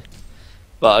misplay.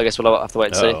 But I guess we'll have to wait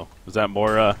and see. Is that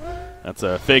Mora? That's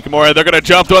a fake Mora. They're going to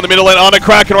jump through in the middle lane on the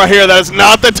Kraken right here. That is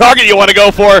not the target you want to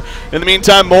go for. In the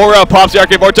meantime, Mora pops the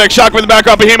Arcade Vortex. Shockwave in the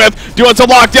background. Behemoth doing some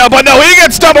lockdown, but no, he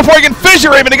gets stunned before he can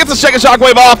fissure even. He gets the second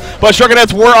Shockwave off, but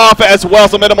Shurkenets were off as well,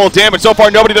 so minimal damage. So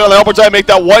far, nobody did on the helper side make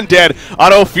that one dead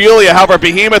on Ophelia. However,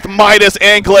 Behemoth, Midas,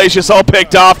 and Glacius all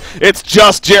picked off. It's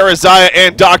just Jeraziah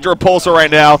and Dr. Repulsor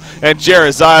right now, and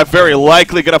Jeraziah very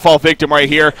likely going to fall victim right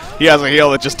here. He has a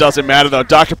heal that just doesn't matter, though.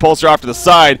 Dr. Repulsor off to the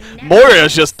side. Moria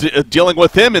is just dealing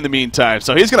with him in the meantime,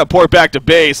 so he's going to port back to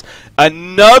base.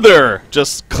 Another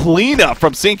just cleanup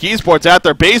from Sync Esports at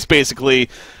their base, basically.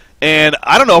 And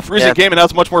I don't know if Reason Gaming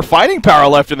has much more fighting power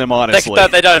left in them, honestly.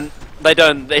 They don't.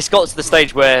 It's got to the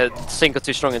stage where Sync are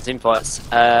too strong in team fights.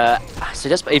 So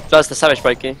he does the Savage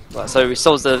breaking. So he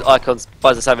solves the icons,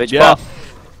 buys the Savage. Yeah.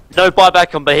 But no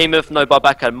buyback on Behemoth, no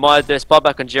buyback on Midas,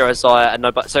 buyback on Jeraziah, and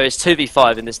no so it's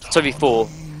 2v5 in this, 2v4.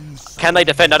 Can they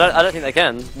defend? I don't think they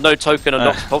can. No token or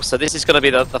Nox Pulse, so this is going to be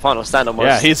the final stand almost.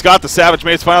 Yeah, he's got the Savage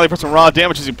Mace finally for some raw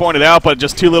damage, as you pointed out, but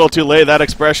just too little too late. That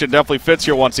expression definitely fits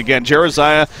here once again.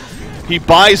 Jeraziah, he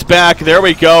buys back. There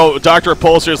we go. Dr.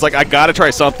 Repulsor is like, I got to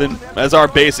try something, as our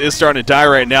base is starting to die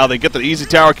right now. They get the easy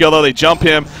tower kill, though. They jump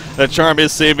him. That charm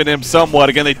is saving him somewhat.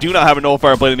 Again, they do not have a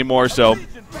Nullifier Blade anymore, so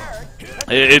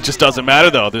it just doesn't matter,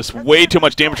 though. There's way too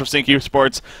much damage from Sync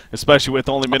Esports, especially with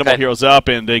only minimal heroes up,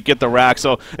 and they get the rack.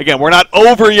 So, again, we're not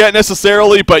over yet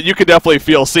necessarily, but you can definitely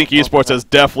feel Sync Esports has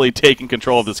definitely taken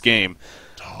control of this game.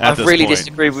 I really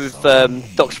disagree with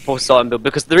Dr. Paul's starting build,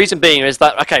 because the reason being is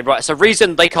that, okay, right, so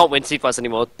reason they can't win teamfights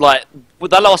anymore, like,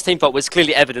 with that last teamfight was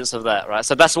clearly evidence of that, right?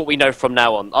 So that's what we know from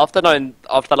now on. After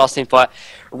the last teamfight,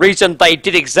 reason they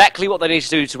did exactly what they needed to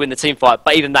do to win the teamfight,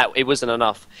 but even that, it wasn't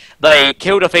enough. They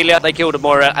killed Ophelia, they killed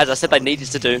Amora, as I said they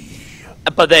needed to do.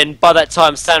 But then, by that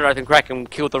time, Standard and Kraken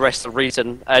killed the rest of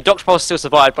Reason. Dr. Paul still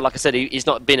survived, but like I said, he's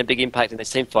not been a big impact in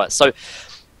this teamfight.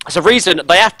 So reason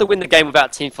they have to win the game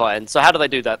without team fighting. So how do they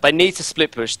do that? They need to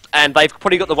split push, and they've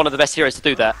probably got one of the best heroes to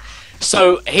do that.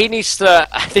 So he needs to.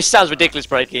 This sounds ridiculous,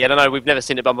 Breaky. I don't know. We've never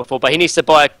seen it done before, but he needs to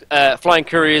buy flying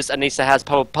couriers and needs to have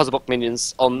puzzle box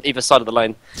minions on either side of the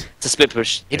lane to split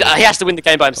push. He has to win the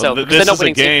game by himself. Well, this is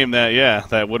a game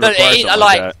that would require something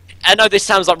like that. I know this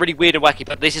sounds like really weird and wacky,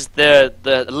 but this is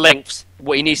the lengths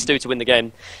what he needs to do to win the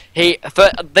game.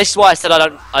 This is why I said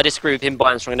I disagree with him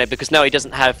buying Strong Nade, because now he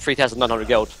doesn't have 3,900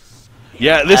 gold.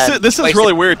 Yeah, this is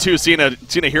really weird too. Seeing a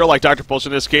hero like Dr. Pulse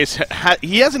in this case,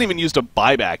 he hasn't even used a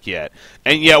buyback yet,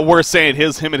 and yet we're saying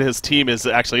him and his team is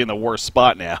actually in the worst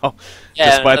spot now,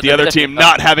 despite the other team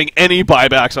not having any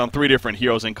buybacks on 3 different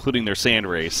heroes, including their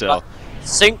Sandray. So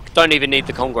Sync don't even need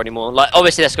the Congo anymore. Like,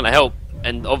 obviously that's going to help,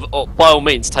 and by all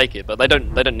means take it, but they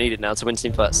don't need it now to win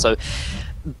team fights. So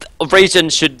Reason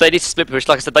they need to split push.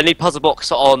 Like I said, they need puzzle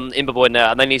box on Imberboy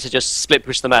now, and they need to just split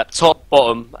push the map, top,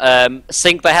 bottom.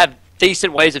 Sync, they have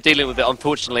decent ways of dealing with it,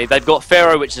 unfortunately. They've got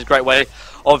Pharaoh, which is a great way.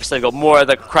 Obviously, they've got Mora,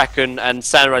 the Kraken, and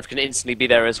Sandroad can instantly be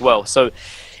there as well. So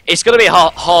it's going to be a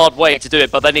hard way to do it,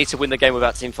 but they need to win the game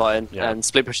without team fighting, and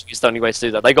split pushing is the only way to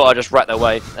do that. They got to just rat their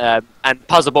way, and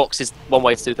puzzle box is one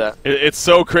way to do that. It's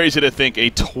so crazy to think a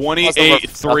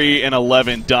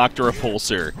 28-3-11 Dr.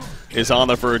 Repulsor is on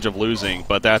the verge of losing,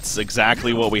 but that's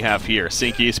exactly what we have here.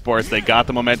 Sync Esports, they got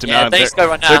the momentum out. They're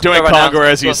doing Congo,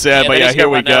 as you said, but yeah, here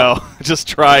we go. Just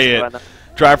try it.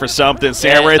 Try for something.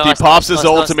 Samray, he pops his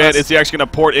ultimate. Is he actually going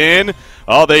to port in?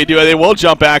 Oh, they do. They will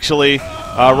jump, actually,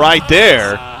 right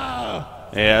there.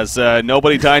 As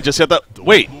nobody died just yet.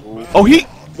 Wait. Oh,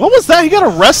 what was that? He got a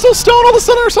Resto Stone all of a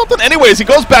sudden or something? Anyways, he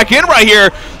goes back in right here.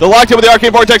 The lockdown with the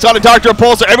Arcade Vortex on the Dr.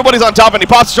 Repulsor. Everybody's on top, and he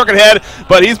pops the Shurken head,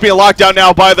 but he's being locked down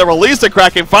now by the release. The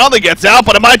Kraken finally gets out,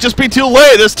 but it might just be too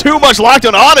late. There's too much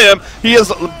lockdown on him. He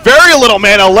has very little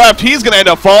mana left. He's going to end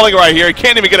up falling right here. He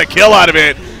can't even get a kill out of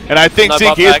it. And I think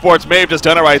Sync Esports may have just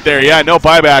done it right there. Yeah, no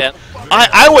buyback. Yeah.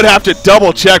 I would have to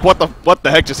double check what the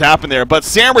heck just happened there, but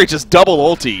Samray just double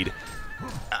ultied.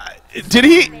 Did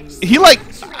he like?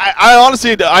 I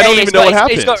honestly don't even know what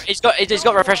happened. He's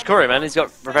got refresh courier, man. He's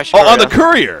got refresh courier. Oh, on the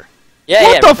courier.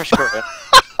 Yeah, refresh courier.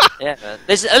 Yeah, man.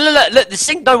 Look, the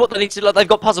Sync know what they need to do. Like, they've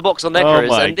got puzzle box on their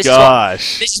couriers. Oh my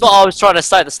gosh. This is what I was trying to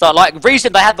say at the start. Like,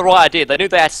 reason they had the right idea. They knew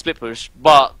they had to split push,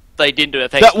 but they didn't do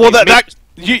it effectively.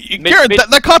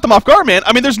 That caught them off guard, man.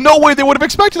 I mean, there's no way they would have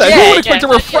expected that. Who would expect a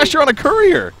refresher on a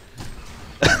courier?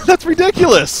 That's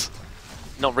ridiculous.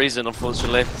 Not Reason,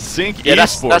 unfortunately. Sync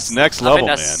Esports, next level,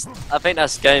 man. I think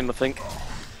that's game, I think.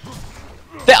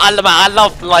 I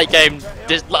love late game.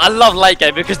 I love late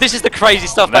game because this is the crazy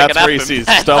stuff that can happen. That's where you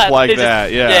see stuff like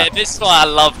that, yeah. Yeah, this is why I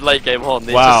love late game Horn.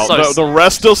 Wow, the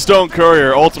Resto Stone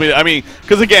Courier ultimate. I mean,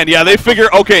 because again, yeah, they figure,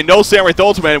 okay, no Samray with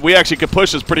ultimate, we actually could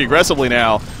push this pretty aggressively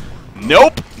now.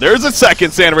 Nope. There's a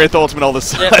second Sand Wraith Ultimate all of a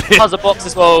sudden. Yeah, puzzle box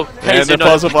as well. And the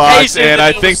puzzle box, and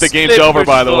I think the game's over,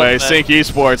 by the way. Sync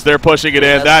Esports, they're pushing it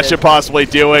in. That should possibly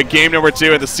do it. Game number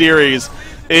 2 in the series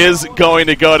is going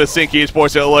to go to Sync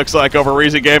Esports, it looks like, over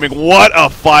Reason Gaming. What a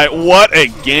fight. What a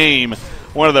game.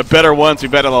 One of the better ones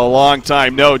we've had in a long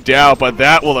time, no doubt, but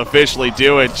that will officially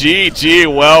do it.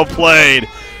 GG, well played.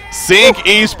 Sync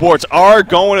Esports are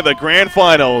going to the grand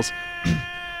finals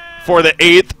for the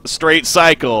 8th straight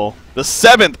cycle. The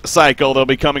 7th cycle they'll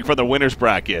be coming for the winner's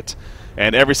bracket.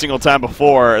 And every single time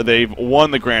before, they've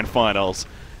won the grand finals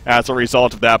as a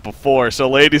result of that before. So,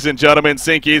 ladies and gentlemen,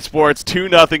 Sync Esports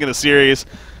 2-0 in the series.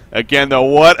 Again, though,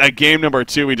 what a game number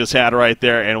 2 we just had right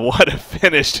there, and what a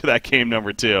finish to that game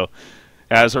number 2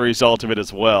 as a result of it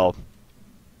as well.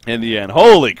 In the end,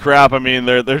 holy crap, I mean,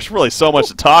 there's really so much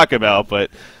to talk about,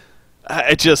 but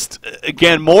it just,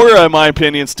 again, Mora, in my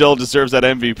opinion, still deserves that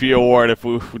MVP award if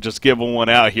we just give him one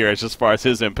out here as far as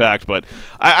his impact. But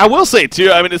I will say,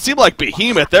 too, I mean, it seemed like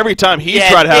Behemoth, every time he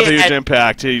tried to have a huge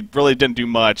impact, he really didn't do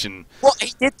much. And what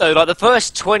he did, though, like the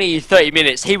first 20, 30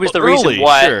 minutes, he was the reason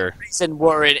why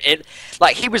were in it.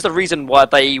 Like, he was the reason why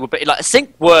they were, like,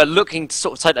 Sync were looking to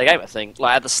sort of take the game, I think,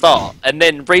 like, at the start. And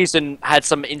then Reason had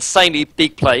some insanely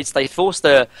big plays. They forced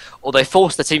the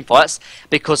team fights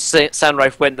because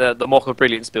Sandwraith went the Mock of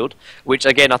Brilliance build, which,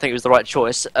 again, I think was the right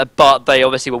choice. But they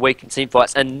obviously were weak in team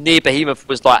fights. And near Behemoth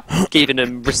was, like, giving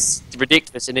them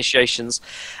ridiculous initiations.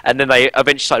 And then they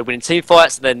eventually started winning team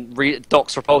fights. And then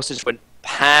Doc's Repulsors went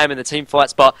ham in the team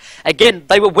fights. But, again,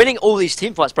 they were winning all these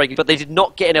team fights, breaking, but they did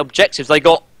not get any objectives. They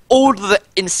got all the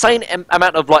insane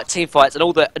amount of like team fights and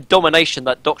all the domination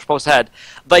that Dr. Pulse had.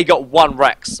 They got one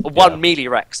melee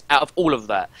Rex out of all of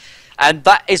that. And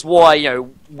that is why, you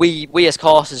know, we as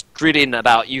casters drill in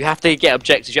about you have to get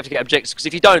objectives, because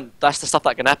if you don't, that's the stuff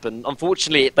that can happen.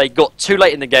 Unfortunately, they got too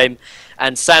late in the game,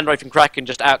 and Sandwraith and Kraken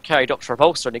just outcarried Dr.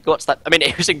 Repulsor, and it got to that. I mean,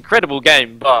 it was an incredible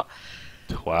game, but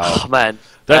wow, oh, man.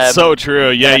 That's so true.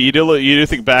 Yeah, you do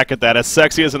think back at that. As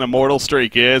sexy as an immortal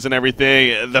streak is and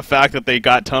everything, the fact that they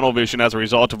got tunnel vision as a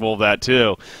result of all of that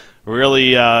too,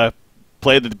 really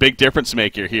played the big difference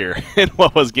maker here in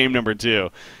what was game number 2.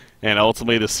 And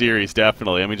ultimately the series,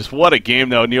 definitely. I mean, just what a game,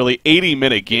 though. Nearly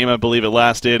 80-minute game, I believe it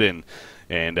lasted, and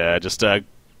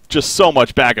just so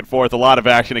much back and forth. A lot of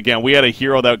action. Again, we had a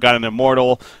hero that got an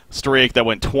immortal streak that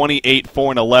went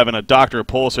 28-4-11, a Dr.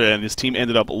 Repulsor, and his team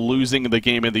ended up losing the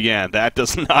game in the end. That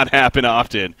does not happen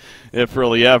often, if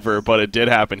really ever, but it did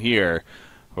happen here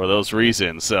for those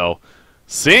reasons. So,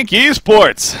 Sync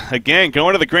Esports, again,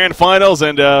 going to the grand finals,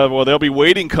 and well, they'll be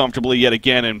waiting comfortably yet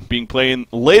again and being playing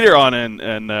later on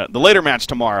in the later match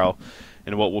tomorrow.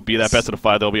 And what will be that best of the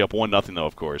 5, they'll be up 1-0, though,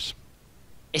 of course.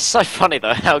 It's so funny,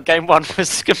 though, how Game 1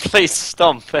 was a complete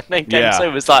stomp, and then Game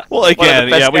 2 was like, well, again,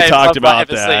 yeah, we talked about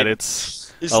that.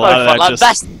 It's a lot of that like,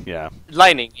 just,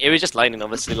 laning. It was just laning,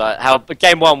 obviously. Like how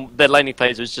Game 1, their laning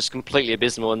plays was just completely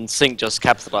abysmal, and Sync just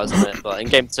capitalised on it. But in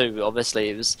Game 2, obviously,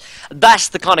 it was. That's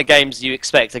the kind of games you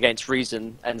expect against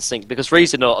Reason and Sync, because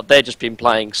Reason they've just been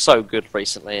playing so good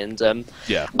recently, and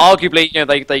arguably, you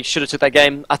know, they should have took that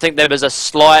game. I think there was a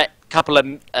slight couple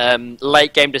of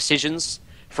late game decisions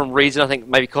from Reason, I think,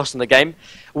 maybe costing the game,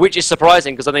 which is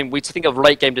surprising because I mean we think of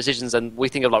late game decisions and we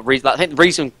think of like Reason. I think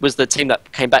Reason was the team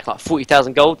that came back like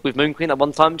 40,000 gold with Moon Queen at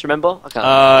one time. Do you remember?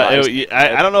 I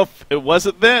don't know if it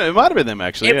wasn't them. It might have been them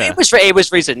actually. It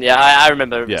was Reason. Yeah, I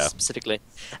remember specifically.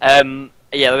 Yeah,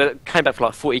 they came back for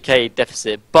like 40k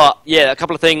deficit, but yeah, a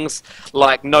couple of things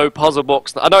like no puzzle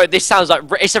box. I know this sounds like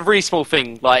it's a really small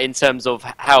thing, like in terms of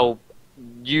how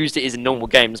used it is in normal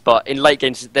games, but in late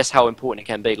games that's how important it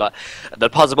can be. Like the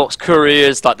puzzle box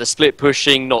couriers, like the split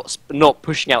pushing, not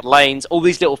pushing out lanes, all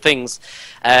these little things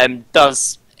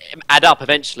does add up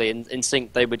eventually. In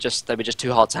Sync they were just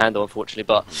too hard to handle, unfortunately.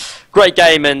 But great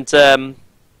game, and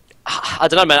I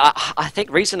don't know, man. I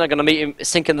think Reason are going to meet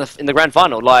Sync in the grand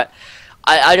final. Like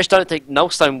I just don't think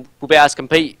Nullstone will be able to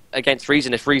compete against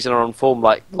Reason if Reason are on form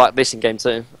like this in Game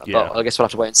 2. Yeah. But I guess we'll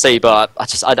have to wait and see. But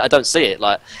I don't see it.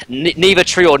 Like neither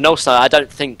Tree or Nullstone, I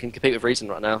don't think can compete with Reason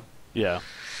right now. Yeah.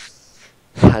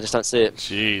 I just don't see it.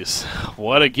 Jeez,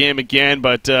 what a game again!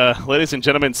 But ladies and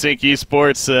gentlemen, Sync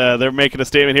Esports, they're making a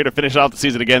statement here to finish off the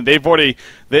season again. They've already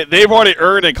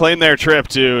earned and claimed their trip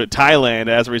to Thailand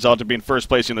as a result of being first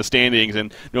place in the standings.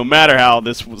 And no matter how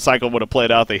this cycle would have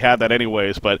played out, they had that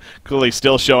anyways. But clearly,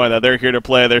 still showing that they're here to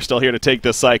play. They're still here to take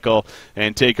this cycle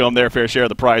and take home their fair share of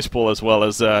the prize pool, as well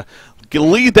as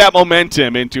lead that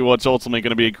momentum into what's ultimately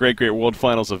going to be a great World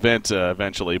Finals event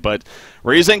eventually. But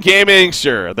Reason Gaming,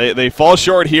 sure, they fall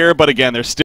short here, but again, they're still